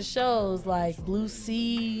watching shows like Blue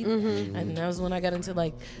Sea, and that was when I got into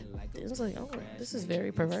like, it was like, oh, this is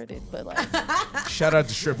very perverted, but like, Shout out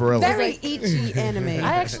to Stripperella. Very ichi anime.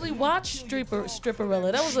 I actually watched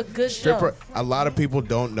Stripperella. That was a good show. A lot of people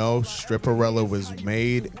don't know Stripperella was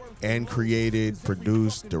made and created,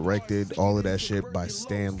 produced, directed, all of that shit by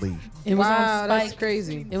Stan Lee. It was Wow, on that's Spike.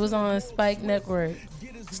 crazy. It was on Spike Network.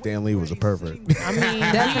 Stan Lee was a pervert. I mean,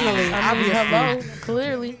 Definitely, hello,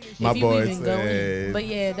 clearly. My if you boys, even go in. But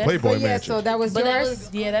yeah, that's Playboy But yeah, Mansion. so that was But that yours.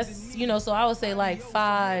 was, yeah, that's, you know, so I would say like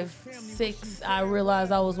 5, 6, I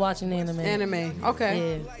realized I was watching anime. Anime.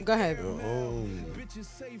 Okay. Yeah. Go ahead.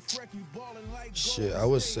 Shit, I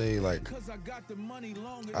would say like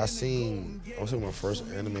I would say my first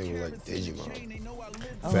anime was like Digimon.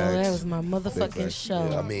 Oh, Facts. that was my motherfucking facts. show.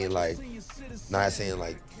 Yeah, I mean like not saying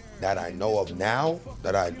like that I know of now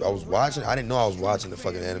that I was watching. I didn't know I was watching the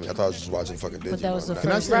fucking anime. I thought I was just watching fucking Digimon. But that was the Nah.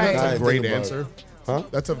 Can I first say Right. that's I a didn't great think about answer? it. Huh?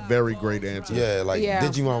 That's a very great answer. Yeah, like Yeah.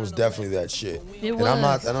 Digimon was definitely that shit. It And I'm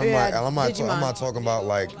not, was. and I'm Yeah, like, and I'm not, Digimon. I'm not talking about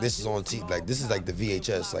like this is on TV. Like this is like the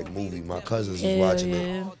VHS like movie. My cousins was Hell watching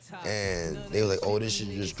yeah. it, and they were like, "Oh, this shit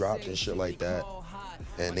just dropped and shit like that."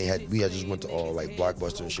 And we had just went to all like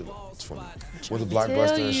Blockbuster and shit. It's funny. Went to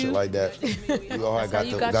Blockbuster and shit you. like that. We all had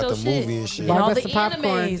That's how got you the your shit. movie and shit. And all the Blockbuster popcorn.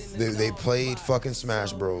 animes. They played fucking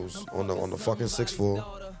Smash Bros on the fucking 6th floor,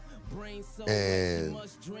 and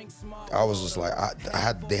I was just like,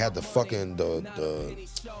 they had the fucking the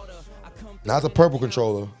not the purple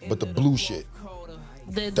controller, but the blue shit.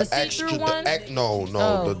 The see-through one? No,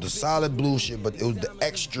 Oh. the solid blue shit, but it was the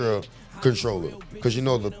extra controller, because you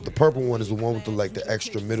know the purple one is the one with the like the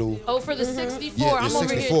extra middle. Oh, for the 64. Yeah, the I'm over 64,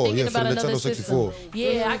 here thinking yeah, for about the another Nintendo 64. system.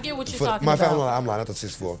 Yeah, I get what you're For, talking my about. family, I'm lying, not the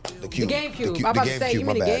 64, the Cube. GameCube. The I'm about to GameCube, say, you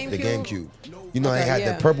my mean the bad. The GameCube? GameCube. You know, they Okay, had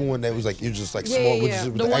yeah. the purple one that was like, it was just like Yeah, small. yeah, Which yeah.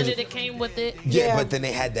 is, The one that it came with it. yeah, Yeah. but then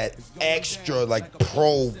they had that extra like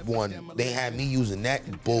pro one. They had me using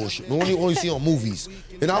that bullshit. The one you only see on movies.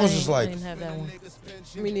 And I was just I like, didn't have that one.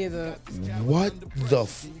 Me neither. what the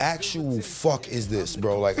actual fuck is this,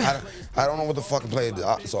 bro? Like, I don't know what the fuck to play.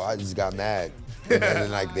 So I just got mad. And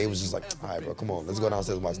then like they was just like, all right, bro, come on, let's go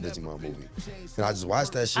downstairs and watch the Digimon movie. And I just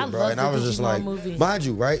watched that shit, I bro. love And the I was just Digimon like, movie. mind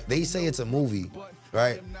you, right? They say it's a movie,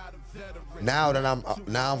 right? Now that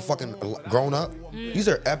I'm fucking grown up, these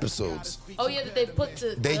are episodes. Oh yeah, that they put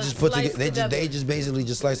to. They just put together. They just basically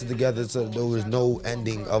just sliced it together so there was no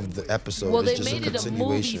ending of the episode. Well, it's they just made a it a movie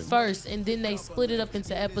continuation. first, and then they split it up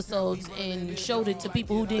into episodes and showed it to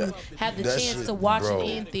people who didn't have the that chance shit, to watch bro. it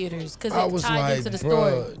in theaters because I it was tied like, into the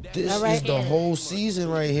bro, story. this All right. is the whole season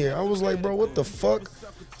right here. I was like, bro, what the fuck?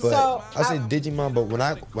 But So, I say Digimon, but when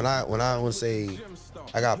I would say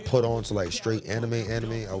I got put on to like straight anime,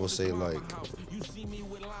 I would say like.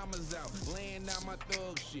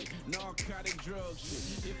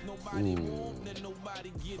 Ooh.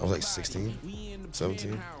 I was like 16,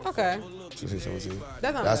 17. Okay. 16, 17.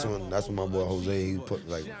 That's not bad. That's when my boy Jose, he put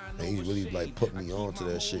like, he really like put me on to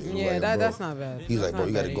that shit. He was Yeah, like, that- bro, that's not bad. He's like, That's bro,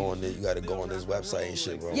 you not gotta bad. go on this, you gotta go on this website and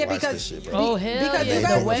shit, bro. Yeah, Watch because this shit, bro. Oh hell Because yeah, you the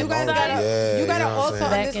gotta, website. Yeah, you gotta you know what I'm also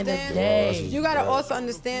saying? Back in the understand. day. You gotta also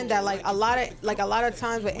understand that like a lot of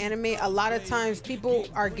times with anime, a lot of times people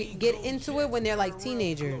are get into it when they're like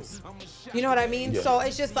teenagers. You know what I mean? Yeah. So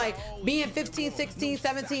it's just like being 15, 16,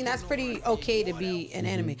 17, that's pretty okay to be Mm-hmm. an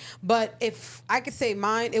anime. But if I could say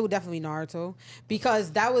mine, it would definitely be Naruto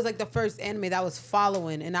because that was like the first anime that I was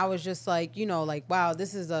following, and I was just like, you know, like wow,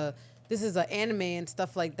 this is a anime and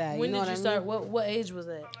stuff like that. When you know did you what I start? mean? What age was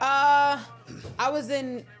that? I was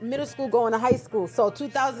in middle school going to high school. So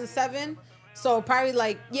 2007. So probably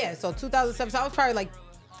like, yeah, so 2007. So I was probably like,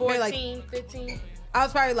 14, 15? I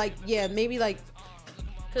was probably like, yeah, maybe like,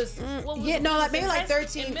 Because yeah, no, like maybe like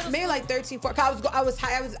 13, maybe like 13, 14.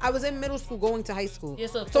 I was in middle school going to high school. Yeah,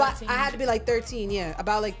 so I 13. had to be like 13, yeah,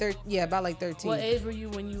 about like 13. What age were you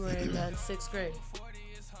when you were in sixth grade?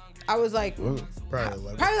 I was like, Probably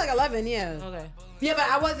 11. probably like 11, yeah. Okay. Yeah, but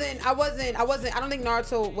I don't think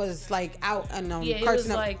Naruto was like out and Yeah, it Cartoon was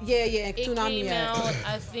Network. like yeah, It Toonami came yet. out,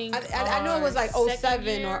 I think. I know it was like our 07 second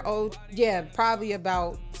year. or yeah, probably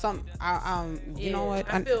about some. You know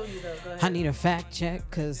what? I feel you though. Go ahead. I need a fact check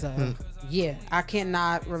because yeah, I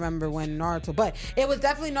cannot remember when Naruto, but it was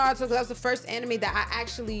definitely Naruto because that was the first anime that I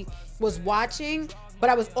actually was watching. But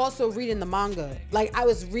I was also reading the manga. Like I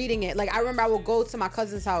was reading it. Like I remember I would go to my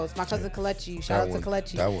cousin's house, my cousin Kalechi. Shout out to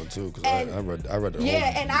Kalechi. That one too, because And- I read the Yeah,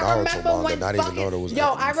 whole and I Naruto remember manga, when not even know there was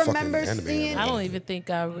I fucking remember anime seeing- in I it. don't even think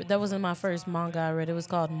that wasn't my first manga I read. It was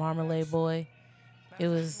called Marmalade Boy. It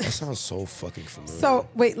was. That sounds so fucking familiar. So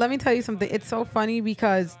wait, let me tell you something. It's so funny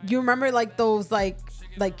because you remember like those like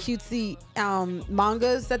cutesy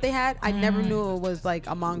mangas that they had. I never knew it was like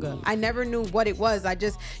a manga. I never knew what it was. I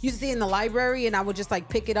just used to see it in the library and I would just like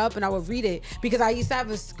pick it up and I would read it because I used to have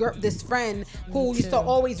this friend who used to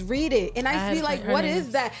always read it, and I used to be like, "What is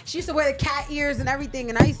that?" She used to wear the cat ears and everything,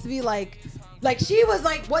 and I used to be like she was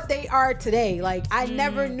like what they are today. Like I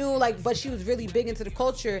never knew but she was really big into the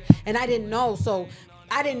culture and I didn't know. So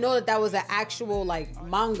I didn't know that was an actual like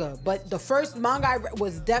manga, but the first manga I read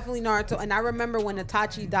was definitely Naruto. And I remember when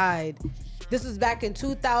Itachi died. This was back in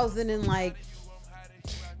 2000 and like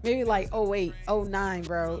maybe like 08, 09,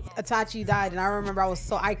 bro. Itachi died, and I remember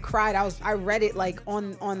I cried. I read it like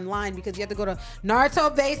online because you have to go to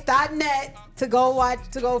NarutoBase.net to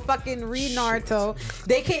go fucking read Naruto.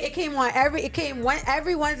 It came on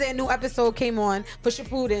every Wednesday a new episode came on for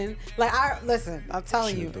Shippuden. Like I'm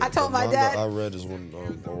telling you. I told my manga dad. I read is when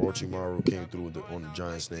Orochimaru came through on the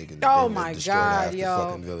giant snake and Oh then my destroyed half god, the yo!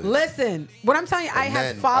 fucking village. Listen, what I'm telling you, I And have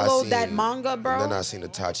then followed I that seen- manga, bro. And then I seen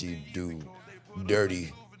Itachi do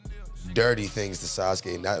dirty things to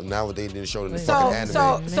Sasuke. Now what they didn't show in the fucking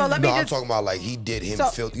anime. So let me I'm just talking about like he did him So-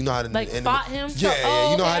 filth. You know how to Like fought him?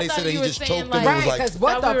 Yeah, you know okay, how I they thought said that you he were just saying, choked him. like- It was right, like because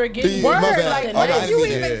what thought we were the getting- word? My bad. Like, I what got did you it.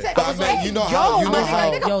 even say? But I meant, you know how Yo, my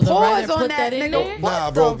how nigga, Yo, the pause writer on put that that in nigga. there? What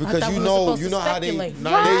Nah, bro, the- because I thought you we were know supposed to how they speculate.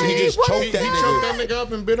 he just What choked is that He that? choked nigga. that nigga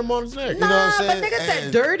up and bit him on his neck. You know what I'm Nah, saying? but nigga said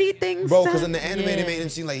And- dirty things. Bro, to because him. in the anime Yeah. they made him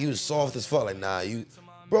seem like he was soft as fuck. Like, nah,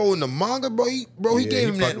 Bro, in the manga, bro, he Yeah, gave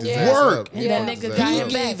him that fucked his ass work. up. And Yeah. that nigga got He him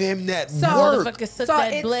gave back. him that So- work. Motherfucker took So that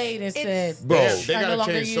it's- blade and it's- said, Bro, They I no gotta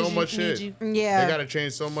longer change so use much you, need shit. you. Yeah. They gotta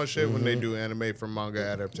change so much shit when they do anime from manga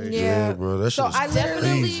adaptation. Yeah. Bro, that So shit is I literally-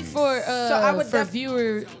 Definitely crazy. for I would for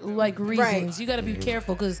viewer like reasons. You got to be Mm-hmm.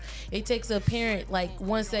 careful because it takes a parent like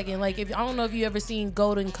 1 second. Like if I don't know if you ever seen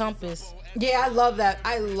Golden Compass. Yeah, I love that.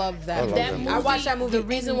 I love that. love That that movie, I watched that movie. The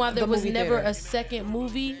reason in why there the was movie never theater. a second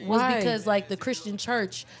movie was Why? because like the Christian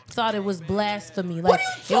church thought it was blasphemy. Like What are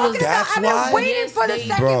you talking about? That's I've why? been waiting Yes, for the they-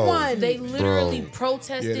 second Bro. one. they literally Bro.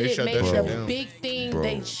 protested Yeah, they it, shut made that it shit a down. big thing. Bro.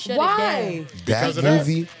 They shut Why? it down. That Because of that.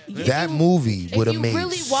 movie, If that you- movie if would have you made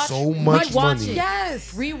really watch- so much rewatch money. it.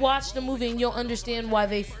 Yes. Rewatch the movie and you'll understand why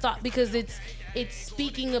they thought because it's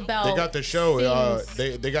speaking about They got the show.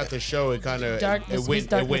 things. They got the show. It kind of Dark- it went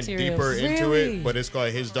Dark it went Materials. deeper into Really? it, but it's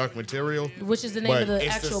called His Dark Material. Which is the name of the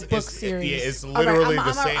it's actual book it's- series. Yeah, it's right, literally I'm-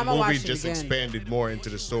 the I'm- same I'ma watch movie, it just again. expanded more into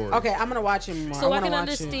the story. Okay, I'm gonna watch it more. So I wanna can watch it.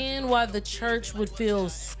 understand why the church would feel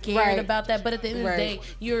scared Right. about that, but at the end of the Right. day,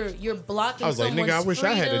 you're blocking I was like, someone's nigga, I wish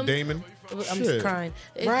I had a freedom. Damon. I'm Shit. just crying.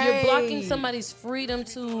 If Right. you're blocking somebody's freedom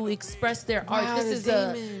to express their art, Wow, this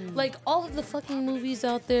the is demon. like all of the fucking movies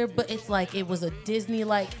out there, but it's like it was a Disney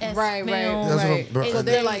like Right, right. film. That's Right. what, bro. So and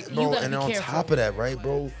they're then, like, you bro, gotta and be on careful. top of that, right,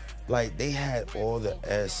 bro? Like they had all the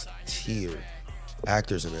S tier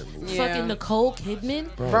actors in that movie. Yeah. Fucking Nicole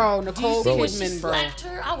Kidman. Bro, Do you Nicole see when she Kidman, bro. slapped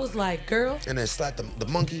her? I was like, girl. And then slapped the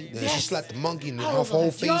monkey. Then she Yes. slapped the monkey and I her was whole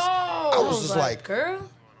like, face. yo. I was just like, girl.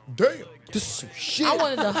 Damn. this is some shit. I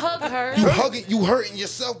wanted to hug her. You hugging, you hurting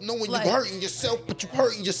yourself, knowing Like- you hurting yourself, but you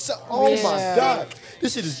hurting yourself. Oh Yeah. my God,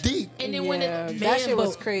 this shit is deep. And then when Yeah, it, that man, shit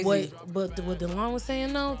was but crazy. What Delon was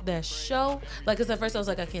saying though, that show, like, cause at first I was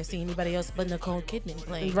like, I can't see anybody else but Nicole Kidman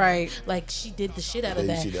playing. Right. Like she did the shit out of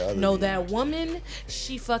Yeah, you that. see the other No, dude. that woman,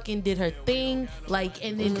 she fucking did her thing. Like,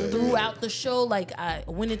 and then throughout the show, like I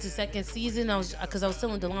went into second season. I was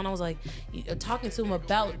telling Delon, I was like, talking to him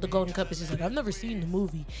about the Golden Compass. He's like, I've never seen the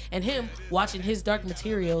movie, and him watching his Dark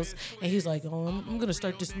Materials, and he's like, oh, I'm gonna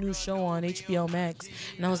start this new show on HBO Max,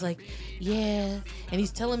 and I was like, yeah, and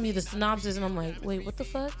he's telling me the synopsis, and I'm like, wait, what the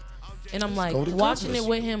fuck? And I'm like Golden watching Compass. it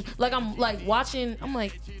with him, like I'm like watching, I'm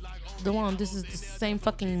like, Delon, this is the same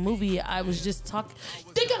fucking movie I was just talking.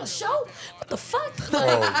 They got a show? What the fuck?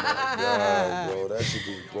 Oh my God, bro, that shit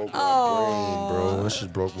just broke my brain, bro. That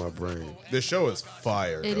shit broke my brain. The show is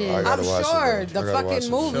fire. It dog. is. I gotta I'm watch it, sure bro. I the gotta watch fucking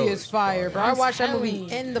it. movie Show is is fire, bro. I I'm watched that telling movie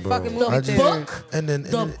you. in the Bro, fucking movie I The just- theater. book? And then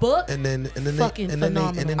The book? and then Fucking they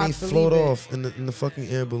phenomenal. float believe it. off in the fucking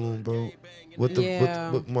air balloon, bro. With the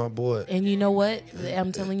Yeah. with my boy. And you know what?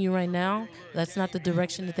 I'm telling you right now, that's not the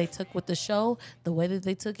direction that they took with the show. The way that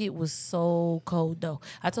they took it was so cold, though.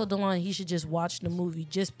 I told Delon he should just watch the movie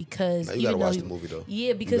just because. Nah, you even gotta though watch he- the movie, though. Yeah,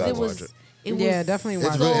 You because gotta it was. watch it. It was Yeah, definitely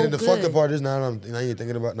watch It's it. really, so and the fucked good. up part is now you're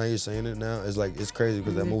thinking about, now you're saying it now, it's like it's crazy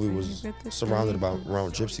because that movie was surrounded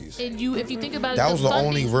around gypsies. And if you think about it, That was the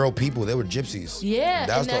only funding- real people. They were gypsies. Yeah,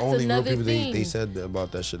 that was and the that's only real another people thing. they said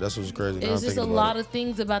about that shit. That's what's crazy. Now I'm There's just a thinking lot about of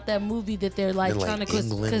things about that movie that they're like Then, like, trying to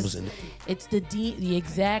England was in it. it's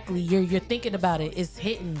exactly you're thinking about it. It's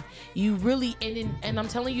hitting you really, and I'm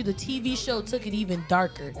telling you, the TV show took it even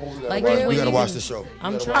darker. Like Right, it we went gotta even- watch the show.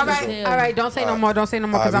 I'm We gotta trying watch to the tell. show. All right, don't say no more. Don't say no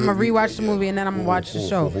more because I'm gonna rewatch the movie and then I'm gonna watch the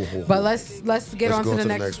show. But let's get Let's on go to the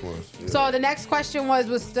next one. Yeah. So the next question was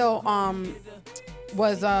still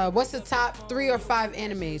what's the top 3 or 5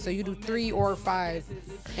 anime? So you do 3 or 5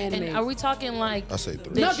 anime. And are we talking like I say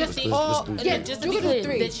 3. that No, you just think, all- do yeah, just to you be can do clear,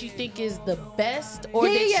 3. that you think is the best, or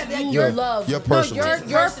Yeah, yeah, that yeah, you your- love? your No, personal. your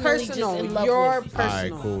personally just personal. in love Your with. personal. All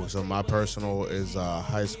right, cool. So my personal is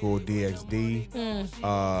High School DxD.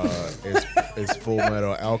 It's Full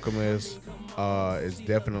Metal Alchemist. It's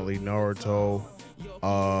definitely Naruto.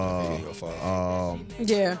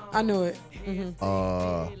 Yeah, I knew it.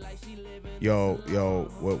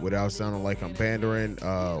 Without sounding like I'm pandering,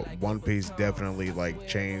 One Piece definitely like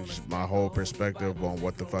changed my whole perspective on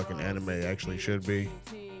what the fucking anime actually should be.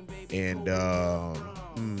 And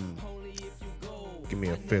give me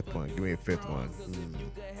a fifth one.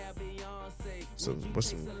 So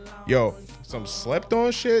what's some slept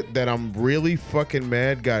on shit that I'm really fucking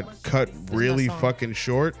mad got cut really song. fucking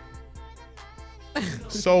short.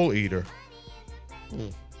 Soul Eater.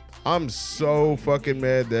 I'm so fucking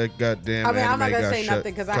mad that goddamn I mean, I'm anime not gonna got say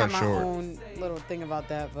nothing because I cut have my short. own little thing about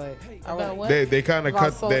that. But I About would, what? They kind of About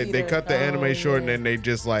cut Soul they Eater. cut the anime Oh, short, and yeah. then they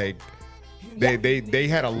just like they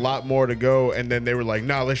had a lot more to go, and then they were like,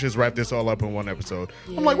 nah, let's just wrap this all up in one episode.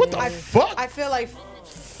 I'm like, what the fuck? I feel like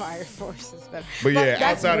Fire Force is better. But yeah, that's-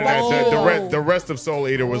 outside of that, Whoa. the rest of Soul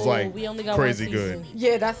Eater was Whoa, like we only got crazy one good. season.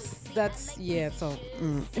 Yeah, that's yeah. So,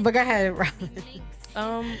 but go ahead, Robin.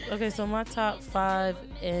 Okay, so my top 5,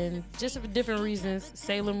 and just for different reasons.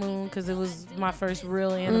 Sailor Moon, because it was my first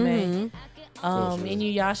real anime.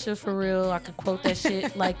 Inuyasha, for real. I could quote that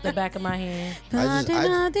shit like the back of my hand. I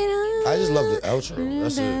just love the outro.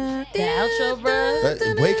 That's it. The outro,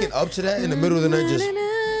 bruh. Waking up to that in the middle of the night, just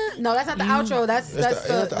No, that's not the outro. That's Is that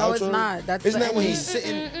the no, it's outro? not. That's Isn't the that when ending. he's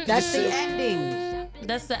sitting? That's the ending.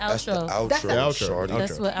 That's the That's the outro. outro. That's the outro. Shorty.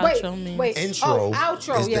 That's what Wait, outro means. wait. Intro Oh,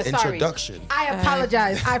 outro. is Yeah, the sorry. introduction. I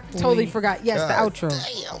apologize. I totally forgot. Yes, the God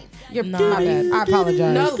outro. Damn. You're Nah. my bad. I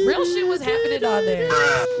apologize. No, real shit was happening on there.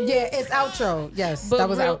 Yeah, it's outro. Yes, But that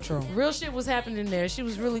was real, outro. Real shit was happening there. She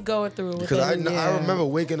was really going through it. With Because I Yeah. remember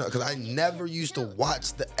waking up, because I never used to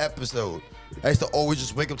watch the episode. I used to always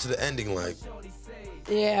just wake up to the ending, like,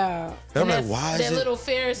 Yeah. and I'm like, why that is it? little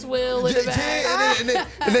Ferris wheel in the back.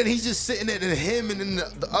 And then he's just sitting there, and him and then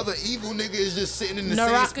the other evil nigga is just sitting in the same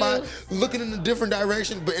Naraku. spot, looking in a different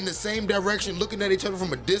direction, but in the same direction, looking at each other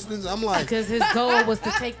from a distance. I'm like, Because his goal was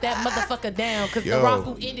to take that motherfucker down. Because Yo.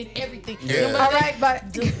 Naraku ended everything. Yeah. Remember All that? right, but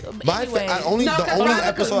Anyway. no, the only because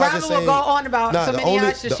episode I can Robin say, will go on about nah, some the only,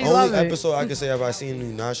 Inuyasha. the She only loves it. episode I can say have I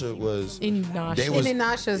seen Inuyasha was Inuyasha. they was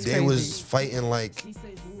Inuyasha's they crazy. was fighting like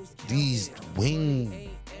these wing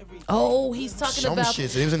Oh, he's talking some about. shit.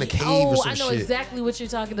 So he was in a cave Oh, or some I know shit. exactly what you're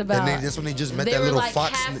talking about. And that's when they just met They that were little like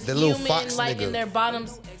fox, half that little human, fox like nigga. in their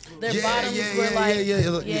bottoms. Their Yeah, bottoms yeah, were yeah,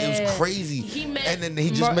 like, yeah. It was crazy. He met And then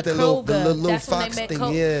he just met that Koga. little That's when they fox met thing.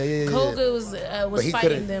 Koga. Yeah. Koga was But he fighting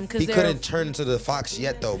couldn't. them because He couldn't turn into the fox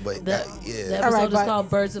yet though. But The yeah. episode All right, is but- called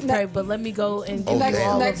Birds of Prey, but let me go and Oh give you Next-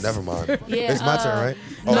 all next- of never mind. Yeah, It's my turn, right?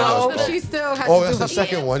 No, Oh, she still has oh, to that's do the her.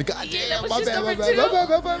 second one. God Yeah, that damn, was my just bad, my number bad, two.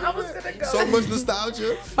 my bad. I was gonna go. So much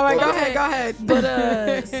nostalgia. All right, go Okay. ahead, go ahead.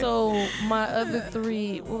 But so my other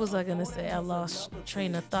 3, what was I gonna say? I lost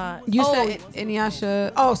train of thought. You Oh, said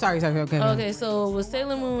Inuyasha. Oh, sorry. Okay. Okay, so with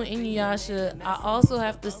Sailor Moon, Inuyasha, I also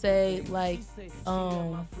have to say, like,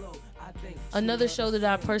 another show that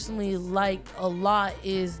I personally like a lot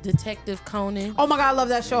is Detective Conan. Oh my god, I love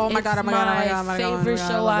that show. Oh my It's god, oh my god, oh my god, oh my god, oh my favorite god,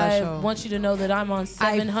 show. I love that I show. want you to know that I'm on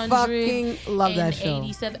 700. fucking love that show.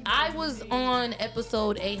 87. I was on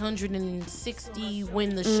episode 860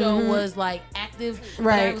 when the show was like active. But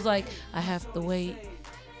I Right. was like, I have to wait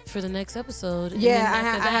for the next episode. And Yeah, then I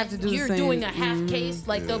after have to do the You're same. doing a half case,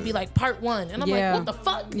 like they'll be like part 1, and I'm Yeah. like, what the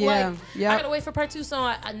fuck? Yeah, Like, yep. I gotta wait for part 2. So now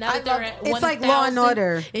I that they're love- at it's 1,000, like Law and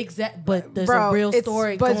Order. Exact, but there's Bro, a real it's-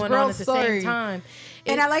 story but it's going real on at the story. same time.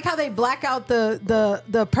 And I like how they black out the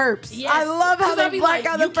perps. Yes. I love how 'Cause I'll they be black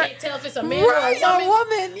like, out you the perps. can't tell if it's a man Right, or a woman.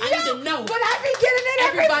 woman. I need to know. But I be getting it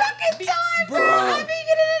every Everybody fucking be- time, bro. Bro. I be getting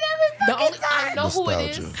it every The fucking only I time. know who it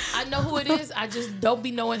is. Nostalgia. I know who it is. I just don't be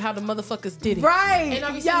knowing how the motherfuckers did it. Right. And I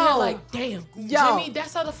be sitting there Yo. like, damn, Yo. Jimmy,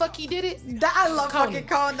 that's how the fuck he did it. I love Conan. fucking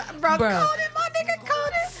Conan, bro. Bruh. Conan, my nigga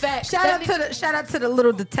Conan. Facts. Shout out to the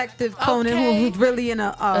little detective Conan Okay. who's really in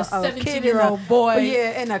a kid in a 17-year-old boy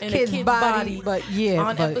yeah, in a kid's body. But yeah,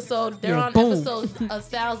 on but, episode, they're yeah, on boom. episode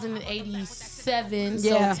 1087.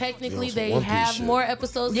 Yeah. So technically, Yeah, some they One Piece have shit. more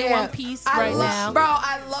episodes than One Piece I right love, now. bro.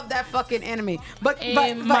 I love that fucking anime. But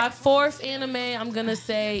And my 4th anime, I'm gonna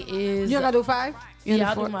say is you gonna do 5? You Yeah, gonna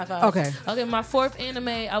I'll do do my 5. Okay. Okay, my 4th anime,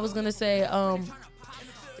 I was gonna say,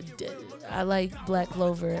 I like Black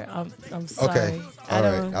Clover. I'm sorry. Okay, all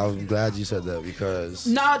right. don't. I'm glad you said that because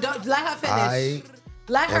No, don't let her finish. I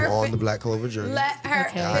let her am on fi- the Black Clover journey. Let her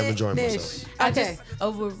Okay. finish. I'm enjoying myself. Okay.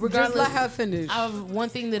 Regardless, Just let her finish. One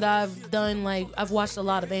thing that I've done, like I've watched a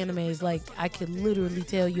lot of animes. Like I could literally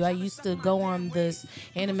tell you, I used to go on this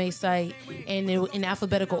anime site and in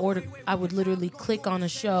alphabetical order, I would literally click on a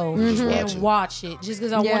show and watch it just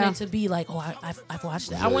because I Yeah. wanted to be like, oh, I've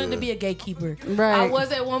watched it. I wanted to be a gatekeeper. Right. I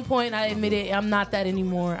was at one point. I admit it. I'm not that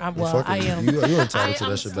anymore. Fuck I it. am. You entitled I to am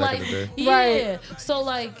that shit back in the day. Yeah. Right. So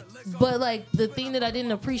like, but like the thing that I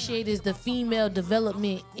didn't appreciate is the female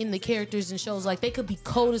development in the characters and shows. Like they could be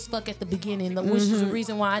cold as fuck at the beginning, which is the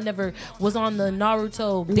reason why I never was on the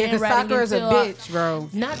Naruto Yeah, 'cause bandwagon Sakura's a until I- bitch, bro.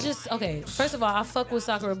 Not just okay. First of all, I fuck with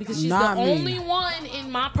Sakura because she's Not the me. only one,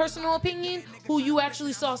 in my personal opinion, who you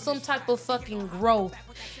actually saw some type of fucking growth.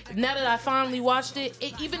 Now that I finally watched it,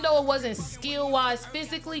 even though it wasn't skill wise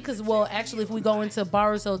physically, because well, actually, if we go into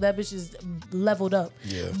Boruto, that bitch is leveled up.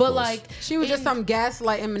 Yeah, of but course. like She was just some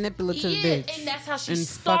gaslight and manipulative Yeah, bitch. and that's how she And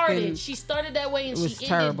started. fucking- She started that way, and It was she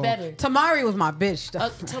terrible. ended better. Tamari was my bitch, though.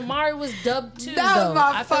 Tamari was dubbed too, That was though.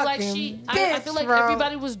 my I feel like fucking she. I bitch, feel like bro.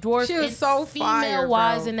 everybody was dwarfed. She was so fire,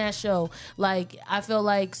 female-wise bro. in that show. Like I feel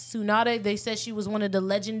like Tsunade. They said she was one of the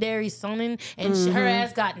legendary Sonin, and her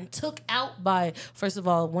ass gotten took out by first of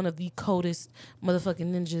all one of the coldest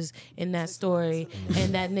motherfucking ninjas in that story,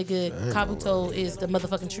 and that nigga Kabuto is the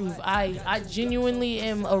motherfucking truth. I genuinely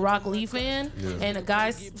am a Rock Lee fan and a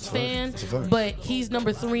Guy's fan, but he's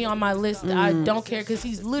number 3 on my list. I don't care because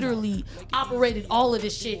he's literally operated all of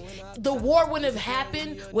this shit. The war wouldn't have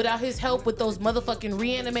happened without his help with those motherfucking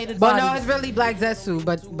reanimated But bodies. no, it's really Black Zetsu.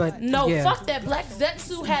 But No, yeah. fuck that. Black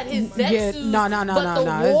Zetsu had his Zetsu. Yeah,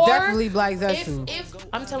 no. It's definitely Black Zetsu. If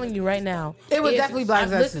I'm telling you right now, It was definitely Black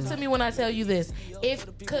Zetsu. Listen to me when I tell you this. If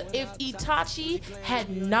Itachi had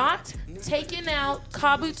not taken out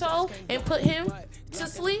Kabuto and put him to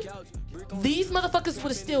sleep, these motherfuckers would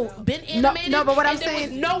have still been animated. No, but what I'm and there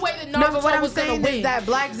saying, was no way that Naruto no, but what I'm was gonna saying win. is that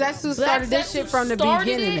Black Zetsu Black started this Zetsu shit from the started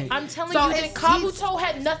beginning. it. I'm telling So you that it's- Kabuto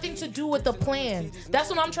had nothing to do with the plan. That's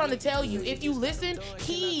what I'm trying to tell you. If you listen,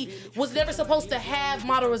 he was never supposed to have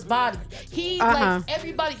Madara's body. He like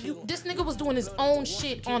everybody. This nigga was doing his own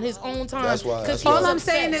shit on his own time. That's why- that's he why- All was I'm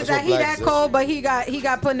upset. saying is That's that what he Black that Zetsu- cold, but he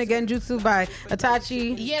got put in the genjutsu by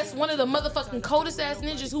Itachi. Yes, one of the motherfucking coldest ass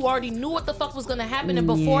ninjas who already knew what the fuck was gonna happen, and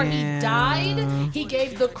before he died, he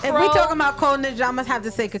gave the crow. If we talking about cold ninja, I must have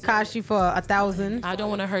to say Kakashi for 1,000. I don't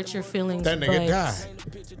want to hurt your feelings. That nigga but- died.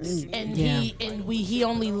 And Yeah. he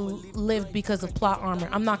only lived because of plot armor.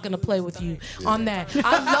 I'm not gonna play with you on that.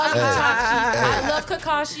 I love Itachi. I love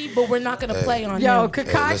Kakashi, but we're not gonna play on Yo, him.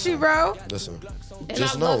 Kakashi, listen. bro. Listen, And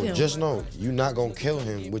just I love him. know, you not gonna kill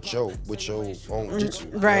him with your own jitsu.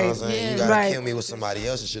 You know right. what I'm saying? Yeah. You gotta Right. kill me with somebody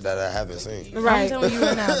else's shit that I haven't seen. I'm Right. telling you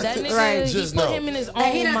right now, that nigga, Right. he Just put know. him in his own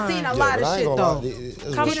And he done mind. seen a Yeah, lot but of I ain't shit gonna though.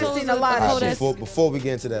 lie. He done seen a lot of All right, shit. before we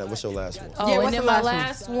get into that, what's your last one? Oh, Yeah, and what's then the my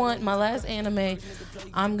last one? last one, my last anime,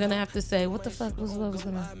 I'm gonna have to say, what the fuck was what was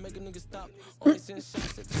gonna?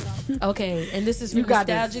 Okay, and this is for You got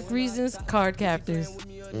this. nostalgic reasons. Card Captors.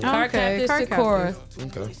 Okay, Card Captors Card Sakura.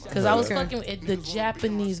 Okay. Because I was Okay. fucking with the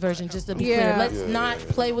Japanese version, just to be Yeah. clear. Let's not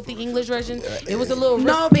play with the English version. It was a little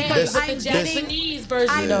No, risque because with the I'm Japanese version,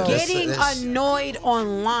 I'm though. getting This- annoyed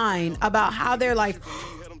online about how they're like,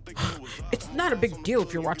 it's not a big deal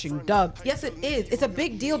if you're watching dub. Yes, it is. It's a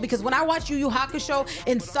big deal because when I watch Yu Yu Hakusho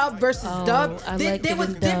in sub versus dub, I there liked it was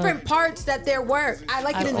in dub. different parts that there were. I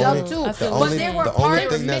like it in I dub feel- too. I feel But like there that. were The only parts. thing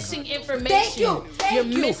You're that's- missing information. Thank you. You're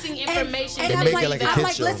Thank you. missing information. And They I'm make like, it like a I'm kid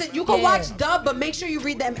like, show. listen, you can Yeah. watch dub, but make sure you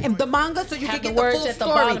read the manga so you Have can the get the words full at the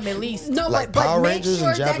story. bottom at least. No, Like but Power make Rangers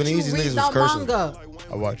sure in that Japanese, you these read niggas the was cursing. manga.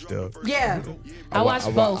 I watched dub. Yeah. I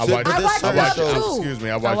watched both. I watched certain dub shows- too. Excuse me,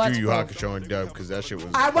 I watched watched Yu Yu both. Hakusho and dub because that shit was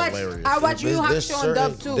I watch hilarious. Yu Yu There's Hakusho on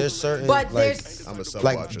dub too. there's certain, but like, there's I'm a sub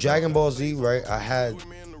like watcher. Dragon Ball Z, right? I had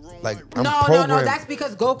like I'm no. programmed. That's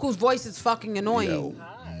because Goku's voice is fucking annoying.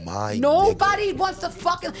 My Nobody wants to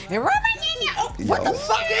fucking. What the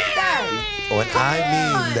fuck is that, nigga. When I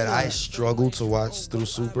on. mean that I struggle to watch through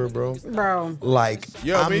Super, bro. bro? Like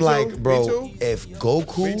Yo, I'm me too, like, me bro, too. if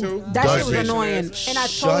Goku Me too. That does shit was it, annoying, and I told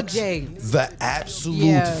shut Jay. the absolute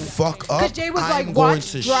Yeah. fuck up. Because Jay was I'm like, going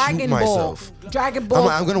watch to Dragon shoot Ball. myself. Dragon Ball.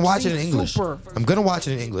 I'm gonna watch it in English. Super. I'm gonna watch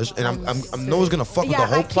it in English, and I'm no one's gonna fuck with Yeah, the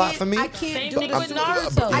whole I plot can't- for me. I can't Same do thing the with super.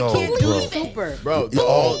 Naruto. I Yo, can't do bro. the super. Bro, the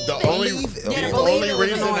only Believe it. Yeah, the believe only it was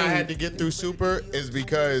reason I annoying. had to get through Super is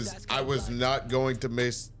because I was not going to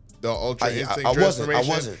miss the Ultra I Instinct wasn't,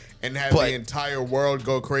 transformation and have But- the entire world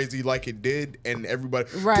go crazy like it did, and everybody.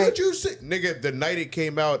 Right. Did you see, nigga? The night it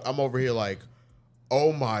came out, I'm over here like,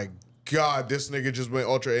 oh my god, this nigga just went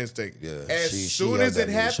Ultra Instinct. Yeah, As she soon yelled as at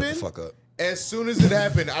it me to shut the happened, fuck up. as soon as it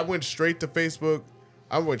happened, I went straight to Facebook.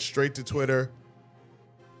 I went straight to Twitter.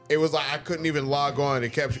 It was like I couldn't even log on.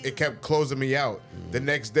 It kept closing me out. The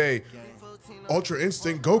next day, Ultra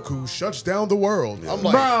Instinct Goku shuts down the world. I'm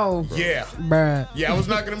like, Bro. yeah, Bruh. yeah. I was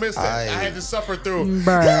not gonna miss that. I had to suffer through.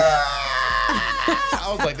 Bruh. I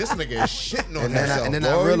was like, this nigga is shitting on And then,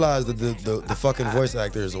 himself. I boy. realized that the fucking voice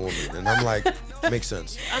actor is a woman, and I'm like, makes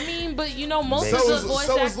sense. I mean, but you know, most So of the is- voice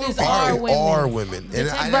so is actors Luffy. are women. Are women, and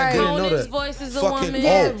I Right. didn't know Conan's that. voice is a Fucking, woman.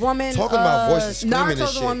 Yeah, oh, woman, talking about voices screaming and Naruto's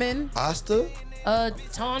a shit. woman. Asta,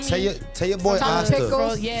 Tommy. tell your boy Tommy Asta.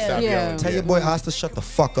 Pickles. Yeah. Stop Yeah. yelling. Tell your boy Asta shut the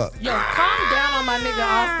fuck up. Yo, calm down on my nigga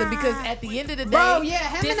Oscar because at the end of the day, Bro, yeah,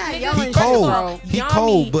 him this and that nigga, yelling He cold. bro. He Yami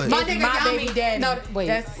cold, but- is My nigga my Yami- baby daddy. No, wait.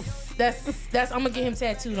 I'm gonna get him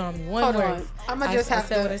tattooed on me. One Hold word. on. I'm gonna just I have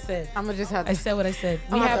said to. what I said. I'm gonna just have I to. said what I said.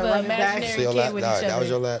 We I'm have gonna an run it back. imaginary So your kid last, with all each right, that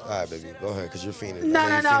was other. your last. All right, baby, go ahead, cause you're fiending. No, I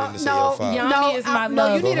know you're fiending to say your five. Yami is my no,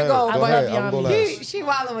 you love. need to Go go. ahead, I go love ahead, I'm gonna Yami. go last. She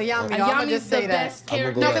wilding with Yami. Though. I'm gonna Yami's just the say that. best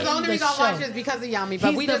character. go No, because the last. only in reason I show. watch it is because of Yami. But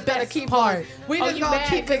He's we the just gonna best keep part. on. We Oh, just you gonna mad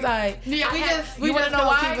keep it. 'cause I Yeah, we just you wanna know gonna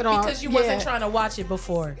why? keep it on. Because you wasn't Yeah. trying to watch it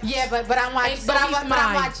before. Yeah, but I'm watching. And But so I'm he's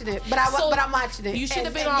mine. watching it. But So I'm watching it. you should have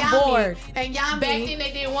And- been and on Yami- board. And Yami. Back then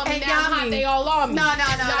they didn't want me. and Now hot, Yami- they all on me. No, no, no, Now,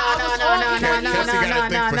 I no, was no, on no, before no, you. no, Cassie no, got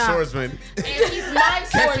a no, thing for no. swordsmen. And he's my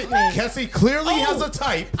swordsman. Cassie clearly Oh. has a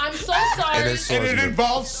type, I'm so And sorry. it's and it swordsman.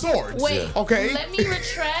 involves swords. Wait, Okay. Let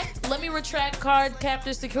me retract card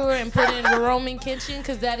captor secure and put in Roman Kitchen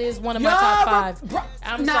because that is one of my top five.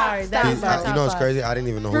 I'm Nah, sorry, that stop. is my top You know what's five. crazy? I didn't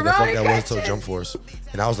even know who the fuck Veronica that was until Kitchen. Jump Force,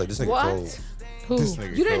 and I was like, this nigga What? cold. Who? This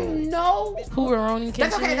nigga You cold. didn't know? Who Roman Kitchen?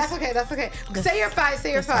 That's okay. is? That's okay. That's okay. Say your five.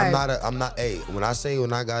 Say your five. I'm not. Hey, when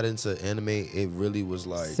I got into anime, it really was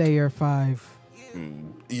like your five.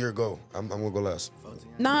 a year ago. I'm gonna go last.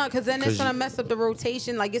 Nah, because then it's 'Cause gonna you- mess up the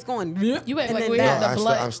rotation. Like it's going. You act and like then we that. had the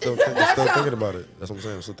blood. I'm still That's how- thinking about it. That's what I'm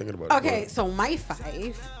saying. I'm still thinking about it. Okay, so my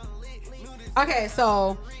five. Okay,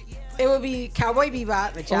 so it would be Cowboy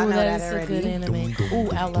Bebop, but y'all Oh, know that that is a good already. anime.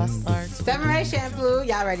 Ooh, Outlaw Stars. Samurai Champloo,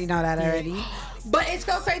 y'all already know that already. But it's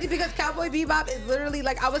so crazy because Cowboy Bebop is literally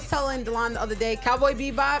like I was telling Delon the other day. Cowboy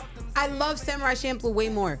Bebop, I love Samurai Champloo way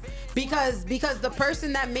more because the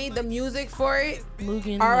person that made the music for it,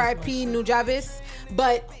 Mugen R.I.P. Nujabes.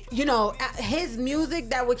 But you know his music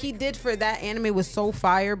that what he did for that anime was so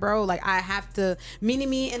fire, bro. Like I have to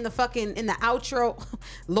me in the outro,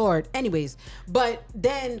 Lord. Anyways, but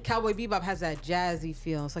then Cowboy Bebop has that jazzy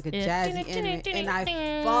feel. It's like a Yeah. jazzy anime, and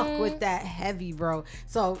I fuck with that heavy, bro.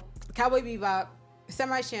 So Cowboy Bebop,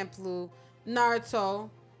 Samurai Champloo, Naruto,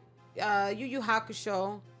 Yu Yu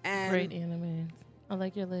Hakusho, and Great anime. I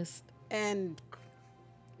like your list. and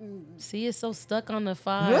See, it's so stuck on the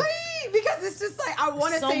five. really because it's just like I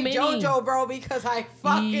want to So say many. JoJo, bro, because I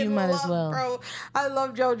fucking You might love, as well. bro. I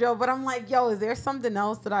love JoJo, but I'm like, yo, is there something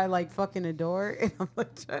else that I like fucking adore? And I'm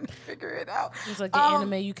like trying to figure it out. It's like an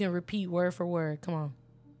anime you can repeat word for word. Come on.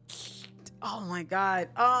 Oh my god.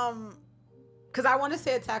 Because I want to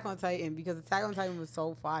say Attack on Titan because Attack on Titan was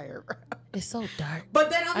so fire, bro. It's so dark. But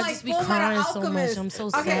then I'm I like, just be Full Metal crying so much. Alchemist. I'm so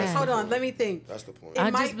Okay, sad. hold on. Let me think. That's the point.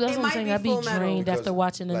 It That's what I'm might saying. be I'd be Full Metal. drained after Because,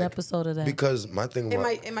 watching an like, episode of that. Because my thing, It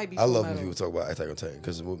about, might be I Full love when Metal. people talk about Attack on Titan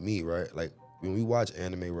because with me, right, like when we watch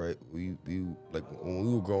anime, right, we like when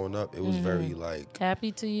we were growing up, it was very like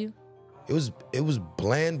Happy to you? it was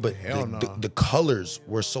bland, but Hell no. the colors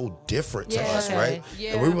were so different to Yeah. us, Okay. right?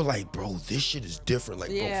 Yeah. And we were like, bro, this shit is different.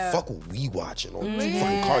 Like, Yeah. bro, fuck what we watching on Yeah.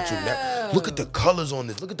 fucking Cartoon Network. Look at the colors on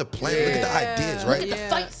this. Look at the plan. Look at the ideas, right? Look at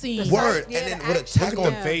the fight scene. Word. Yeah, and then the with action. Attack Look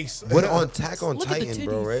on at the face. with on Attack on Look at the Titan,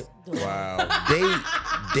 bro, titties. right? Wow.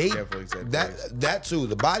 They Definitely said face. that too.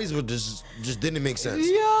 The bodies were just didn't make sense,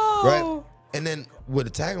 Yo. right? And then with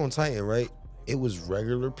Attack on Titan, right? It was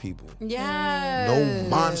regular people, Yes. no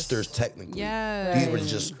monsters technically. Yes. These were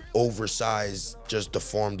just oversized, just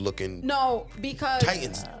deformed looking No, because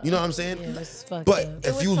Titans. You know what I'm saying? Yeah, this is fucked But up.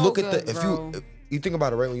 if was you so look good, at the bro. if you think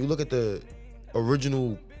about it, right? When you look at the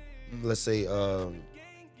original, let's say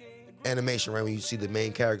animation, right? When you see the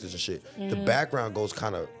main characters and shit, the background goes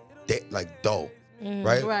kind of like dull,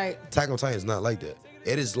 right? Right. Attack on Titan is not like that.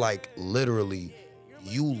 It is like literally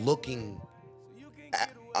you looking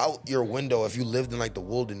out your window if you lived in like the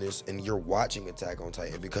wilderness and you're watching Attack on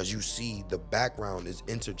Titan because you see the background is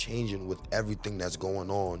interchanging with everything that's going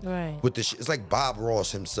on Right. with this shit. It's like Bob Ross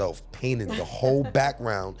himself painting the whole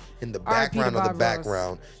background in the R.I.P. to background of the Bob Ross.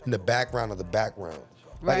 background in the background of the background.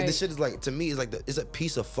 Like Right. this shit is like, to me, it's like it's a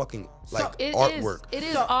piece of fucking like It is- artwork. It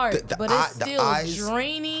is So- art, the but eye- it's the still eyes-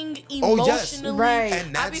 draining Oh, yes. emotionally. Right.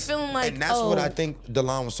 And I be feeling like, and that's what oh. I think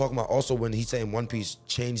Delon was talking about also when he saying One Piece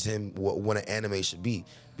changed him what an anime should be,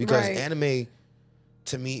 because Right. anime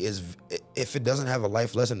to me is, if it doesn't have a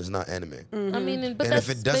life lesson, it's not anime. I mean, but And that's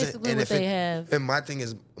if it doesn't, basically and what if they it, have. and my thing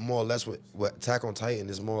is more or less what Attack on Titan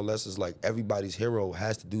is more or less is like everybody's hero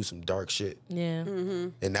has to do some dark shit. Yeah.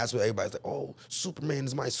 And that's what everybody's like, oh, Superman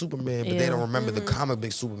is my Superman, but Yeah. they don't remember the comic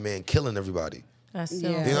book Superman killing everybody. I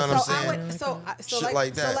still. Yeah. You know what I'm so saying? I would, so Shit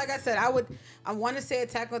like that. So like I said, I want to say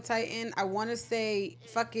Attack on Titan. I want to say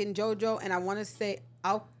fucking JoJo, and I want to say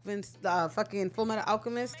fucking Full Metal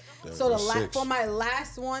Alchemist. So that's six. for my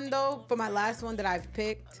last one that I've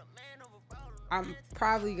picked, I'm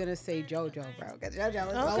probably gonna say JoJo, bro. Cause JoJo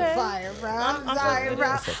is Okay. on fire, bro. I'm I'm sorry, fucking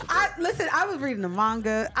bro. with Listen, I was reading the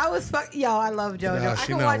manga. I I love JoJo. Nah, I she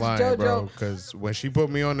can not watch lying, JoJo. bro. Because when she put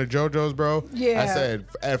me on the JoJo's, bro, Yeah. I said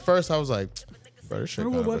at first I was like, Bro, this shit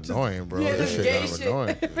kind of annoying, bro. Yeah, This this shit gay kind of shit.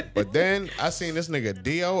 annoying. But then I seen this nigga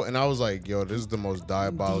Dio, and I was like, yo, this is the most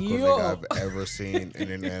diabolical Dio. nigga I've ever seen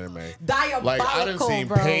in an anime. Diabolical, Like, I done seen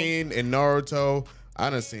bro. Pain in Naruto. I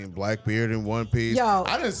done seen Blackbeard in One Piece. Yo.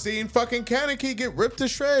 I done seen fucking Kaneki get ripped to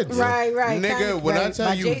shreds. Right. Nigga, Kaneki, when I right, tell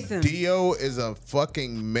by you Jason. Dio is a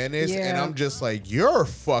fucking menace, and Yeah. I'm just like, you're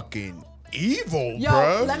fucking evil, Yo,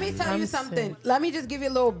 bro. let me tell you I'm something. sick. Let me just give you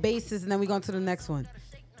a little basis, and then we go on to the next one.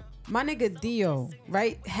 My nigga Dio,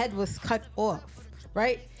 right? Head was cut off,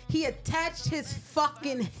 right? He attached his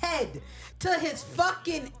fucking head to his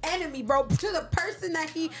fucking enemy, bro. To the person that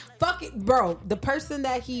he fucking, bro. The person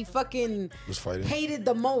that he fucking Was fighting? hated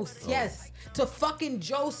the most. Yes. To fucking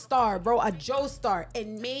Joestar, bro. A Joestar.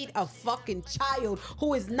 And made a fucking child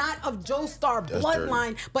who is not of Joestar That's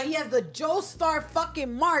bloodline, but he has the Joestar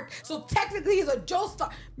fucking mark. So technically he's a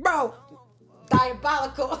Joestar. Bro,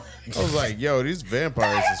 diabolical. I was like, yo, these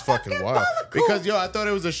vampires is fucking wild. Diabolical. Because, yo, I thought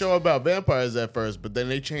it was a show about vampires at first, but then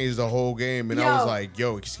they changed the whole game, and I was Yo, like,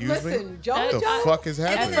 yo, excuse Listen, me? JoJo. What the fuck is and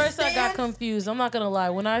At happening? then first, I got stands- confused. I'm not gonna lie.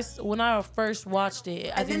 When I first watched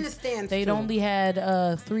it, I And then think the stands, they'd too. only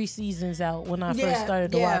had 3 seasons out when I first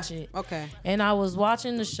started to watch it. Okay. And I was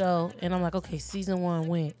watching the show, and I'm like, okay, season 1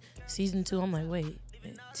 went. Season 2, I'm like, wait.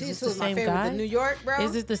 Is Season this 2 the is my same favorite. guy? The New York, bro.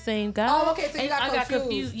 Is it the same guy? Oh, okay, so you And got I got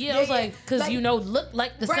confused. confused. Yeah, Yeah, I was yeah. like, because Like- look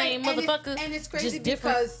like the same and motherfucker. it's crazy just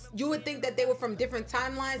different. because you would think that they were from different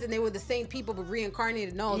timelines and they were the same people but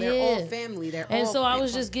reincarnated. No, they're all family. They're and all so I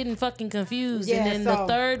was family. just getting fucking confused. Yeah, and then so- the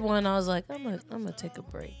third one, I was like, I'm gonna take a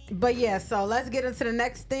break. But yeah, so let's get into the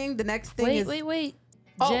next thing. The next thing is Wait.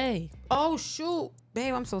 Oh. Jay. Oh shoot,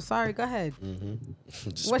 babe, I'm so sorry. Go ahead.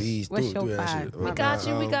 Just What's- speed what's through your that vibe? shit.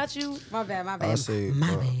 We We got you. My bad. My bad. I say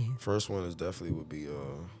my bad. first one is definitely would be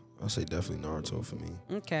I say definitely Naruto for me.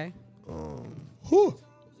 Okay. Whew.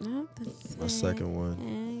 My second one,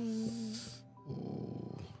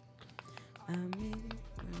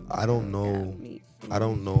 I don't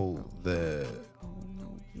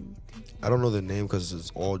know the name because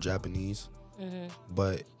it's all Japanese,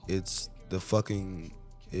 but it's the fucking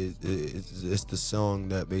it's the song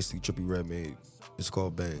that basically Trippie Redd made. It's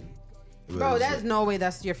called Bang. Bro, there's no way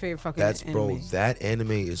that's your favorite fucking That's anime. bro. That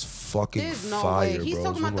anime is fucking There's no fire, way. He's bro.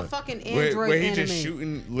 talking about the Like- fucking Where, Android where he anime. just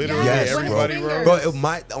shooting literally Yes, everybody, with his bro. fingers.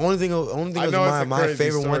 Bro, the only thing I was know it's a my crazy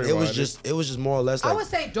favorite one. story It was behind just more or less I like would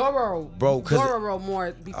say Dororo. Bro, 'cause Dororo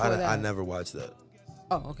more before that. I never watched that.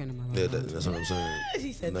 Oh, okay, never mind. Yeah, that's what I'm saying.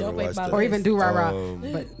 He said, Never "Don't make watched my that. Or even do rah rah.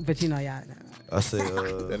 Um, But you know, yeah. I say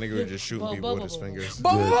That nigga was just shooting people with his fingers.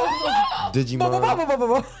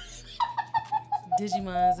 Digimon.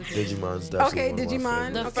 Digimon's a good Digimon's definitely Okay, one of my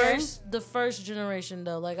Digimon. favorites. The first generation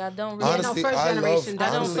though. Like I don't really. Honestly, first I love. generation, I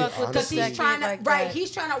don't Honestly, fuck with the Because he's second trying to like right. that.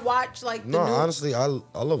 He's trying to watch like the no, new. honestly, I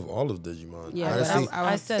love all of Digimon. Yeah, but honestly,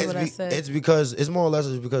 I said what I said. It's because it's more or less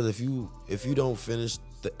because if you don't finish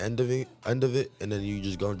the end of it, and then you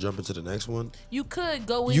just gonna jump into the next one, You could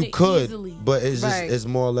go in you it could, easily. but it's just Right. it's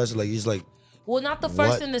more or less like it's like. Well, not the first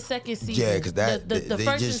What? and the second season. Yeah, 'cause that- the they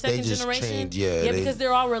first just- and they second just generation. changed, yeah, they- because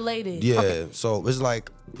they're all related. Yeah, so it's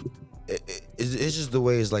like it's just the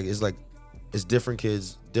way it's different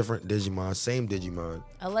kids, different Digimon, same Digimon,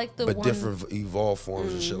 I like the but one, different evolved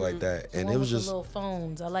forms and shit like that. the And one it with was the just little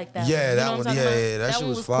phones. I like that. yeah, one. that You know one, what I'm talking about? that shit one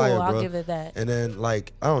was fire, cool. bro. I'll give it that. And then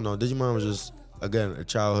like I don't know, Digimon was just again a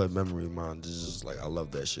childhood memory of mine. Just like I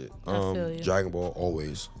love that shit. I feel you. Dragon Ball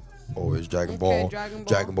always Dragon Okay, Ball,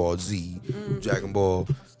 Dragon Ball. Z, Dragon Ball.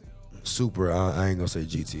 Super, I ain't gonna say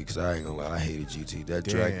GT because I ain't gonna lie, I hated GT. That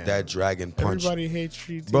Damn. Dragon Punch, Everybody hates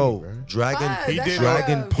GT, bro. Why? He That's did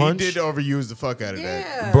Dragon like Punch, He did overuse the fuck out of that.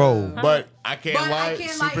 Yeah. bro. But I can't But I lie,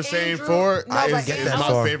 can't Super lie, Saiyan Andrew. 4 No, I but didn't get Andrew- that is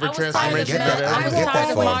far. my favorite I was tired I of didn't get that. that- I I didn't was get that tired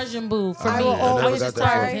of far. Majin Buu for I me. will I never always got that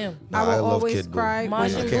tired far. of him. Nah, I I will love always Kid Buu. cry. Majin I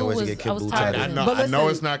can't Buu wait to was- get Kid I was Buu tired tied of in. him. But I know listen-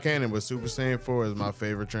 it's not canon, but Super Saiyan 4 is my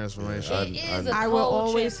favorite transformation. It is a I will cold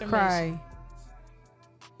always transformation. cry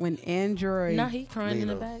when Android. Nah, he crying in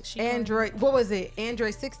the Lena. back. She crying. Android. What was it?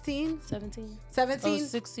 Android 16, 17. 17 Oh,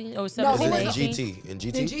 16 or No, 17. who In was 18. GT, in in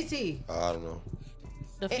GT, GT. I don't know.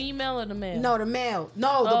 The female or the male? No, the male.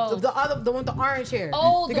 No, Oh. the other, the one with the orange hair.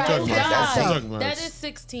 Oh, the guy one who who talking about- passed that's out. talking about- That is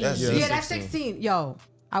 16. That's- Yeah, Yeah, that's 16. Yo,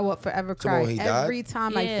 I will forever Come on, cry he died? every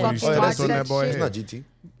time Yeah. I Oh, fucking yeah, watch that's on that that boy shit. It's not GT.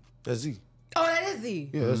 That's Z. Oh, that is Z.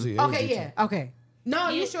 Yeah, that's Z. It ain't Okay, GT. yeah. Okay. No,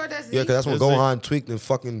 you sure that's Z? Yeah, because that's when It's like- Gohan tweaked and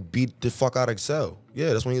fucking beat the fuck out of Cell.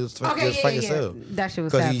 Yeah, that's when he was, he Okay, was yeah, fighting yeah. Cell. That shit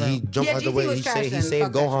was Because sad, bro. he jumped Yeah, out the GT way. was He trash saved then.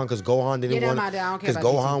 Fuck that Gohan because Gohan didn't Yeah, want no, I don't care because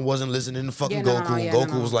about Gohan GT. wasn't listening to fucking Yeah, no, Goku. no, yeah, no,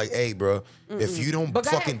 Goku no. was like, "Hey, bro, if you don't But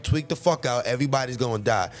go fucking ahead. tweak the fuck out, everybody's gonna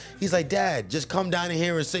die." He's like, "Dad, just come down in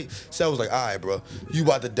here and say." Cell was like, "All right, bro, you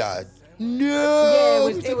about to die."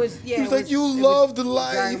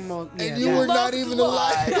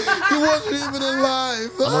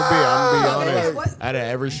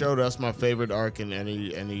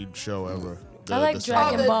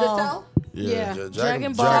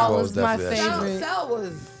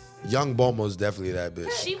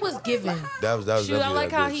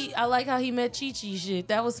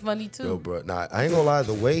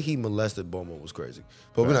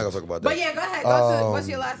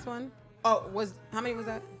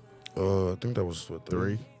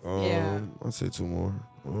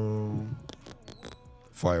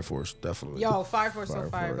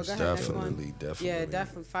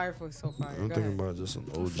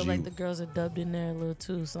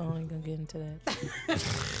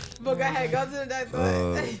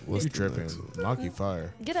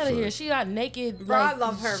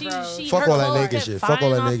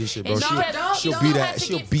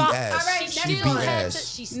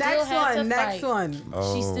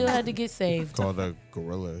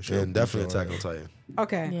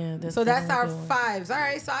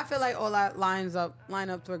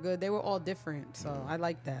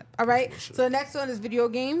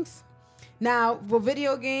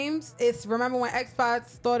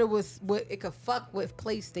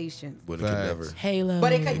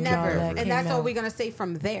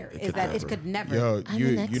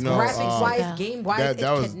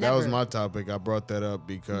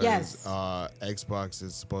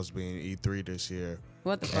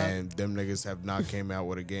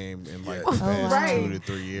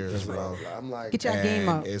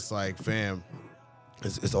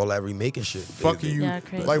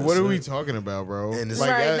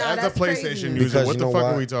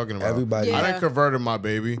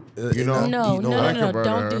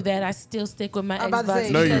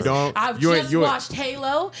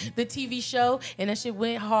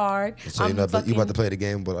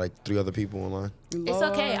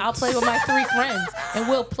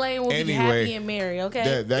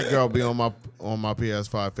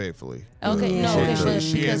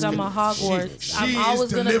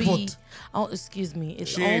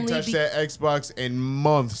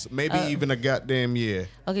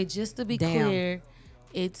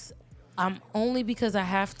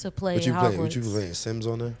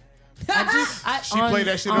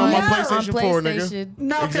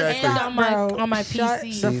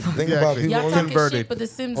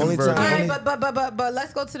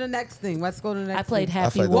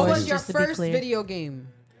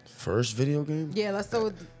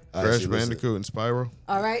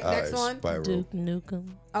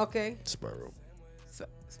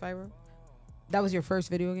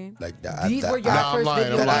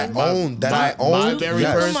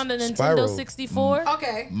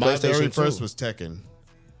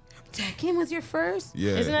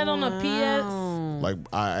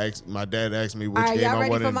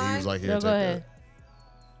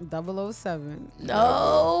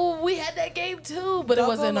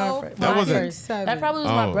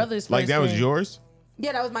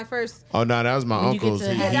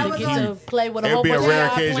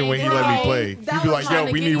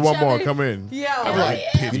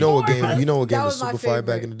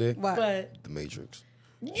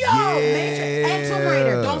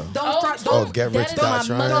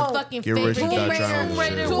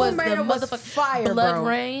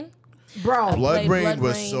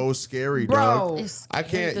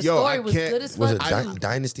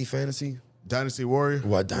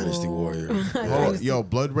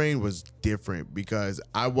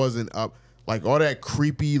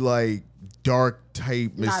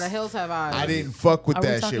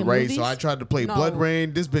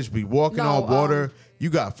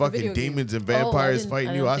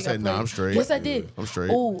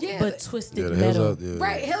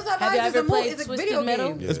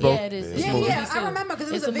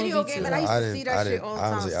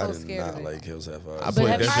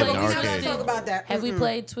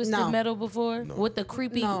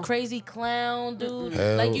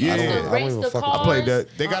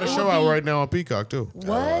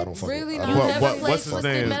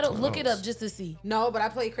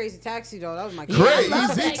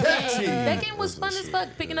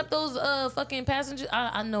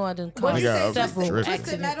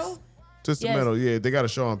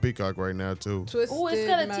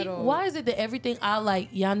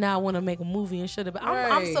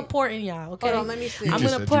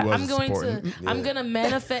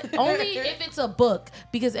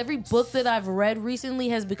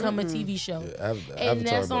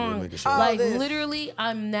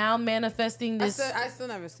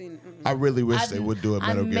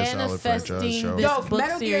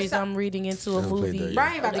 into a haven't played movie that yet.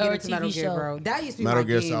 Brian about to or get a into TV Metal Gear, show. bro. That used to be Metal my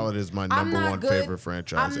Gear game. Solid is my number one favorite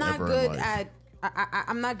franchise I'm not ever good in life. at.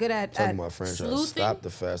 I'm not good at Talking about franchise. sleuthing, Stop the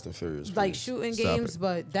Fast and Furious. like please. shooting Stop games, it.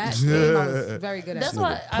 but that game I was very good at. That's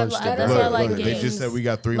why I punched the that's why I bag. like Look, games. they just said we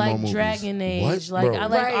got 3 like more movies. Dragon Age. What? Like Bro. I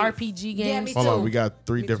like Right. RPG Yeah, games. me Hold on, too. we got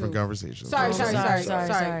 3 Me different too. conversations.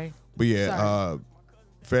 Sorry. But yeah, Sorry.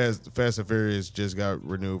 Fast and Furious just got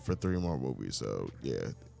renewed for 3 more movies. So yeah,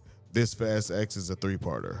 this Fast X is a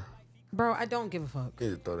 3-parter. Bro, I don't give a fuck. You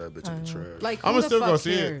need to throw that bitch in the trash. Like, I'm who gonna still the go fuck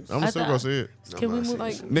see it. cares? I'm gonna still go see it. Can we not move? seeing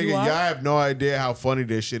Like, shit. Nigga, you y'all are? have no idea how funny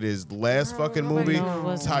this shit is. Last fucking nobody movie,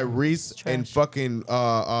 knows. Tyrese and Trash. fucking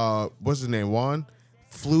what's his name, Juan,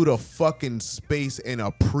 flew to fucking space in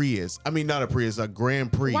a Prius. I mean, not a Prius, a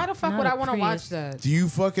Grand Prix. Why the fuck Not would a I want to Prius. watch that? Do you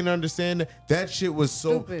fucking understand that? That shit was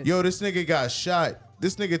so. Stupid. Yo, this nigga got shot.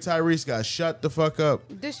 This nigga Tyrese got shut the fuck up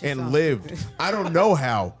This shit and sounds lived. stupid. I don't know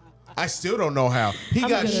how. I still don't know how. He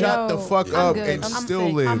got good. shot the Yo, fuck I'm up good. and I'm still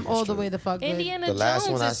sick. lived. I'm all the way the fuck good. Indiana The last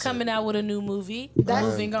Jones one I is said- coming out with a new movie. That's-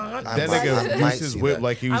 Moving on. I That might- nigga I might loose his see whip that.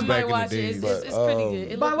 like he I was might back in the watch it. days. It's pretty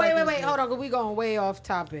good. It But looked wait, like it was hold on. We going way off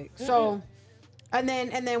topic. So, and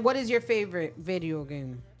then what is your favorite video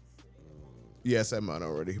game? Yes, I'm on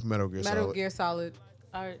already. Metal Gear Metal Solid. Gear Solid.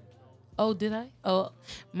 All right. Oh, did I? Oh,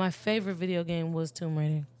 my favorite video game was Tomb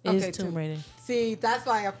Raider. Is Tomb Raider. See, that's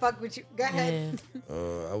why I fuck with you. Go ahead.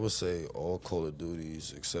 Yeah. I would say all Call of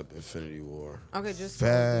Duties except Infinity War. Okay, just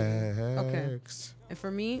Facts. Okay. And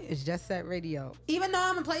for me, it's Jet Set Radio. Even though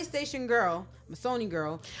I'm a PlayStation girl, I'm a Sony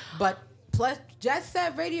girl, but plus Jet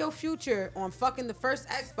Set Radio Future on fucking the first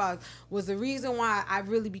Xbox was the reason why I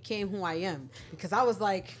really became who I am. Because I was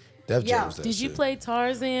like, Def yo, Jam's that Did you shit. play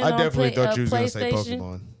Tarzan I on definitely thought you was gonna say PlayStation?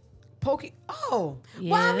 Pokemon. Oh,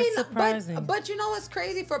 Yeah, well, I that's mean, surprising. but you know what's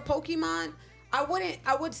crazy for Pokemon? I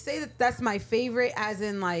would say that that's my favorite, as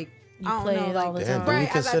in like You I don't play know, it like all the Damn, time. do you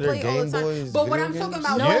right as I consider play all the Game time. Boys But what video I'm talking games?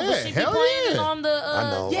 about, No, Yeah, but she be hell playing it yeah. on the. I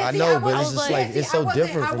know, Yeah, I see, know, I but was it's just like- like see, it's I so wasn't-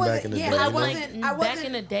 different I from wasn't- back in the yeah, day. I you know? wasn't- I back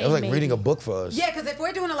in the day. It was like maybe. reading a book for us. yeah, because if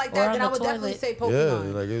we're doing it like Or that, on then the I would definitely toilet. say Yeah,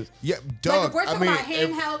 Pokemon. like it's, Yeah, Like dog. if we're talking about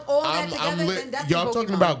handheld, all that together, then definitely y'all talking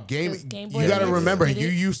Pokemon. about game. Because Game Boy You got to Advance remember, did you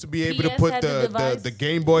it. used to be able to PS put had the the device.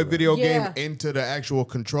 Game Boy video Yeah. game into the actual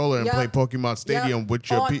controller and Yup. play Pokemon Stadium Yup. with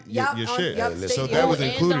your On- your yup, your on- shit. yup, listen, So Stadium. that was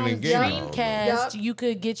And included on in game. Dreamcast, Yup. you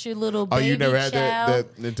could get your little Oh, baby you never had child,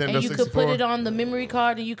 that Nintendo and you could put 64? it on the memory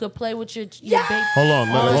card, and you could play with your Yeah. baby. Hold on,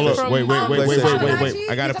 Oh, hold from, on. Wait. Tamagotchi?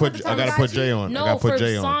 I gotta You put talking I about gotta put Tamagotchi? J on. I No, gotta for put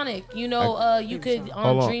J on. Sonic, you you could on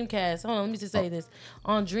Hold on. Dreamcast. Hold on, let me just say this.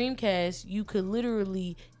 On Dreamcast, you could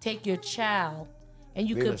literally take your child and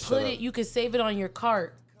you Nina, could shut put up. it. You could save it on your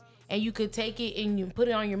cart, and you could take it and you put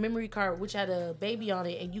it on your memory card, which had a baby on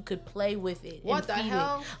it, and you could play with it. What and the feed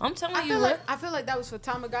hell? It. I'm telling I you, feel like that was for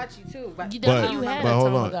Tamagotchi too. But You But, definitely you had but a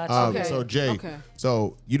hold on. Tamagotchi. Okay. So Jay, Okay.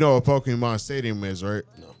 so you know what Pokemon Stadium is, right?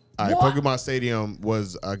 No. All right, What? Pokemon Stadium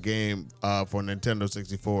was a game for Nintendo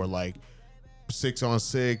 64, like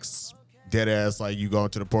 6-on-6, dead ass. Like you go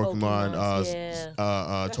into the Pokemon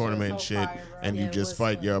Pokemons, tournament was so shit, fire, bro. and Yeah, you it just was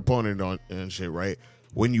fight fun. your opponent on and shit, right?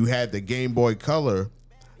 When you had the Game Boy Color,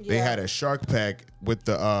 they Yeah. had a Shark Pack with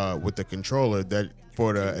the controller that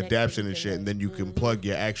for the Connected adaptation to and the shit, and then you can Mm-hmm. plug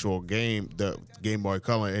your actual game, the Game Boy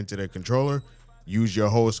Color, into the controller. Use your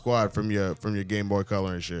whole squad from your Game Boy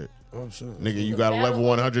Color and shit. oh shit. Nigga, you got a level battle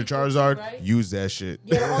 100 people, Charizard, right? use that shit.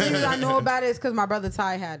 yeah, the only reason I know about it is because my brother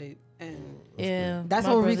Ty had it, and Yeah, that's the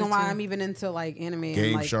my whole brother reason why too. I'm even into like anime Game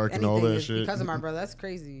and like Shark and all anything that is shit. because of my brother. That's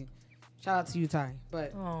crazy. Shout out to you, Ty.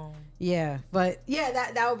 But Oh. yeah,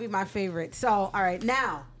 that would be my favorite. So all right,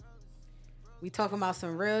 now we talking about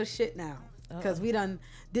some real shit now because we done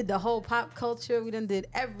did the whole pop culture. We done did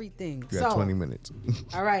everything. You got so 20 minutes.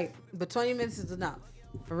 all right, but 20 minutes is enough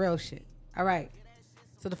for real shit. All right.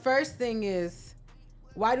 So the first thing is,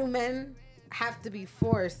 why do men have to be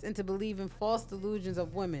forced into believing false delusions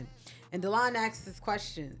of women? And Delon asked this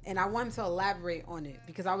question, and I want him to elaborate on it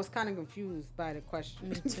because I was kind of confused by the question.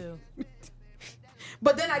 Me too.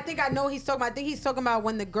 But then I think I know he's talking about. I think he's talking about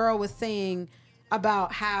when the girl was saying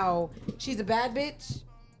about how she's a bad bitch.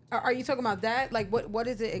 Are you talking about that? Like, what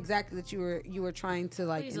is it exactly that you were trying to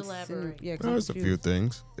like? Please elaborate. Yeah, 'cause I'm There's a few confused.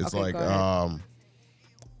 things. It's Okay, like go ahead.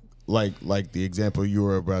 like the example you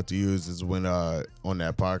were about to use is when on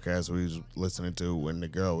that podcast we was listening to when the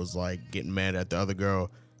girl was like getting mad at the other girl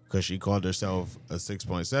because she called herself a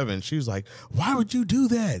 6.7. She was like, "Why would you do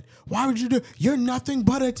that? Why would you do? You're nothing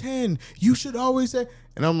but a 10. You should always say."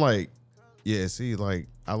 And I'm like, yeah, see, like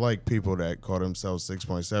I like people that call themselves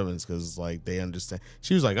 6.7s because like they understand.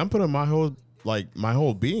 She was like, "I'm putting my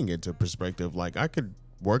whole being into perspective. Like I could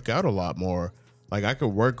work out a lot more. Like I could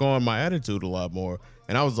work on my attitude a lot more."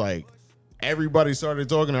 And I was like, everybody started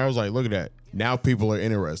talking. I was like, look at that. Now people are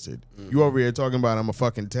interested. You over here talking about I'm a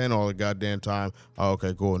fucking 10 all the goddamn time. Oh,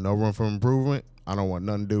 okay, cool. No room for improvement. I don't want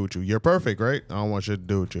nothing to do with you. You're perfect, right? I don't want shit to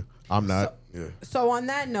do with you. I'm not. So on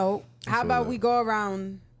that note, how about we go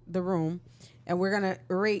around the room and we're gonna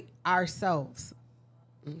rate ourselves,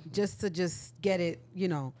 just to get it,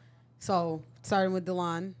 So starting with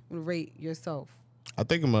Delon, rate yourself. I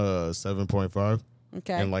think I'm a 7.5.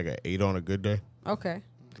 Okay. And like an 8 on a good day. Okay.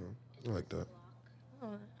 I like that.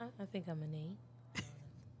 I think I'm an 8.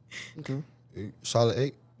 Okay. Solid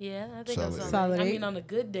 8. Yeah, I think Solid I'm Solid I eight. mean, on a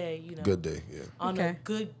good day, Good day, yeah. On a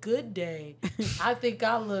good day, I think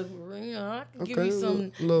I look. I can give Okay, you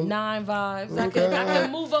some little- 9 vibes. I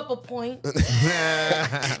can move up a point. All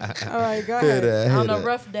right, go ahead. On a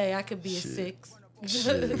rough day, I could be a 6.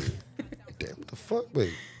 Damn, what the fuck,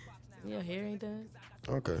 babe? Your hair ain't done.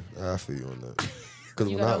 Okay, I feel you on that. Because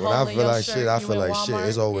You when got a I hole in feel your like shirt, shit, I you feel in like shit. Walmart?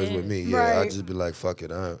 It's always Yeah. with me. Yeah, I Right. just be like, fuck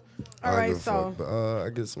it. I don't right, give a so- fuck. But I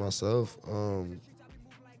guess myself,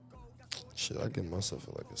 shit, I give myself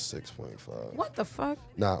like a 6.5. What the fuck?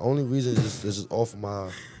 Nah, only reason is just off my.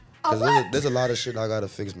 Because there's a lot of shit I gotta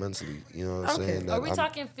fix mentally. You know what I'm Okay. saying? Are That we I'm-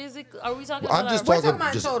 talking physical? Are we talking I'm about just our We're talking, talking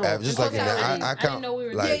about just, total. just like in that. personality? I I count. didn't know we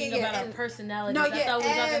were like, thinking about our and- personalities. No, I yeah, thought we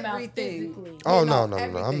were talking about everything. physically. Oh no, no. I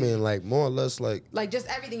everything. mean like more or less like. Like just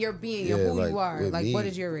everything you're being, Yeah, who like you are. with Like me, what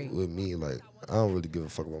is your rate? With me, like I don't really give a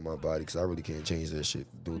fuck about my body because I really can't change that shit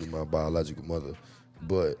due to my biological mother.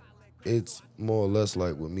 But it's more or less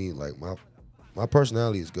like with me, like my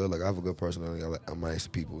personality is good. Like I have a good personality. I'm nice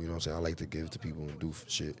to people. You know what I'm saying? I like to give to people and do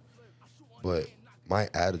shit. But my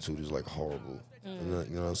attitude is like horrible. You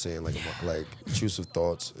know what I'm saying? Like like intrusive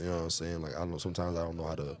thoughts. You know what I'm saying? Like I don't know. Sometimes I don't know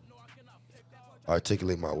how to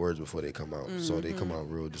articulate my words before they come out. So they come out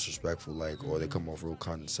real disrespectful, like, or they come off real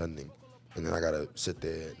condescending. And then I gotta sit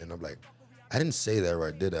there and I'm like, I didn't say that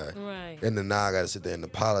right, did I? Right. And then now I gotta sit there and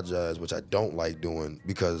apologize, which I don't like doing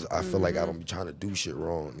because I feel like I don't be trying to do shit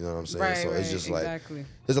wrong. You know what I'm saying? Right, so it's right, just exactly. like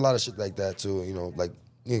there's a lot of shit like that too. You know, like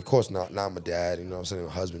of course now I'm a dad. You know what I'm saying? A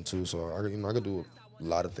husband too. So I could do a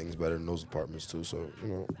lot of things better in those departments too. So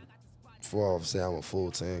before I say I'm a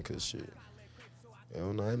full 10, because shit. I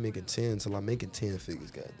ain't making 10 until I'm making 10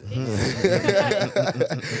 figures, goddamn.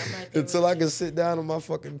 Until I can sit down on my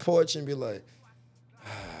fucking porch and be like,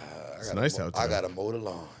 It's nice out there. I gotta mow the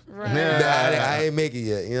lawn. Right. Nah, I ain't make it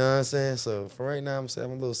yet. You know what I'm saying? So for right now, I'm saying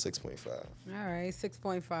I'm a little 6.5. All right,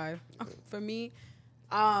 6.5. For me,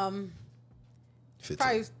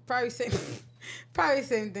 15. probably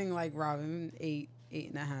same thing like Robin,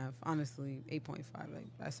 8.5. Honestly, 8.5. Like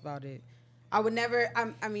that's about it. I would never.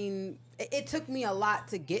 I mean, it took me a lot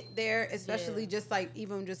to get there, especially just like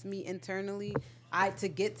even just me internally. To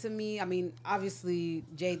get to me. I mean, obviously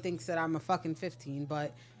Jay thinks that I'm a fucking 15,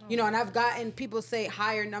 but and I've gotten people say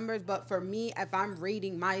higher numbers, but for me, if I'm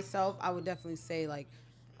rating myself, I would definitely say like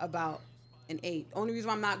about an 8. Only reason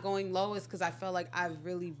why I'm not going low is because I feel like I've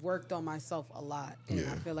really worked on myself a lot, and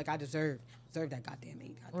I feel like I deserve that goddamn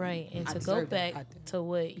 8. Right, and I to go deserve that back goddamn. to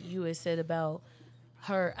what you had said about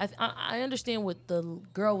her, I understand what the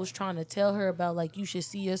girl was trying to tell her about, like, you should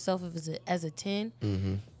see yourself as a 10.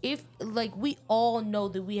 Mm-hmm. If, like, we all know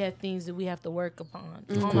that we have things that we have to work upon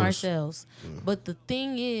on ourselves. But the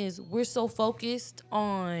thing is, we're so focused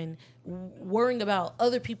on worrying about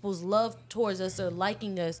other people's love towards us or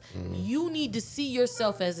liking us. You need to see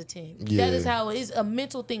yourself as a 10. Yeah. That is how it is, a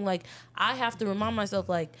mental thing. Like, I have to remind myself,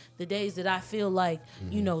 like, the days that I feel like,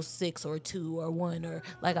 6 or 2 or 1, or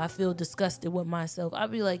like I feel disgusted with myself, I'd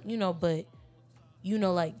be like, but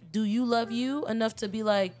like, do you love you enough to be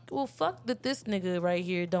like, well, fuck that this nigga right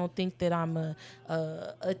here don't think that I'm a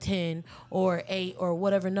 10 or 8 or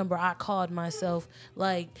whatever number I called myself.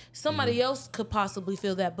 Like, somebody else could possibly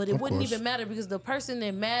feel that, but it wouldn't even matter, because the person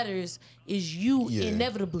that matters is you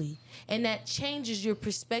inevitably. And that changes your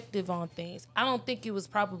perspective on things. I don't think it was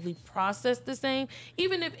probably processed the same.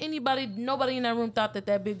 Even if nobody in that room thought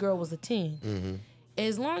that big girl was a 10.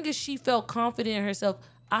 As long as she felt confident in herself,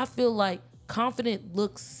 I feel like confident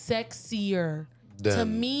looks sexier to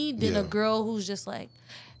me than a girl who's just like,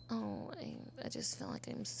 oh, I just feel like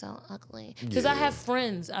I'm so ugly. Because I have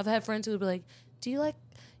friends. I've had friends who would be like, do you like,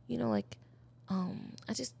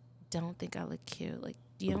 I just don't think I look cute. Like,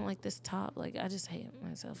 you don't like this top? Like, I just hate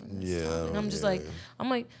myself in this top. And I'm just like,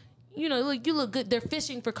 like, you look good. They're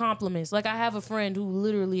fishing for compliments. Like, I have a friend who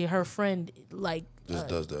literally, her friend, like, just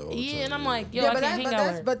does that all the time. Yeah, and I'm like, yo, Yeah, I but, can't hang out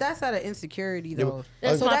with her. but that's out of insecurity though.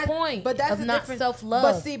 That's So my point. But that's of a not different self-love.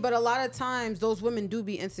 But see, but a lot of times those women do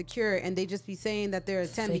be insecure and they just be saying that they're a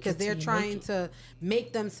 10 Fake because it they're till you trying make it. to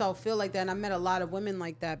make themselves feel like that. And I met a lot of women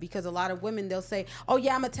like that because a lot of women they'll say, "Oh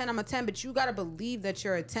yeah, I'm a 10, I'm a 10," but you got to believe that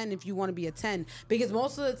you're a 10 if you want to be a 10 because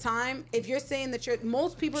most of the time if you're saying that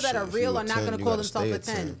most people that Shit, are if real you a are not 10, going to you call gotta themselves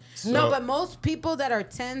stay a a 10. 10. No, So- but most people that are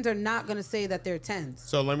 10s are not going to say that they're 10s.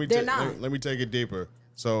 So let me They're not. let me take it deeper.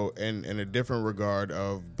 So in a different regard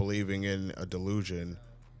of believing in a delusion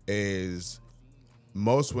is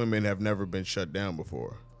most women have never been shut down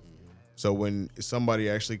before. So when somebody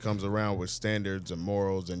actually comes around with standards and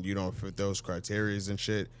morals and you don't fit those criterias and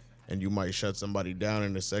shit, and you might shut somebody down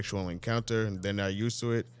in a sexual encounter and they're not used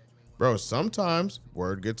to it, bro, sometimes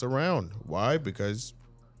word gets around. Why? Because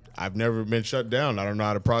I've never been shut down. I don't know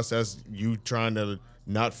how to process you trying to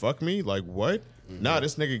not fuck me. Like, what? Nah,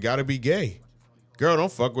 this nigga gotta be gay. Girl,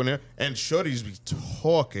 don't fuck with him. And shorties be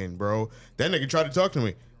talking, bro. That nigga tried to talk to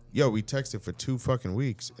me. Yo, we texted for 2 fucking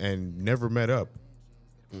weeks and never met up.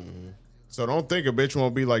 So don't think a bitch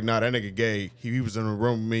won't be like, nah, that nigga gay. He was in the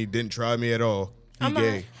room with me, didn't try me at all. He I'm not-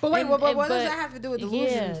 gay. But wait, And- what and- does but- that have to do with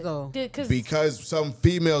delusions though? Because some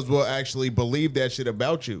females will actually believe that shit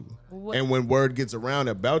about you. What- And when word gets around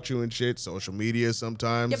about you and shit, social media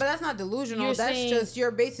sometimes, Yeah, but that's not delusional. You're That's saying- just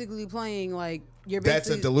you're basically playing like you're that's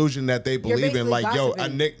a basically delusion that they believe in. basically Like, yo, a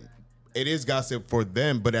gossiping. Nick, it is gossip for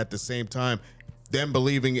them, but at the same time, them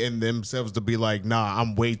believing in themselves to be like, nah,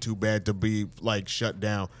 I'm way too bad to be like shut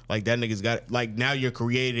down. Like that nigga's got like now you're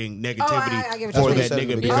creating negativity I get what for you're that saying. nigga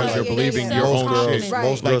That's because what I said you're in the believing beginning. your own Self-confidence. shit. Right.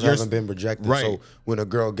 Most Like, girls you're- haven't been rejected. Right. So when a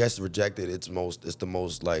girl gets rejected, it's the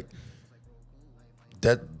most like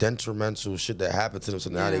that detrimental shit that happened to them. So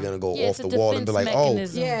now Yeah. they're gonna go Yeah, off it's the a wall and be defense like, oh,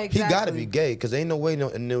 mechanism. Yeah, he exactly. gotta be gay because ain't no way no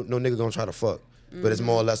nigga gonna try to fuck. But it's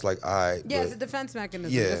more or less like, all right. Yeah, but- it's a defense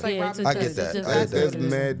mechanism. Yeah. Just like Yeah, it's Robin a I said. get that. it's a I get There's that.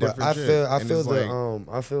 mad But different I shit. feel And it's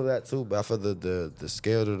like, I feel that too. But I feel the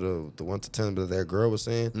scale to the 1 to 10 that that girl was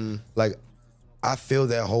saying. Like I feel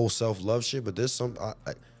that whole self-love shit. But there's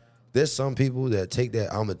some people that take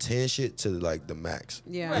that I'm a 10 shit to like the max.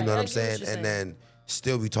 Yeah. You know what I I'm get what saying? you're And saying. then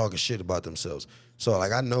still be talking shit about themselves. So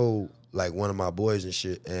like I know like one of my boys and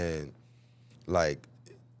shit, and like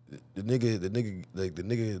the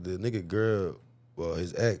nigga girl, well,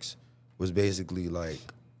 his ex was basically like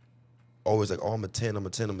always like, oh, I'm a 10, I'm a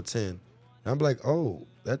 10, I'm a 10. And I'm like, oh,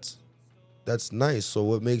 that's nice. So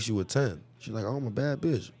what makes you a 10? She's like, oh, I'm a bad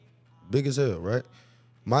bitch. Big as hell, right?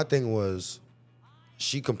 My thing was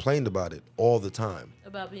she complained about it all the time.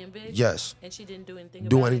 about being big. Yes. And she didn't do anything.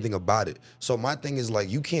 Do about anything about it. So my thing is like,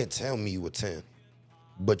 you can't tell me you a 10,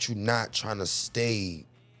 but you not trying to stay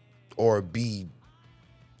or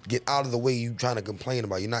get out of the way you trying to complain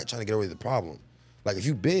about. You're not trying to get away with the problem. Like if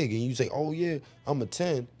you big and you say, oh yeah, I'm a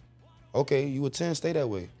 10, okay, you a 10, stay that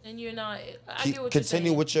way. And you're not. I Keep, get what continue you're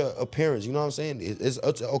saying. with your appearance. You know what I'm saying? It's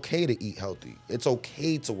okay to eat healthy. It's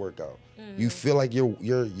okay to work out. You feel like you're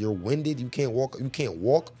winded. You can't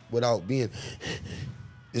walk without being.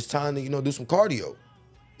 It's time to do some cardio.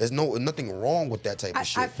 There's nothing wrong with that type of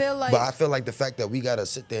shit. I feel like- but I feel like the fact that we gotta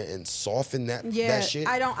sit there and soften that shit.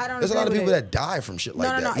 I don't. There's a lot of agree people with that it. die from shit like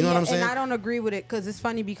that. No. You know what I'm saying? And I don't agree with it because it's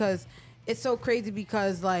funny because it's so crazy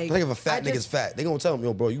because like Like if a fat I nigga's just- fat, they gonna tell him,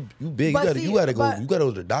 yo, bro, you big. But You gotta go but-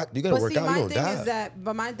 to the doctor. You gotta But work see, out. You my gonna thing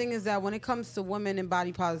die. my thing is that when it comes to women and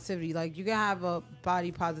body positivity, like you can have a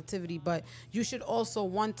body positivity, but you should also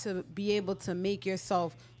want to be able to make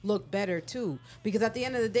yourself look better too. Because at the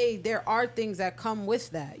end of the day, there are things that come with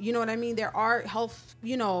that. You know what I mean? There are health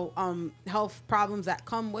problems that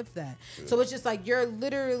come with that. So it's just like you're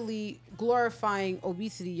literally glorifying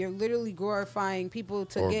obesity. You're literally glorifying people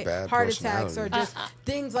to Or get bad heart attacks or personality. just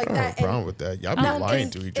things like I don't have that. a problem with that. Y'all be don't lying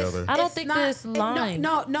think to each It's- other. I don't it's think not- that it's lying.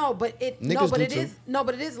 No, but it Niggas do is too. no,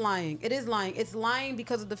 but it is lying. It is lying. It's lying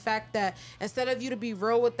because of the fact that instead of you to be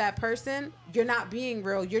real with that person, you're not being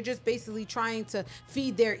real. You're just basically trying to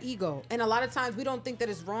feed their ego. And a lot of times we don't think that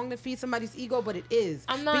it's wrong to feed somebody's ego, but it is.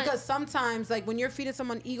 I'm not- because sometimes like when you're feeding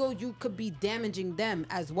someone ego, you could be damaging them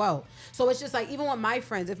as well. So it's just like even with my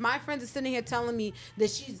friends, if my friend is sitting here telling me that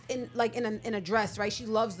she's in a dress, right? She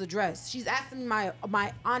loves the dress. She's asking me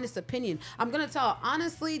my honest opinion. I'm gonna tell her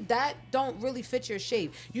honestly that don't really fit your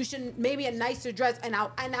shape. You should maybe a nicer dress, and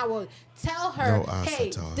I will tell her, No answer hey,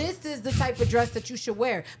 to her. this is the type of dress that you should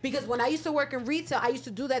wear. Because when I used to work in retail, I used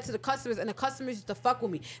to do that to the customers, and the customers used to fuck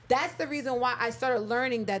with me. That's the reason why I started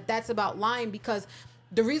learning that that's about lying, because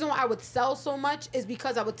the reason why I would sell so much is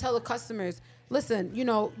because I would tell the customers, listen, you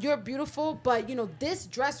know, you're beautiful, but, you know, this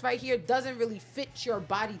dress right here doesn't really fit your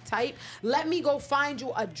body type. Let me go find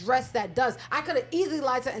you a dress that does. I could have easily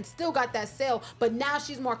lied to her and still got that sale, but now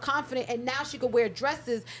she's more confident, and now she could wear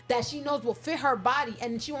dresses that she knows will fit her body,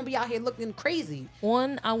 and she won't be out here looking crazy.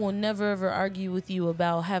 One, I will never ever argue with you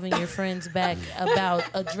about having your friends back about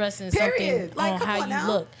addressing Period. something Like, on come how on you now.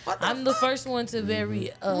 look. What the I'm the fuck? first one to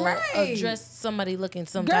very Right. address somebody looking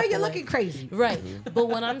some Girl, type you're of way. looking crazy. Right. But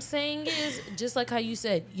what I'm saying is, just like how you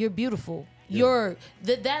said, you're beautiful. You're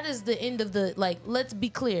that is the end of the, like, let's be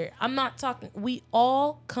clear. I'm not talking, we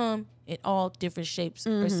all come in all different shapes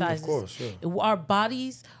or sizes. Of course, yeah. Our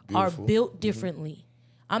bodies Beautiful. are built differently.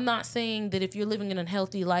 I'm not saying that if you're living an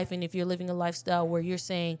unhealthy life and if you're living a lifestyle where you're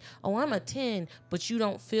saying, oh, I'm a 10, but you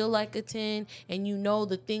don't feel like a 10, and you know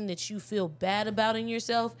the thing that you feel bad about in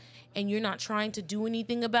yourself and you're not trying to do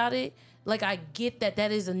anything about it. Like, I get that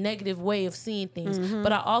that is a negative way of seeing things,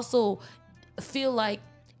 but I also feel like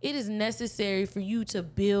it is necessary for you to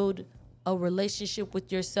build a relationship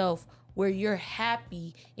with yourself where you're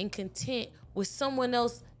happy and content with someone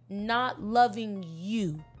else not loving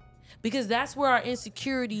you. Because that's where our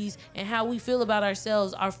insecurities and how we feel about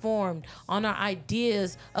ourselves are formed, on our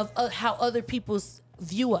ideas of how other people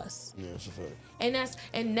view us. Yeah, that's a fact.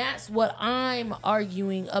 And that's what I'm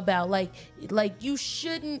arguing about. Like you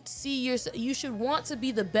shouldn't see yourself. You should want to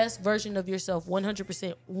be the best version of yourself.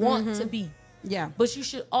 100% want to be. Yeah. But you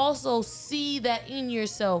should also see that in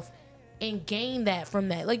yourself and gain that from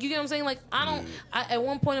that. Like, you get what I'm saying? Like, at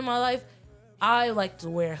one point in my life, I like to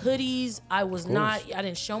wear hoodies. I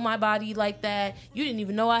didn't show my body like that. You didn't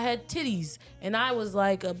even know I had titties. And I was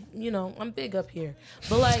like, I'm big up here.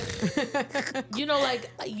 But like,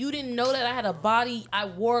 like, you didn't know that I had a body. I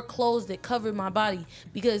wore clothes that covered my body.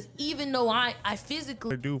 Because even though I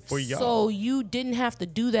physically do for y'all. So you didn't have to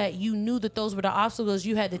do that. You knew that those were the obstacles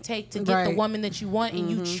you had to take to get the Right. woman that you want,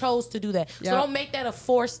 and you chose to do that. So Yep. don't make that a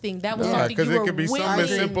forced thing. That was Yeah, something you because were it could be something as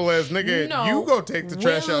willing- simple as, nigga, No, you go take the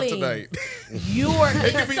trash out willing. tonight. You are.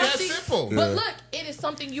 It could be that simple. But look, it is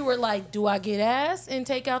something you were like, do I get ass and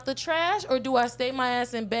take out the trash, or do I stay my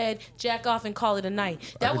ass in bed, jack off, and call it a night?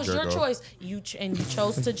 That could was your jerk off. choice. You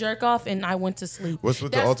chose to jerk off, and I went to sleep. What's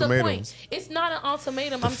with the That's ultimatums? point. It's not an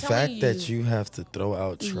ultimatum. The I'm telling fact you. that you have to throw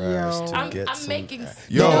out trash Yo. to I'm get making.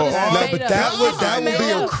 Yo, no, this is no, made but up. that would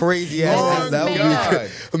be a crazy ass. This That is would made be up.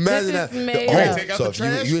 imagine This that. is made Oh, up. Take out so the if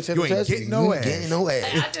trash, you ain't take you the ain't trash, getting you no ain't getting ass. no ass.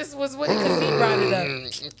 I just was with it because he brought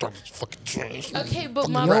it up. Fucking trash. Okay, but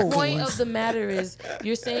my point of the matter is,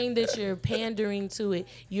 you're saying that you're pandering to it.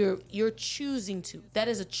 You're choosing to. That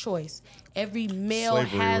is a choice. Every male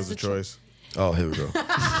Slavery has was a choice. Oh, here we go.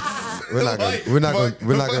 We're not gonna do it.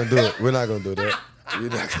 We're not gonna do that. We're not gonna do that.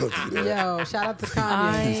 Yo, shout out to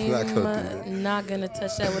Kanye. not gonna do that. I'm not gonna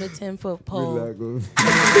touch that with a 10-foot pole. We're not gonna.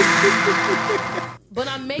 But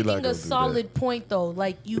I'm making gonna a do solid point though.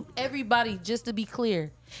 Like, everybody, just to be clear,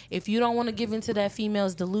 if you don't want to give into that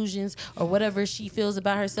female's delusions or whatever she feels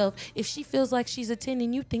about herself, if she feels like she's a 10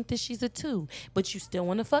 and you think that she's a 2, but you still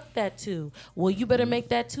want to fuck that 2, well, you better make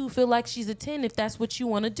that 2 feel like she's a 10 if that's what you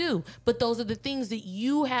want to do. But those are the things that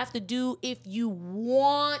you have to do if you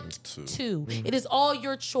want to. It is all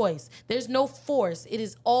your choice. There's no force. It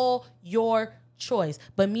is all your choice.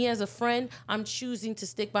 But me as a friend, I'm choosing to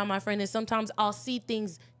stick by my friend, and sometimes I'll see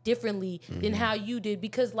things differently than how you did,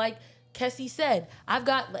 because like Kessie said, I've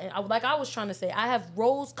got, like I was trying to say, I have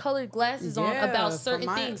rose-colored glasses on Yeah, about for certain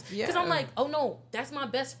my- things. Because yeah. I'm like, oh no, that's my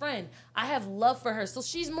best friend. I have love for her. So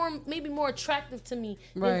she's maybe more attractive to me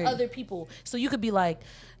Right. than other people. So you could be like,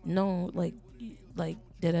 no, like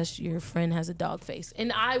that your friend has a dog face.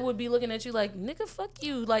 And I would be looking at you like, nigga, fuck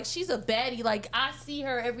you. Like, she's a baddie. Like, I see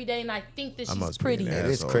her every day and I think that she's must be pretty. an It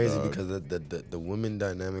is asshole, crazy dog. because the women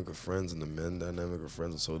dynamic of friends and the men dynamic of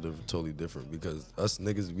friends are so different, totally different. Because us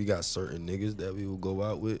niggas, we got certain niggas that we will go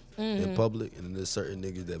out with in public, and then there's certain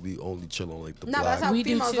niggas that we only chill on like the Nah, block. that's how We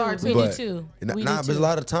do females too. are too. We But- do too. Nah, We do but too. a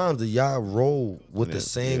lot of times the y'all roll with the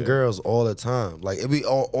same girls all the time. Like it be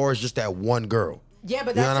or it's just that one girl. Yeah,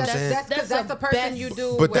 but You know what I'm that's saying? because That's that's a the person best- you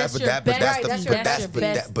do. But with. that's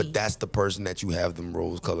the person that you have them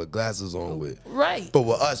rose colored glasses on with. Right. But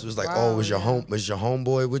with us, it was like, Wow, oh, was your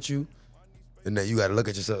homeboy with you? And then you got to look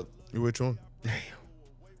at yourself. You which one?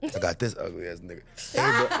 I got this ugly ass nigga.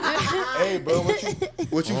 Hey, bro,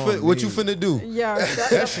 what you finna do? Yo, shut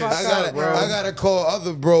the fuck up, bro. I gotta call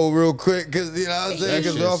other bro real quick because you know what I'm saying,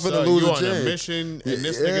 because y'all finna lose you a on a chain. mission, and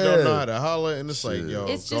this Yeah. nigga don't know how to holler, and it's like, yo,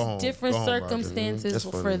 It's go just home, different go home, Roger. circumstances That's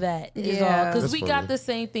for funny. that. Is Yeah. all. Because That's we funny. got the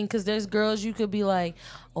same thing. Because there's girls you could be like,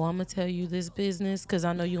 oh, I'm going to tell you this business because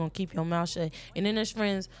I know you're going to keep your mouth shut. And then there's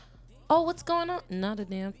friends, oh, what's going on? Not a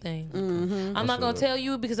damn thing. I'm not going to tell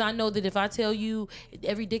you because I know that if I tell you,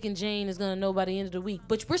 every Dick and Jane is going to know by the end of the week.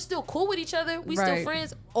 But we're still cool with each other. We still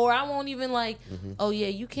friends. Or I won't even like, oh, yeah,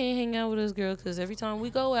 you can't hang out with us, girl, because every time we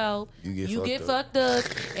go out, you get fucked up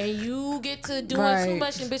and you get to doing too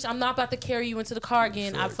much. And, bitch, I'm not about to carry you into the car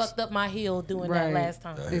again. I fucked up my heel doing that last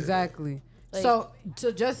time. Exactly. Like, so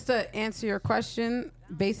just to answer your question,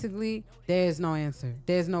 basically, there is no answer.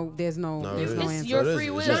 There's no answer. Your free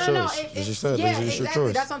will. No. It's your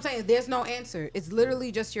choice. That's what I'm saying. There's no answer. It's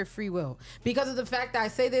literally just your free will. Because of the fact that I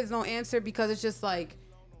say there's no answer, because it's just like,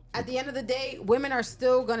 at the end of the day, women are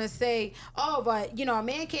still gonna say, "Oh, but you know, a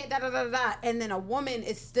man can't da da da da," and then a woman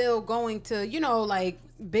is still going to, you know, like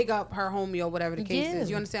big up her homie or whatever the case is.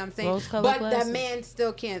 You understand what I'm saying? But that man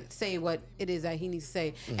still can't say what it is that he needs to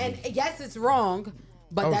say. And yes, it's wrong.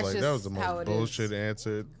 But that's like, just that was the most how it bullshit is.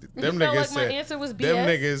 answer. Them niggas like said, my answer was BS? Them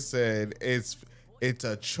niggas said it's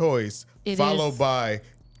a choice followed by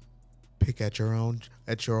pick at your own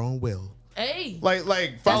will. Hey,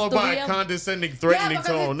 like followed by a condescending, threatening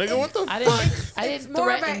tone. Nigga, what the fuck? I didn't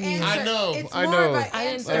threaten you. I know. It's more of an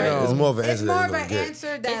answer. It's more of an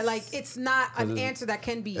answer that like it's not an answer that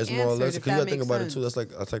can be answered. It's more or less because you gotta think about it too. That's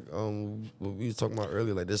like what we was talking about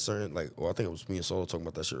earlier. Like this certain I think it was me and Solo talking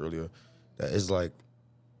about that shit earlier. That is like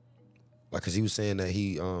because he was saying that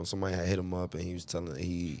he somebody had hit him up and he was telling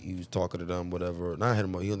he was talking to them whatever. Not hit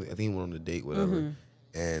him up. I think he went on a date whatever.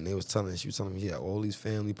 And she was telling me he had all these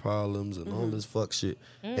family problems and all this fuck shit.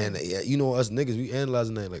 And you know us niggas, we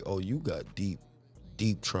analyzing that like, oh, you got deep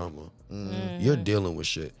trauma. You're dealing with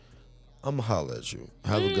shit. I'ma holler at you.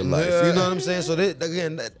 Have a good life. You know what I'm saying? So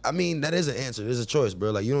that is an answer. There's a choice,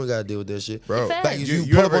 bro. Like you don't gotta deal with that shit, bro. Like you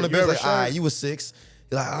pull up on the bitch like, all right, you was 6.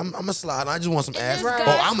 You're like I'm a slide. I just want some ass.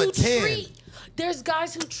 Oh, I'm a 10. There's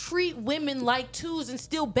guys who treat women like 2s and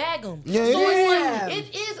still bag them. Yeah, so it's like,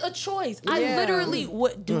 it is a choice. I literally,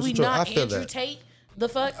 do we not Andrew Tate the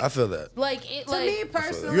fuck? I feel that. Like it, to me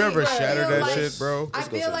personally, you ever shatter that shit, bro? I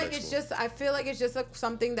feel like it's just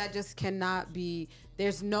something that just cannot be.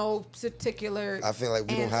 There's no particular. I feel like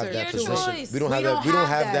we don't have that position. Choice. We don't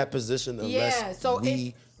have that position unless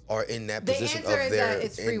we are in that position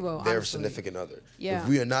of their significant other. Yeah. If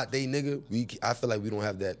we are not they nigga, I feel like we don't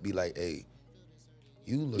have that. Be like, hey.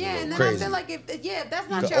 You look and then crazy. I feel like if that's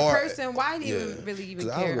not your person, why do you really even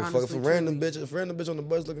care? I don't give a fuck if a random bitch on the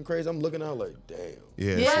bus looking crazy. I'm looking out like, damn.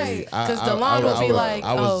 Yeah, right. Because Delon will be like,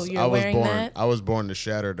 "Oh, you're wearing that." I was born to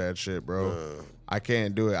shatter that shit, bro. I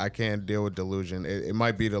can't do it. I can't deal with delusion. It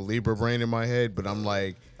might be the Libra brain in my head, but I'm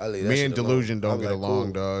like, me and delusion don't get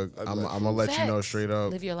along, dog. I'm gonna let you know straight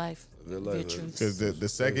up. Live your life. Because the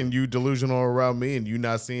second you delusional around me and you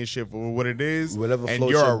not seeing shit for what it is, and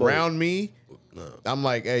you're around me. No. I'm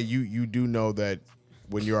like, hey, you do know that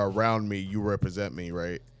when you're around me, you represent me,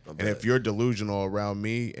 right? And if you're delusional around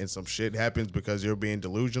me and some shit happens because you're being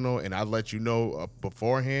delusional and I let you know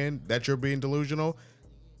beforehand that you're being delusional,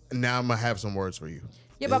 now I'm going to have some words for you.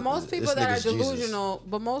 Yeah, but most people that are delusional,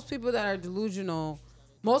 most people that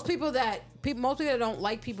don't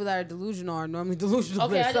like people that are delusional are normally delusional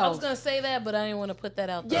themselves. I was gonna say that, but I didn't want to put that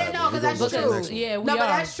out there. Yeah, no, because that's true. Yeah, but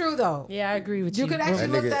that's true though. Yeah, I agree with you. You could actually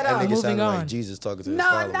look that up. Moving on. Like Jesus talking to his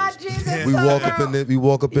followers. Not Jesus. We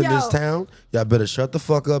walk up in this town. Y'all better shut the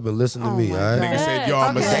fuck up and listen to me. All right. Nigga said, yo,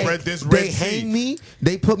 I'm gonna spread this red They hang me.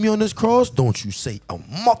 They put me on this cross. Don't you say a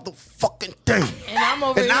motherfucking thing. And I'm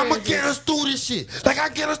over and I'm gonna get us through this shit. Like I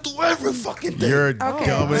get us through every fucking thing. You're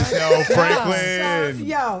dumb as hell,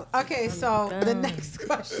 Franklin. So the next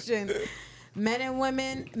question: men and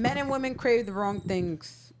women crave the wrong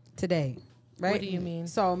things today, right? What do you mean?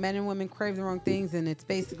 So men and women crave the wrong things, and it's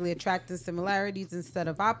basically attracting similarities instead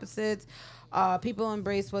of opposites. People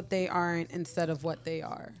embrace what they aren't instead of what they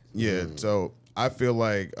are. Yeah. So I feel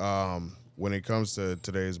like when it comes to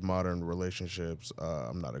today's modern relationships,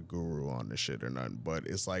 I'm not a guru on this shit or nothing, but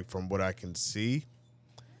it's like from what I can see,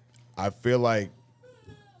 I feel like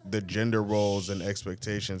the gender roles and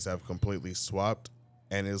expectations have completely swapped.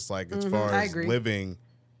 And it's like, as far as living,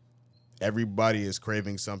 everybody is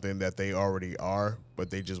craving something that they already are, but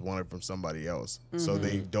they just want it from somebody else. So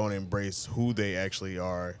they don't embrace who they actually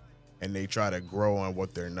are, and they try to grow on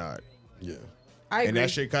what they're not. Yeah. I agree. And that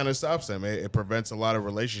shit kind of stops them. It prevents a lot of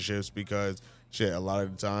relationships because, a lot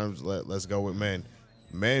of the times, let's go with men.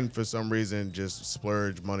 Men, for some reason, just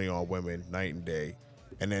splurge money on women night and day.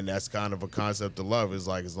 And then that's kind of a concept of love. Is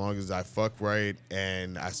like, as long as I fuck right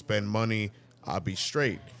and I spend money, I'll be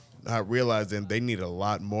straight. Not realizing they need a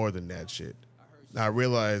lot more than that shit. Not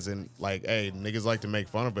realizing, like, hey, niggas like to make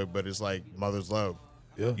fun of it, but it's like mother's love.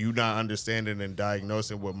 Yeah. You not understanding and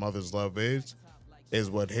diagnosing what mother's love is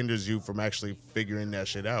what hinders you from actually figuring that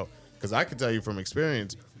shit out. Because I can tell you from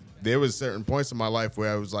experience, there was certain points in my life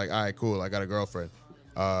where I was like, all right, cool, I got a girlfriend.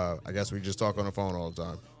 I guess we just talk on the phone all the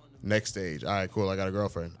time. Next stage, all right, cool, I got a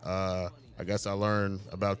girlfriend. I guess I learned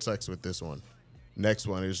about sex with this one. Next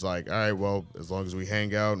one is like, all right, well, as long as we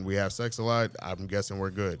hang out and we have sex a lot, I'm guessing we're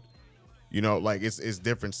good. You know, like it's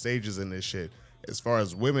different stages in this shit. As far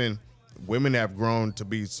as women have grown to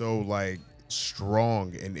be so like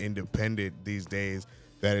strong and independent these days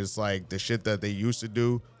that it's like the shit that they used to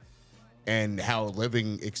do and how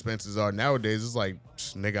living expenses are nowadays, it's like,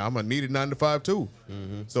 nigga, I'm gonna need a 9 to 5 too.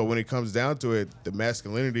 So when it comes down to it, the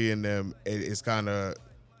masculinity in them is kind of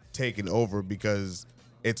taken over because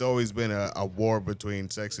it's always been a war between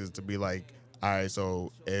sexes to be like, all right,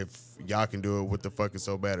 so if y'all can do it, what the fuck is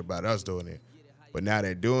so bad about us doing it? But now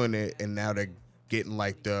they're doing it, and now they're getting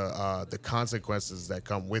like the consequences that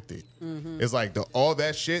come with it. It's like all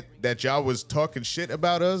that shit that y'all was talking shit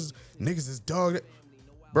about us, niggas is dog.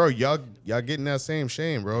 Bro, y'all getting that same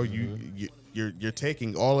shame, bro. You're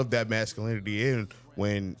taking all of that masculinity in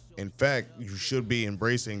when in fact you should be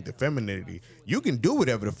embracing the femininity. You can do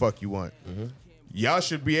whatever the fuck you want. Y'all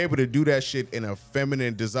should be able to do that shit in a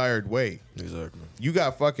feminine, desired way. Exactly. You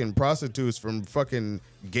got fucking prostitutes from fucking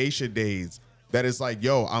geisha days that is like,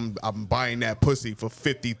 yo, I'm buying that pussy for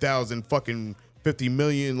 50,000 fucking 50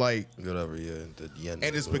 million, like whatever, yeah. And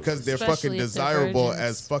it's because they're Especially fucking if they're desirable virgins.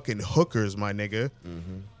 as fucking hookers, my nigga.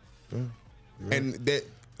 And they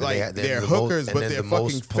like they're the hookers, most- but and they're then the fucking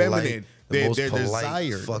most polite- feminine. the They're most polite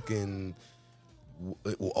desired. Fucking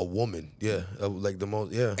a woman, yeah, like the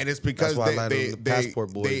most, yeah. And it's because That's why a lot of them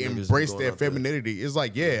passport boys they niggas be embrace going their out there. femininity. It's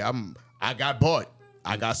like, yeah, I got bought,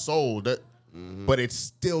 I got sold, but it's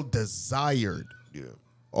still desired. Yeah.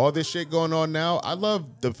 All this shit going on now, I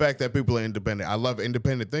love the fact that people are independent. I love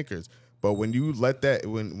independent thinkers. But when you let that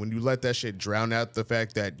when you let that shit drown out the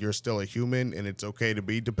fact that you're still a human and it's okay to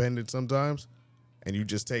be dependent sometimes, and you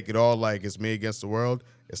just take it all like it's me against the world,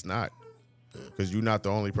 it's not. Because you're not the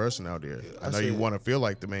only person out there. I know you want to feel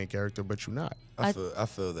like the main character, but you're not. I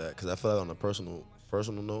feel that because I feel like on a personal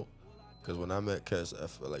note, because when I met Kes, I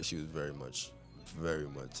felt like she was very much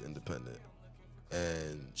independent,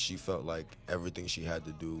 and she felt like everything she had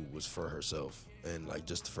to do was for herself and like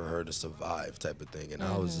just for her to survive type of thing. And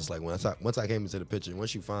I was just like, once I came into the picture,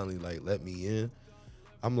 once you finally like let me in,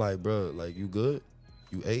 I'm like, bro, like you good?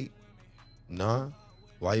 You ate? Nah.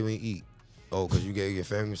 Why you ain't eat? Oh, cause you gave your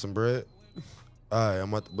family some bread. All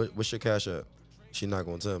right, what's your Cash App? She not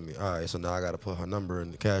gonna tell me. All right, so now I gotta put her number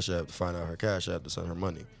in the Cash App to find out her Cash App to send her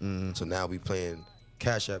money. So now we playing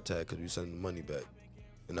Cash App tag because we sending the money back,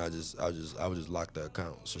 and I would just lock the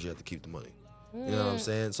account, so she had to keep the money. You know what I'm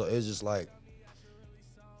saying? So it's just like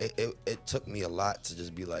it took me a lot to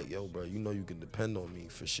just be like, yo, bro, you know you can depend on me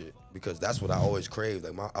for shit because that's what I always craved.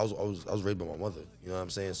 Like I was raised by my mother. You know what I'm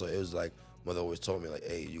saying? So it was like. Mother always told me, like,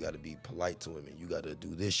 hey, you got to be polite to women. You got to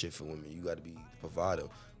do this shit for women. You got to be the provider.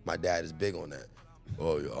 My dad is big on that.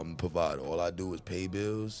 Oh, I'm a provider. All I do is pay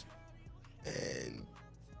bills, and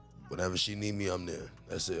whenever she need me, I'm there.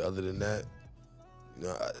 That's it. Other than that, you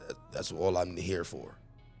know, that's all I'm here for.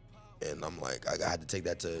 And I'm like, I had to take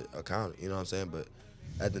that to account. You know what I'm saying? But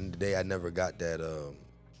at the end of the day, I never got that.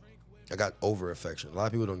 I got over affection. A lot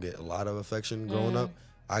of people don't get a lot of affection growing up.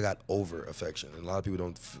 I got over affection, and a lot of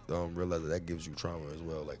people don't realize that gives you trauma as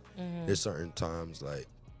well. Like, there's certain times like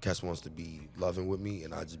Cass wants to be loving with me,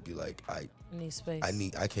 and I just be like, I need space.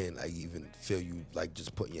 I can't like even feel you like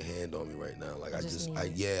just putting your hand on me right now. Like I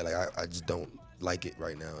just don't like it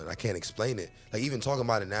right now, and I can't explain it. Like even talking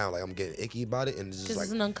about it now, like I'm getting icky about it, and it's just Because like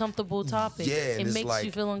it's an uncomfortable topic. Yeah, and it it's makes like,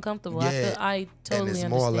 you feel uncomfortable. yeah, I totally and it's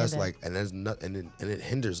understand more or less that. like, and there's not, and it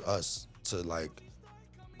hinders us to like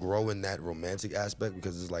grow in that romantic aspect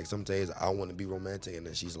because it's like some days I want to be romantic, and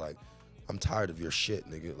then she's like, I'm tired of your shit,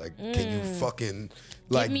 nigga. Like, can you fucking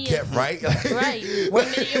like get right? Right. 1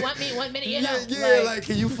 minute you want me, 1 minute you don't. Yeah, like,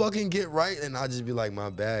 can you fucking get right? And I just be like, my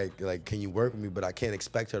bag. Like, can you work with me? But I can't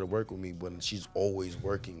expect her to work with me when she's always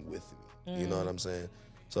working with me. You know what I'm saying?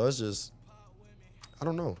 So it's just, I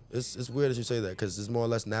don't know. It's weird that you say that because it's more or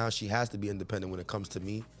less now she has to be independent when it comes to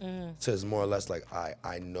me. So it's more or less like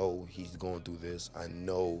I know he's going through this. I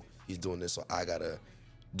know he's doing this, so I gotta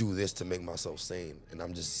do this to make myself sane. And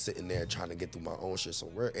I'm just sitting there trying to get through my own shit. So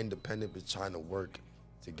we're independent but trying to work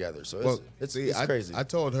together. So it's crazy. I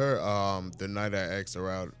told her the night I asked her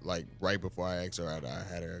out, like right before I asked her out, I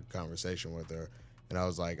had a conversation with her, and I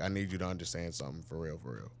was like, I need you to understand something for real.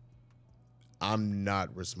 I'm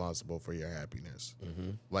not responsible for your happiness.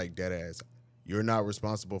 Like dead ass. You're not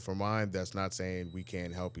responsible for mine. That's not saying we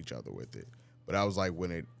can't help each other with it. But I was like,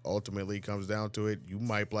 when it ultimately comes down to it, you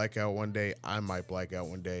might black out one day, I might black out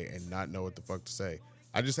one day and not know what the fuck to say.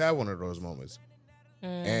 I just had one of those moments,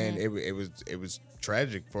 and it was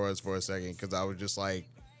tragic for us for a second because I was just like,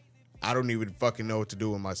 I don't even fucking know what to do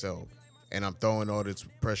with myself, and I'm throwing all this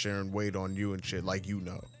pressure and weight on you and shit, like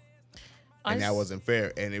and that wasn't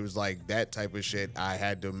fair. And it was like that type of shit. I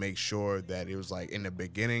had to make sure that it was like in the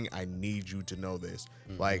beginning, I need you to know this.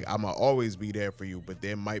 Like I'ma always be there for you, but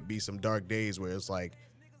there might be some dark days where it's like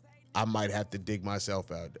I might have to dig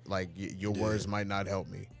myself out. Like your words might not help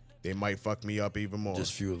me. They might fuck me up even more.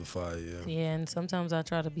 Just fuel the fire, Yeah, and sometimes I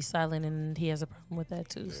try to be silent, and he has a problem with that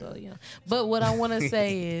too. So But what I want to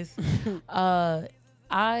say is,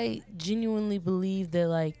 I genuinely believe that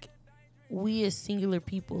like we as singular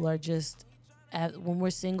people are just when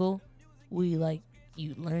we're single, we like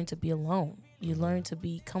you learn to be alone. You learn to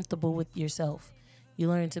be comfortable with yourself. You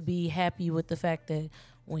learn to be happy with the fact that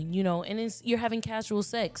when and you're having casual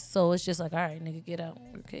sex, so it's just like, all right, nigga, get out.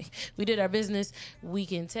 Okay, we did our business. We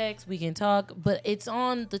can text, we can talk, but it's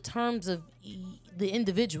on the terms of the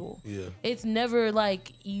individual. Yeah, it's never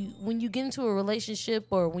like when you get into a relationship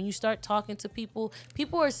or when you start talking to people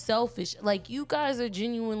are selfish. Like you guys are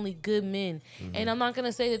genuinely good men, and I'm not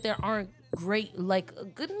gonna say that there aren't great like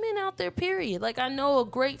good men out there. Period. Like I know a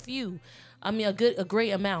great few. I mean, a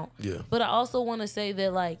great amount. Yeah. But I also want to say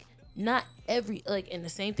that like not every and the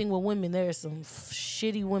same thing with women. There are some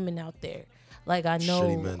shitty women out there. Like I know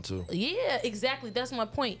shitty men too. Yeah, exactly. That's my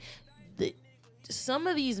point. Some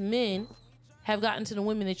of these men have gotten to the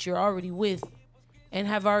women that you're already with and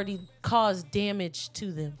have already caused damage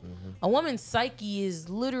to them. A woman's psyche is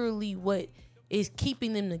literally what is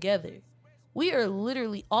keeping them together. We are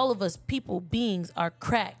literally, all of us beings are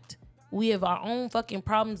cracked. We have our own fucking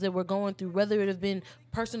problems that we're going through, whether it have been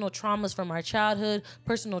personal traumas from our childhood,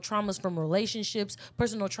 personal traumas from relationships,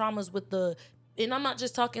 personal traumas with and I'm not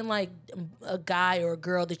just talking like a guy or a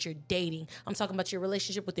girl that you're dating. I'm talking about your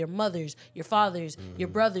relationship with your mothers, your fathers, your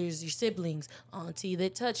brothers, your siblings, auntie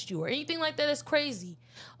that touched you, or anything like that is crazy.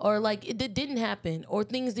 Or like that didn't happen, or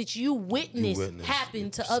things that you witnessed happen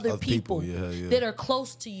to other people that are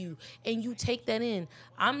close to you, and you take that in.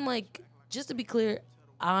 I'm like, just to be clear,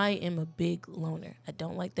 I am a big loner. I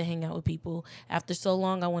don't like to hang out with people. After so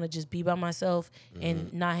long, I want to just be by myself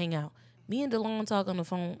and not hang out. Me and DeLon talk on the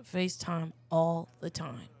phone, FaceTime all the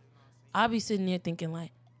time. I'll be sitting there thinking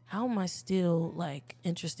like, how am I still like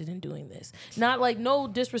interested in doing this? Not like no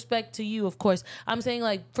disrespect to you, of course. I'm saying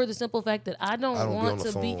like for the simple fact that I don't want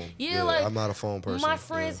to be. Yeah, like I'm not a phone person. My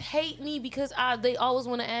friends hate me because they always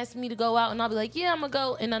want to ask me to go out, and I'll be like, yeah, I'm gonna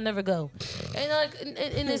go, and I never go. And like,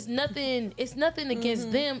 and it's nothing. It's nothing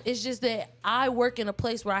against them. It's just that I work in a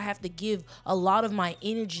place where I have to give a lot of my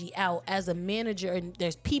energy out as a manager, and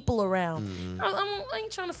there's people around. I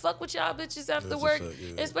ain't trying to fuck with y'all bitches after work,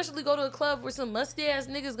 especially go to a club where some musty ass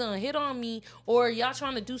niggas gonna hit on me, or y'all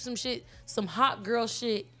trying to do some shit, some hot girl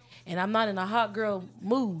shit, and I'm not in a hot girl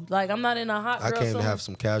mood. Like I'm not in a hot girl. I came to have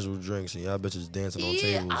some casual drinks and y'all bitches dancing on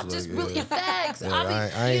tables. I just really facts.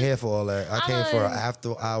 I ain't here for all that. I came for an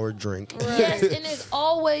after-hour drink. Yes, and there's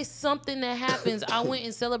always something that happens. I went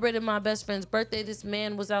and celebrated my best friend's birthday. This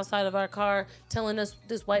man was outside of our car telling us,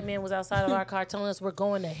 this white man was outside of our car telling us we're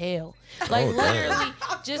going to hell. Like literally,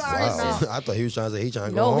 just I thought he was trying to say he trying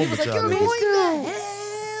to go home. He was with like, y'all you're niggas. going to hell.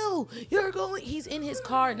 You're going. He's in his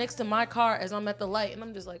car next to my car as I'm at the light, and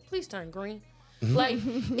I'm just like, please turn green. Like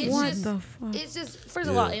it's just first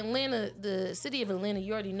of all, Atlanta, the city of Atlanta,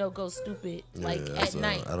 you already know goes stupid like at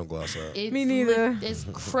night. I don't go outside. Me neither. It's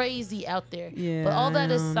crazy out there. Yeah, but all that I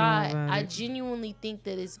don't know aside, about I it. genuinely think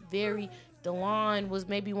that it's DeLon was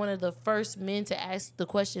maybe one of the first men to ask the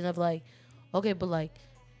question of like, okay, but like,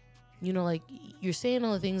 you know, like you're saying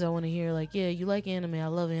all the things I want to hear. Like, yeah, you like anime. I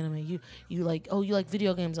love anime. You like, oh, you like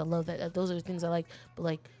video games. I love that. Those are the things I like. But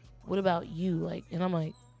like, what about you? Like, and I'm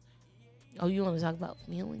like, oh, you want to talk about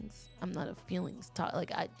feelings? I'm not a feelings talk.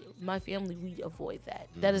 Like my family, we avoid that.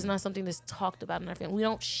 That is not something that's talked about in our family. We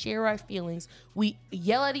don't share our feelings. We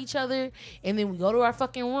yell at each other, and then we go to our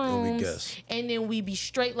fucking rooms, and then we be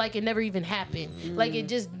straight like it never even happened. Like it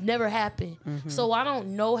just never happened. So I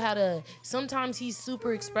don't know how to. Sometimes he's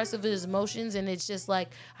super expressive of his emotions, and it's just like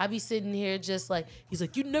I be sitting here just like he's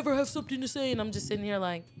like, you never have something to say, and I'm just sitting here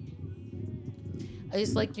like.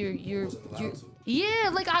 It's like you're yeah,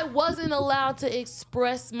 like I wasn't allowed to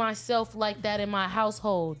express myself like that in my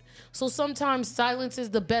household. So sometimes silence is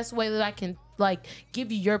the best way that I can like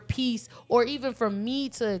give you your peace, or even for me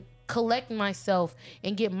to collect myself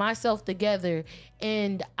and get myself together,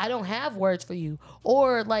 and I don't have words for you,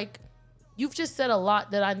 or like you've just said a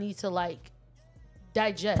lot that I need to like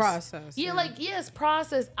digest. Process, Yeah, yeah. like, yes,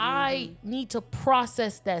 process. I need to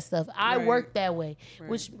process that stuff. I Right. work that way,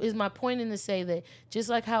 which is my point in to say that just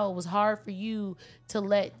like how it was hard for you to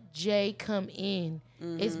let Jay come in,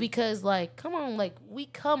 it's because, like, come on, like, we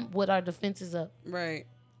come with our defenses up. Right.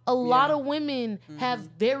 A lot of women have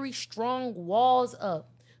very strong walls up.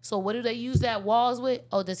 So what do they use that walls with?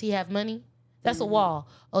 Oh, does he have money? That's a wall.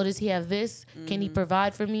 Oh, does he have this? Can he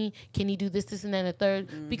provide for me? Can he do this, this, and then a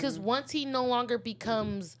third? Because once he no longer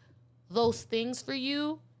becomes those things for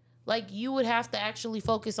you, like, you would have to actually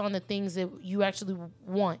focus on the things that you actually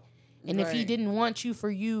want. And if he Right. didn't want you for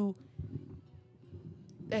you,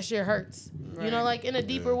 that shit hurts. You know, like, in a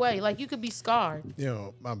deeper way. Like, you could be scarred. You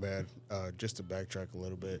know, my bad. Just to backtrack a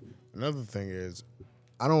little bit. Another thing is,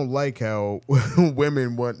 I don't like how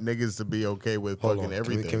women want niggas to be okay with Hold fucking on.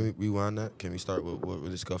 everything. Can we rewind that? Can we start with what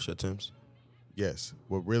really scuffs your Timbs? Yes.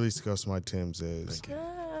 What really scuffs my Timbs is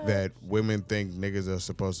that women think niggas are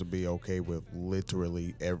supposed to be okay with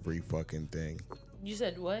literally every fucking thing. You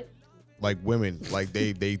said what? Like, women, like,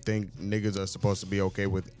 they think niggas are supposed to be okay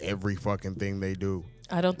with every fucking thing they do.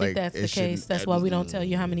 I don't think Like, that's it the shouldn't- case. That's why we don't tell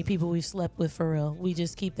you how many people we've slept with for real. We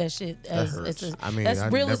just keep that shit as hurts. it's a, I mean, that's I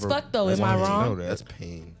real as never- fuck though. that's Am I why I didn't know wrong? that. That's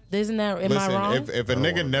pain. Isn't that am Listen, I wrong? if a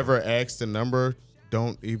nigga never asks the number,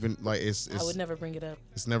 don't even, like, it's I would never bring it up.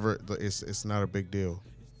 it's never, it's not a big deal.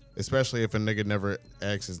 Especially if a nigga never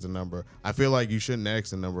asks the number. I feel like you shouldn't ask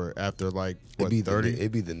the number after, like, what, 30?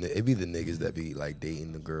 It'd be the niggas that be like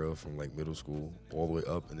dating the girl from like middle school all the way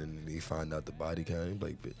up, and then they find out the body count.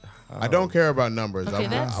 Like, bitch, I don't care about numbers. Okay,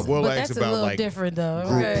 I will but ask that's a about, little like, different though.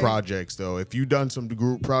 group Okay. projects, though. If you done some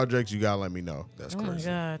group projects, you gotta let me know. That's Oh my crazy.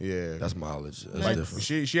 god. Yeah. That's mileage. That's Like,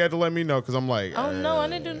 different. she had to let me know because I'm like, Oh no, I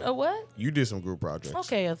didn't do a what? you did some group projects.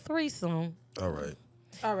 Okay, a threesome. All right.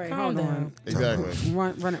 All right, Calm hold down. on. Exactly.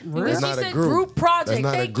 Run it. Because not she a said group. project. That's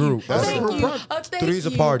not a Thank group. You. That's thank a group you. project. Thank Three's a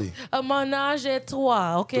you. party. A menage a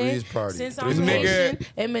trois, okay? Three's party. Since Three's I'm a party. Haitian,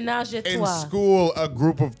 a menage a In trois. school, a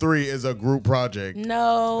group of 3 is a group project.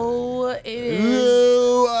 No, it is.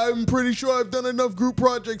 No, I'm pretty sure I've done enough group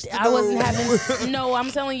projects to I know. wasn't having. No,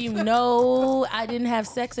 I'm telling you, no. I didn't have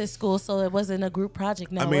sex at school, so it wasn't a group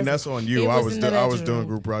project. No, I it mean, wasn't. that's on you. It I was in the I was bedroom. doing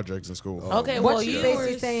group projects in school. Okay, well, What you you're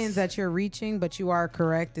basically were saying is that you're reaching, but you are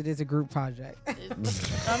correct. It is a group project.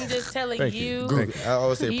 I'm just telling Thank you. you. Group. I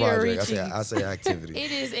always say You're project. reaching. I say activity.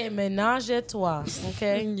 It is a menage a trois,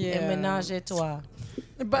 okay? Yeah. A menage a trois.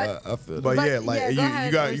 But I feel But that. yeah, like yeah, you,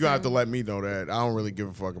 go ahead, you got to listen. let me know that. I don't really give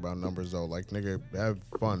a fuck about numbers though. Like, nigga, have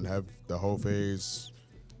fun, have the whole phase,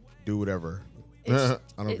 do whatever. I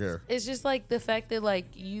don't care. It's just like the fact that like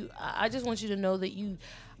I just want you to know that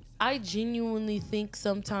I genuinely think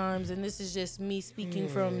sometimes, and this is just me speaking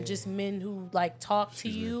from just men who like talk to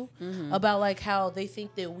you about like how they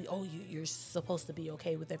think that you're supposed to be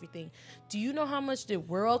okay with everything. Do you know how much that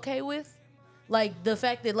we're okay with? Like the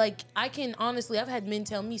fact that like I can honestly, I've had men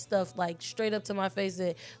tell me stuff like straight up to my face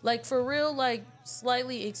that like for real, like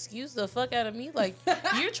slightly excuse the fuck out of me. Like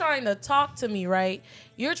you're trying to talk to me, right?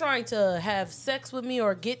 You're trying to have sex with me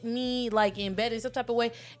or get me like in bed in some type of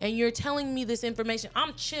way, and you're telling me this information.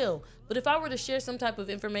 I'm chill. But if I were to share some type of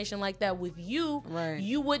information like that with you, Right.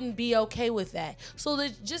 you wouldn't be okay with that. So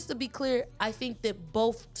that, just to be clear, I think that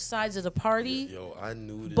both sides of the party, Yo, I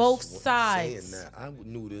knew this. Both saying sides. that, I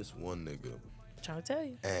knew this one nigga. trying to tell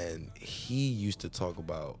you. And he used to tell the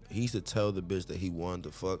bitch that he wanted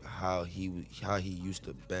to fuck how he used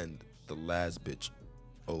to bend the last bitch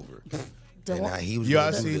over. And how he was Yeah,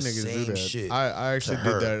 I gonna see do the niggas same do that. shit. I actually to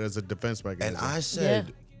did her. that as a defense mechanism. And I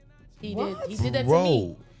said, He did. He did that to Bro,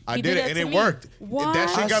 me. I He did it that and to it me. worked. What? That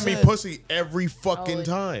shit I got me said- pussy every fucking it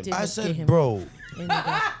time. did. I Get said, him. bro.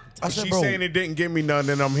 I said, She's bro. saying it didn't get me none,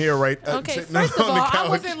 and I'm here right Okay, sitting first on of all, the I couch.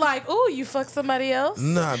 wasn't like, "Ooh, you fuck somebody else."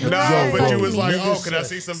 Nah, No, Right. but you Fuck was me. like, Nigga oh, can I said-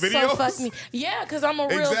 see some So videos? fuck me. Yeah, because I'm a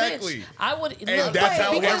real Exactly. bitch. I would. And that's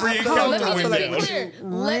how every encounter let me went just be down. clear.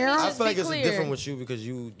 Let me I I just feel like be it's clear. different with you because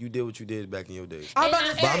you did what you did back in your days. I'm about And-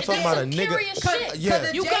 to But I'm and talking about a that's some nigga- curious shit.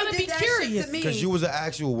 Yeah. You gotta be curious. Because you was an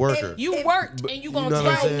actual worker. You worked, and you gonna know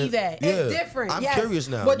what I'm tell me saying? that. Yeah. It's different, I'm yes. curious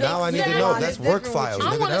now. But Now I need to exactly. know. It's That's work different with files. you.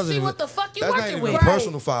 I nigga. wanna That doesn't see even- what the fuck you that's working not even with. Right.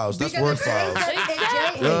 personal files. That's Because work if Jay files. said- if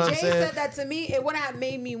Exactly. You know what I'm Jay saying? said that to me, it wouldn't have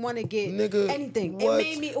made me want to get Nigga, anything. what?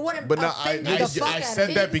 It wouldn't But no, offend the fuck I out said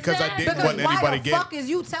of that me. because I didn't Exactly. want Because anybody why the get. fuck is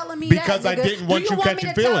you telling me Because that? I nigga? didn't want Do you want catching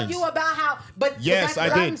me to tell feelings. you about how? But Yes, that's I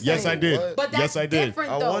what I'm did. Yes, I saying. did. But that's Yes, I did.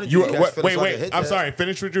 different I though. wanted You to catch wait, feelings so I could wait. hit I'm that. sorry.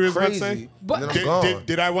 Finish what you was about to say. Crazy. But- And then I'm gone.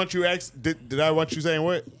 Did I want you ask? Did I want you saying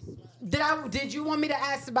what? Did you want me to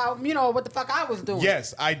ask about what the fuck I was doing?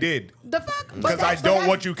 Yes, I did. The fuck? But Because I that's- don't but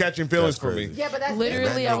want you catching feelings That's for me. crazy. Yeah, but that's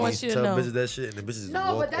Literally, I different. want you to tell know. bitches that shit, and the bitches No,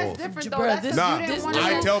 walk but that's off. different though. Bruh, That's this- 'cause Nah, you didn't this want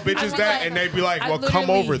I nigga- tell bitches that, and they be like, "Well, come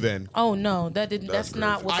literally- over then." Oh no, that didn't. That's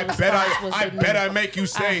not what I the bet response was. I with bet me. I make you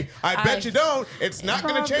say, I bet you don't. It's not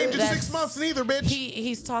gonna change in That's- 6 months neither, bitch.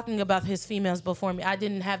 He's talking about his females before me. I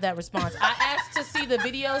didn't have that response. I asked to see the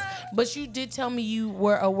videos, but you did tell me you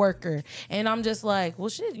were a worker, and I'm just like, well,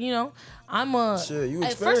 shit, you know, I'm a. Shit, you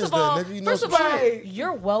First experienced of all, that, nigga. You know first of some all, shit.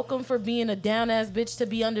 you're welcome for being a down ass bitch to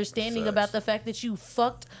be understanding Facts. about the fact that you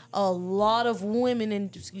fucked a lot of women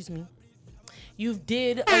and excuse me, you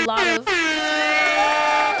did a lot of things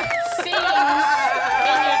in your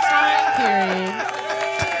time period.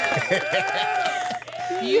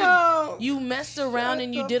 You messed around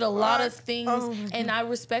and you did a lot of things, and I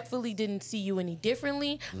respectfully didn't see you any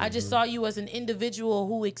differently. I just saw you as an individual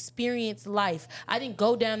who experienced life. I didn't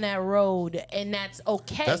go down that road, and that's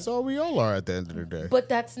okay. That's all we all are at the end of the day. But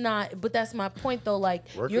that's not. But that's my point, though. Like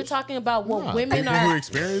you're Workers? talking about what Nah, women people who are.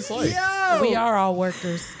 experience life. We are all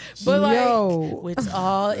workers, but like Yo. it's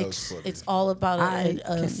all funny. it's all about I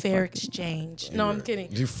a can fair fucking- exchange. No, I'm kidding.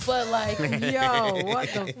 You But like, Yo, what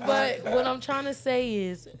the fuck? but what I'm trying to say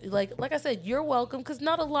is, like I said, you're welcome because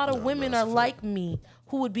not a lot of women are like me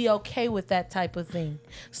who would be okay with that type of thing.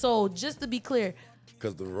 So just to be clear,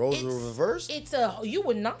 Because the roles are reversed. it's a you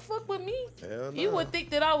would not fuck with me. Hell You nah. would think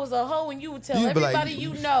that I was a hoe, and you would tell You'd be like, everybody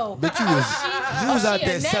you know. But you was out she a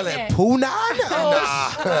there selling nat-nat. puna? She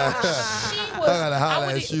was, gotta holler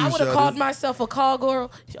I at you, would have shawty. called myself a call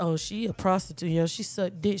girl. Oh, she a prostitute. Yo, she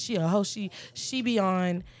suck dick. She a hoe. She be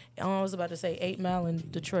on. I was about to say 8 Mile in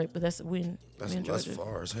Detroit, but that's we in That's Georgia.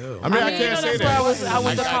 far as hell. I mean, I you can't know, say that's where that. I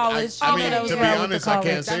went to college. I You know, mean, that was to be where I went to honest, I can't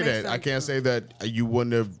college. say That makes that. I sense. can't say that you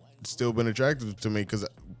wouldn't have still been attractive to me because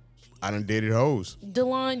I done dated hoes.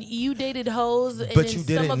 DeLon, you dated hoes, and But then you some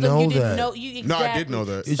didn't of them know you didn't that. know. You No, I exactly. did know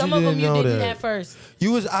that. You Some of them didn't you know didn't that. at first.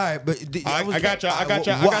 You was all right, but I got y'all. I got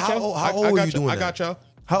y'all. What- I got y'all. How old were you doing I that? got y'all.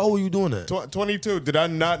 How old were you doing that? 22. Did I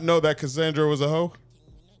not know that Cassandra was a hoe?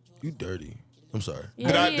 You dirty. I'm sorry.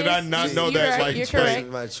 Yeah, Did I not know You're that? right, Like, you're like, correct.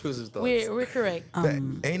 My choosing thoughts. We're correct.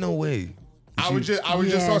 Ain't no way. I was just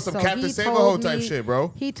Yeah, on some so Captain he Save a told Hoe type me- shit,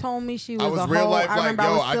 bro. He told me she was I was a real hoe. life I like, remember yo,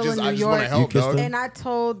 I was I still just in want New to York. help, kissed dog. her? And I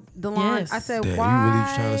told DeLon, Yes. I said, Damn, you why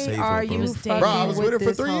really trying to save her, are bro. you was fucking dating- Bro, I was with her for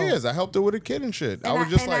this 3 hoe? years. I helped her with a kid and shit. I And was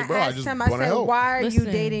just like, bro, I asked just him, want I to said, help. why are you Listen.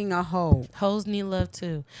 dating a hoe? Hoes need love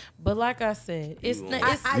too, but like I said, it's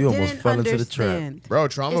not. It's, I You almost didn't fell into the trap. understand. Bro,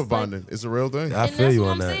 trauma It's like- bonding is a real thing. I and feel that's you what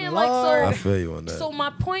on I'm that. saying. Lord. I feel you on that. So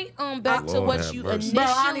my point, back to Lord what have you mercy. initially Bro,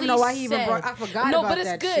 I don't even know why he even said. brought- I forgot No, about but it's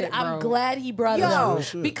that good. shit, I'm bro. glad he brought it Yo. up Real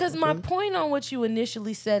shit. because my point on what you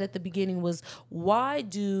initially said at the beginning was, why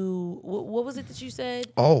do what was it that you said?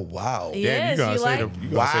 Oh wow. Yeah. Damn, Yes, you gotta you say like- the you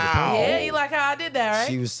gotta say the Wow. pound. Yeah, you like how I did that, right?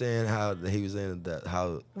 She was saying how he was saying that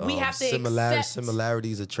how We have to accept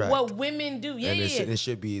similarities attract. what women do. Yeah, and yeah. it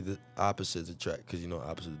should be the opposites attract because you know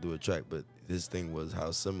opposites do attract. But his thing was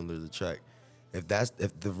how similar attract. If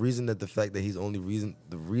the reason that the fact that he's only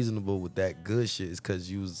reasonable with that good shit is because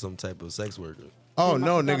you was some type of sex worker. Oh Damn, I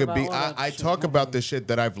no, forgot nigga, about B. all that I shit. talk about the shit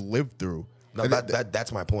that I've lived through. No, And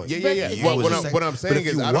that's my point. Yeah, But yeah, you yeah. was What, a I'm, sex- what I'm but saying if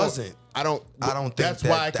is, you I wasn't, don't. I don't think That's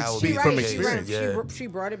why I that can would speak be from the case. experience. Yeah. She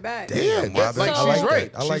brought it back. Damn, Yeah, Robin, like So- she's I like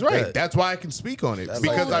right. that. I like She's right. that. That's why I can speak on it That's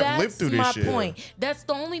because like I've lived through this my shit. point. That's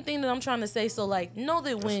the only thing that I'm trying to say. So like, know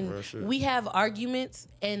that when real shit. we have arguments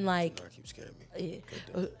and like. I keep scaring me.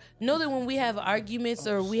 Know that when we have arguments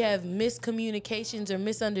or we have miscommunications or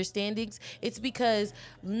misunderstandings, it's because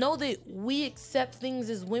know that we accept things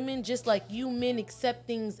as women just like you men accept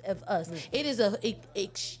things of us. It is a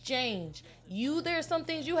exchange. There are some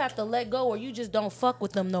things you have to let go or you just don't fuck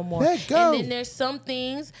with them no more. Let go. And then there's some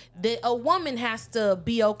things that a woman has to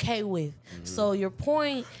be okay with. So your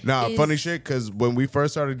point is, Funny shit, because when we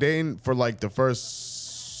first started dating, for like the first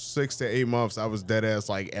 6 to 8 months, I was dead ass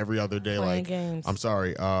like every other day. Playing Like, games. I'm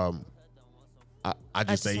sorry. I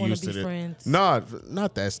just just ain't wanna used be to it. friends. Nah,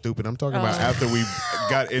 not that stupid. I'm talking about after we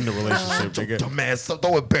got in the relationship, nigga. Man, so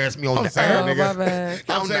don't embarrass me on I'm the saying, air. Oh, nigga. my bad.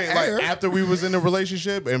 I'm On the saying, air. like, after we was in a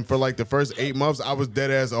relationship and for like the first 8 months, I was dead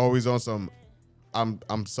ass always on some.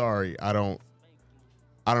 I'm sorry. I don't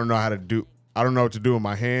know how to do. I don't know what to do with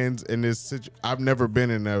my hands in this situation. I've never been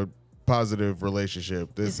in a positive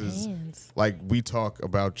relationship. This His is hands. like we talk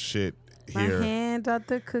about shit My here. hand out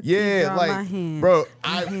the cookie Yeah, jar, like, my hand. bro, My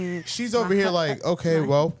hand. she's over My here hand. like, okay, My-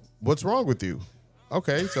 well, what's wrong with you?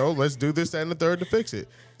 Okay, so let's do this, that, and the third to fix it.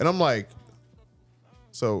 And I'm like,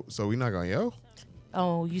 so we not gonna yell?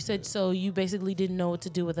 Oh, you said so. You basically didn't know what to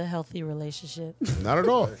do with a healthy relationship. Not at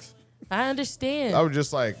all. I understand. I was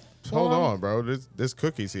just like, hold Well, on, bro. This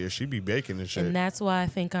cookie's here. She be baking and shit. And that's why I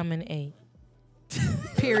think I'm an 8.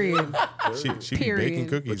 Period. She be Period. baking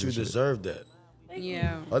cookies. But you and shit. deserve that.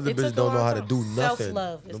 Yeah. Other It bitches took a don't know long how to time. do nothing.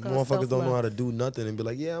 Self-love. The It's called motherfuckers don't know self-love. how to do nothing and be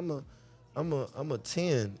like, yeah, I'm a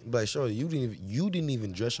 10. Be like, sure, you didn't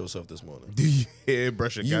even dress yourself this morning. Yeah,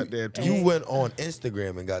 brush your goddamn teeth. You went on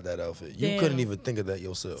Instagram and got that outfit. You Damn. couldn't even think of that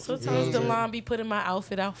yourself. You know what Sometimes I'm saying? Delon be putting my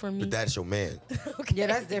outfit out for me. But that's your man. Yeah,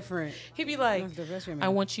 that's different. He be like, That's the best way, man. I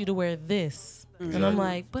want you to wear this. And I'm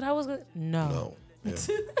like, but I was gonna No. Yeah.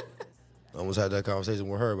 I almost had that conversation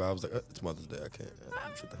with her, but I was like, it's Mother's Day. I can't.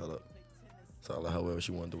 Shut the hell up. So I'll let her wear what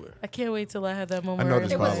she wanted to wear. I can't wait till I have that moment. I know where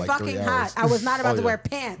this It everybody- was like fucking 3 hot. hours. I was not about to yeah. wear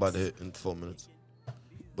pants. About to hit in 4 minutes.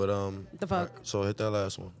 But The fuck? alright, so hit that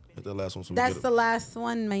last one. Hit that last one. So we That's get the it. last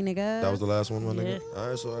one, my nigga. That was the last one, my Yeah. nigga. All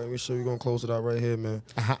right, so we sure we gonna close it out right here, man.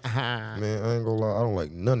 Man, I ain't gonna lie. I don't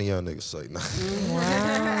like none of y'all niggas say nah.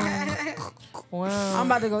 Wow. I'm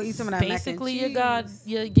about to go eat some of that Basically, mac your and God, cheese.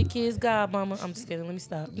 your kid's God, mama. I'm just kidding. Let me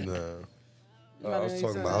stop. Nah. I About was to eat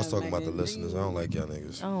talking some about. I was of talking that about the mac and listeners. I don't like y'all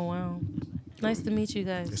niggas. Oh wow. Nice to meet you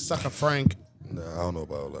guys. Sucker Frank. Nah, I don't know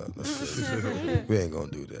about all that. That's we ain't gonna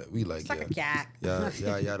do that. We like Suck a y'all. cat.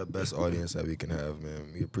 Y'all the best audience that we can have,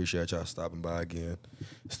 man. We appreciate y'all stopping by again.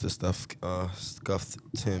 It's the Scuffed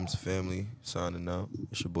Timbs family signing out.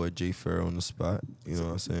 It's your boy J Farrow on the spot. You know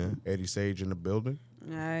what I'm saying? Eddie Sage in the building.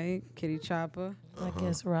 All right, Kitty Chopper. I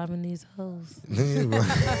guess robbing these hoes. You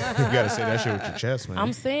gotta say that shit with your chest, man.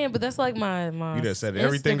 I'm saying, but that's like my You done said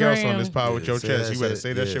everything else on this Instagram. pod with your Say chest. that You better shit.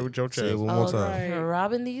 say that Yeah. shit with your Say it chest. one more Oh, time. right.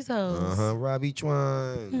 Robbing these hoes. Rob each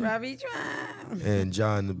one. Robbie Twan. And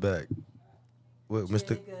John in the back. What,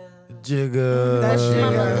 Mr. Jigga. That's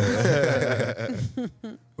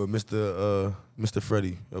With Mr.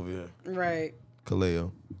 Freddie over here. Right.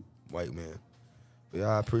 Kaleo. White man. But yeah,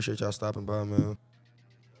 I appreciate y'all stopping by, man.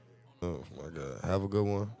 Oh my God. Have a good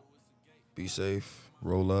one. Be safe.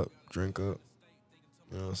 Roll up. Drink up.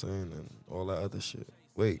 You know what I'm saying? And all that other shit.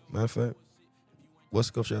 Wait, matter of fact, what's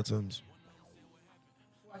Scuff your Timbs?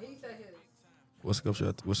 What's Scuff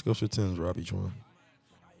your Timbs, Rob each one?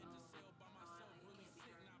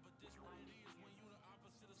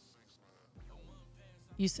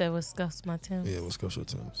 You said what scuffs my Timbs? Yeah, what's Scuff your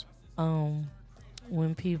Timbs?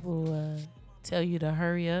 When people tell you to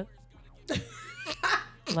hurry up,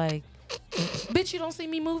 like, bitch, you don't see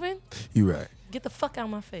me moving? You right. Get the fuck out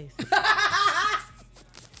of my face.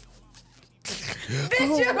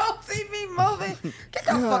 Bitch, you don't see me moving. Get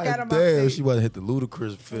the fuck out of my Damn, face. she about to hit the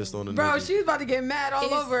ludicrous fist on the Bro, nigga. she was about to get mad all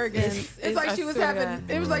It's- over again. it's- It's like I she was swear to having.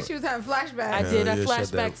 God. It was like she was having flashbacks. I did. I yeah, shut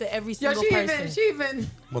flashed back that. to every Yo, single person. she even.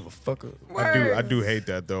 Motherfucker. I do hate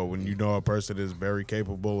that though. When you know a person is very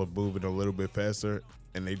capable of moving a little bit faster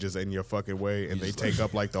and they just in your fucking way and they take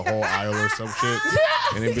up like the whole aisle or some shit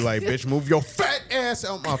and they be like, bitch, move your fat ass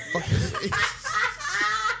out my fucking face.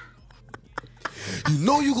 You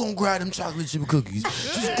know you gonna grab them chocolate chip cookies.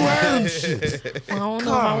 Just grab them shit. I don't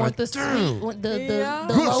know if I want the sweet, one, the Yeah.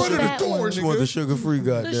 the Good low for the fat door. one. You want the sugar-free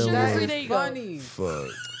goddamn sugar-free. one. There That's you go. funny. Fuck.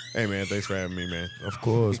 Hey man, thanks for having me, man. Of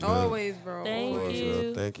course, man. Always, bro. Thank always. you.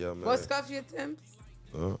 Yeah, thank y'all, man. What scuff your Timbs?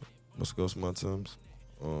 What's goes my Timbs?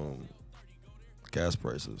 Gas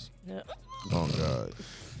prices. Yeah. Oh God.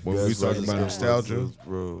 When we Gas was talking prices, about gas nostalgia, prices,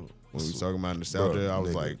 bro. when we was talking about nostalgia, Bro, I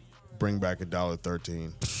was nigga. like, bring back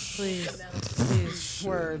 $1.13. Please. Please.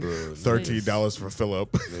 Word. Bro, $13 for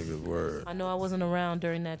Philip. nigga, word. I know I wasn't around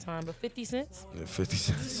during that time, but 50 cents? Yeah, 50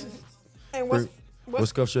 cents. And What's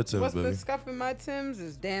scuff your Timbs, What's baby? been scuffing my Timbs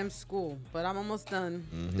is damn school, but I'm almost done.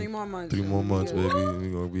 3 more months. 3 more months, Yeah. baby.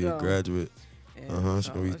 We gonna be a Yo. graduate. Yeah, She's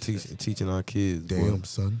gonna be so it's teaching our kids. boy. Damn,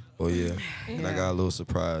 son. Oh yeah. And I got a little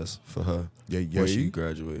surprise for her Yeah, when she yeah.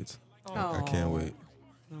 graduates. I Aw. can't wait.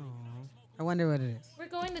 I wonder what it is. We're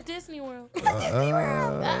going to Disney World. I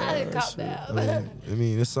Calm down. I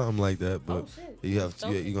mean, it's something like that, but Oh, shit. you have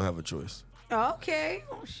to. You gonna have a choice. Okay.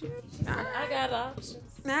 Oh shit. I got options.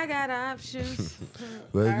 I got options.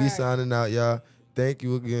 But we Alright. signing out, y'all. Thank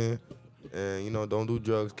you again, and don't do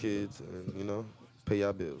drugs, kids, and pay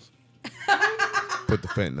your bills. Put the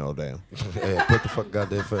fentanyl down. Yeah, put the fuck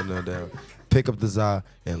goddamn fentanyl down. Pick up the Zah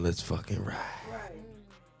and let's fucking ride.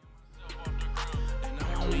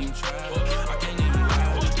 I don't even try. I can't even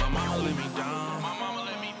lie. My mama let me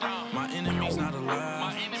down. My enemy's not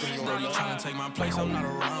alive. Brody trying to take my place, I'm not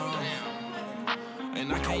around.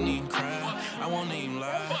 And I can't even cry. I won't even lie.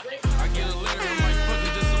 I get a letter, I'm like, fuck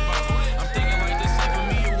it, just about. I'm thinking like this ain't for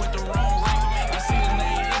me, it went the wrong route. I see the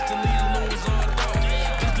name instantly and lose all doubt.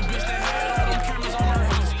 Just the bitch that had all them cameras on her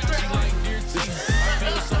house. She like, dear T, I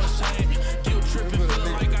feel so ashamed. Guilt tripping,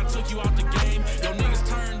 feeling like I took you out the game. Your niggas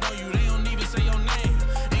turned on you, they don't even say your name.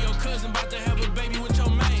 And your cousin about to have a baby with your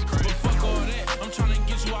man. But fuck all that, I'm trying to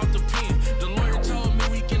get you out the pen. The lawyer told me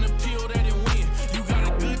we can appeal that and win.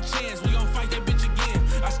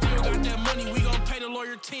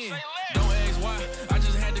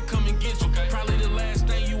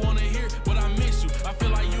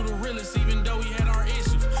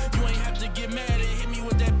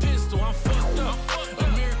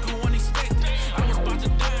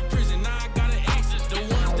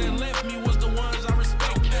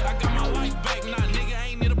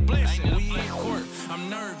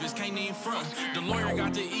 ain't front. The lawyer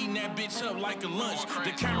got to eating that bitch up like a lunch.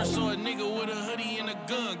 The camera saw a nigga with a hoodie and a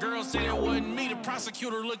gun. Girl said it wasn't me, the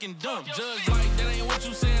prosecutor looking dumb. Judge like, that ain't what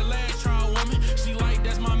you said last trial, woman. She like,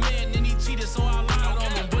 that's my man, then he cheated, so I lied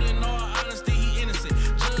on him. But in all honesty, he innocent.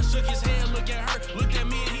 Judge shook his head, looked at her, looked at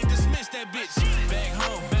me, and he dismissed that bitch. Back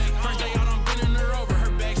home, first day out, I'm bending her over,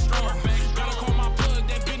 her back strong. Gotta call my plug,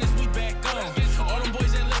 that business we back on. All them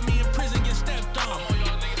boys that left me in prison get stepped on.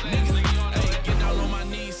 Niggas, hey, get down on my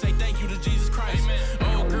knees, say thank you to Jesus Christ.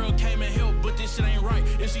 Old girl came and helped, but this shit ain't right.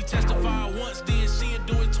 If she testified once, then she'll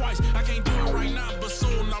do it twice. I can't do it right now, but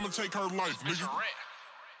soon I'ma take her life, nigga.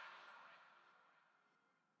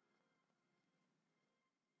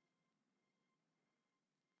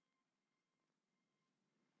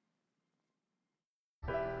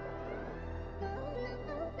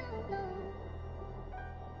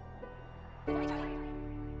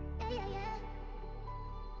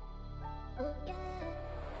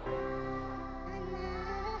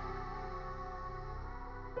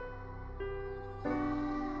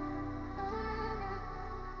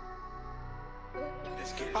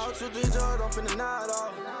 All 2, 3 drugs, I'm finna nod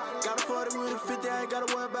off. Got a 40 with a 50, I ain't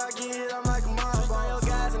gotta worry about getting hit, I'm like a mob boss. Your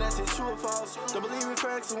guys and that's it, true or false. Don't believe me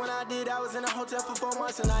first, when I did, I was in a hotel for 4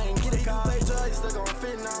 months and I ain't get a call. Play drugs, stuck on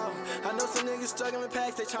fentanyl. I know some niggas struggling with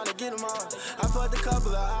packs, they tryna get them all. I fucked a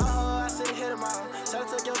couple of I said hit them all. Try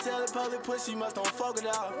to take your tail in public pussy, must don't fuck it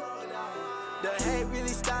out. The hate really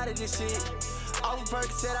started this shit. Off a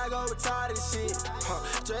Percocet, I go retarded shit.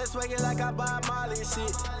 Dress waking like I buy Molly and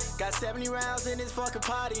shit. Got 70 rounds in this fucking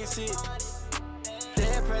party and shit.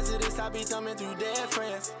 Dead presidents, I be thumbing through dead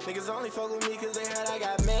friends. Niggas only fuck with me cause they heard I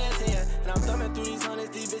got man's hand. And I'm thumbing through these hundreds,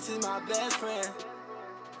 these bitches my best friend.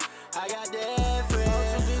 I got dead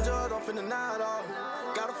friends. 2, 3 drugs, I'm finna nod off.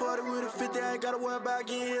 Got a 40 with a 50, I ain't gotta worry about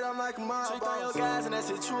getting hit, I'm like a mob boss. Your guys and that's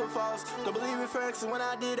it, true or false. Don't believe me first, when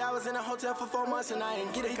I did, I was in a hotel for 4 months and I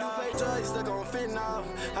ain't get a call. Play drugs, stuck on fentanyl.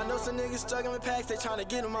 I know some niggas struggling with packs, they tryna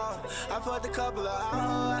get them all. I fucked a couple of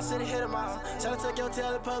I said hit them all. Try to take your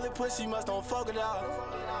tail in public pussy, must don't fuck it out.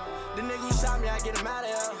 The nigga who shot me, I get him out of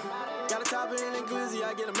here. Got a chopper in the glizzy,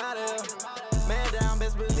 I get him out of here. Man down,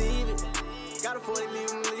 best believe it. Got a 40,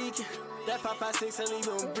 leave him leaking. That 5.56, I leave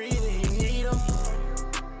him breathing, he need him.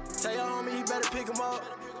 Tell your homie he better pick him up.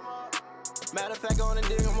 Matter of fact, go on and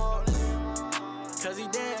dig him up. Cause he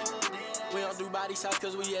dead. We don't do body shots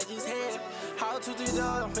cause we at his head. How 2, 3 drugs,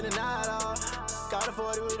 I'm finna nod off. Got a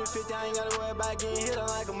 40 with a 50, I ain't gotta worry about getting hit, I'm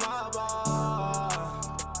like a mob boss.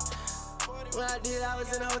 When I did, I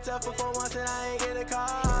was in a hotel for 4 months and I ain't get a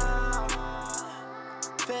call.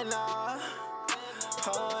 Fentanyl.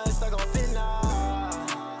 Oh, it's stuck on fentanyl.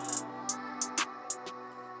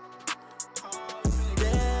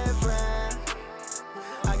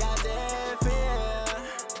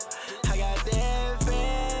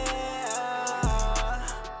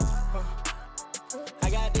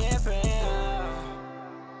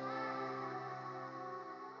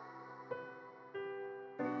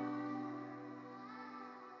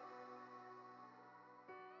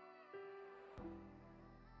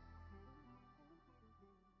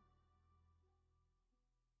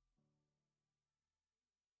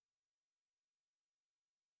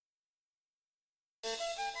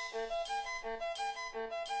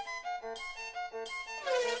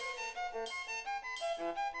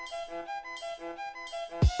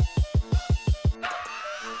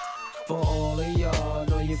 For all of y'all,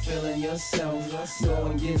 know you're feeling yourself.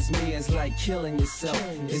 Going against me is like killing yourself.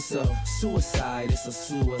 It's a suicide, it's a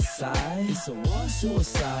suicide. It's a what?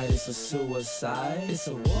 Suicide, it's a suicide. It's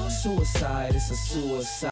a what? Suicide, it's a suicide.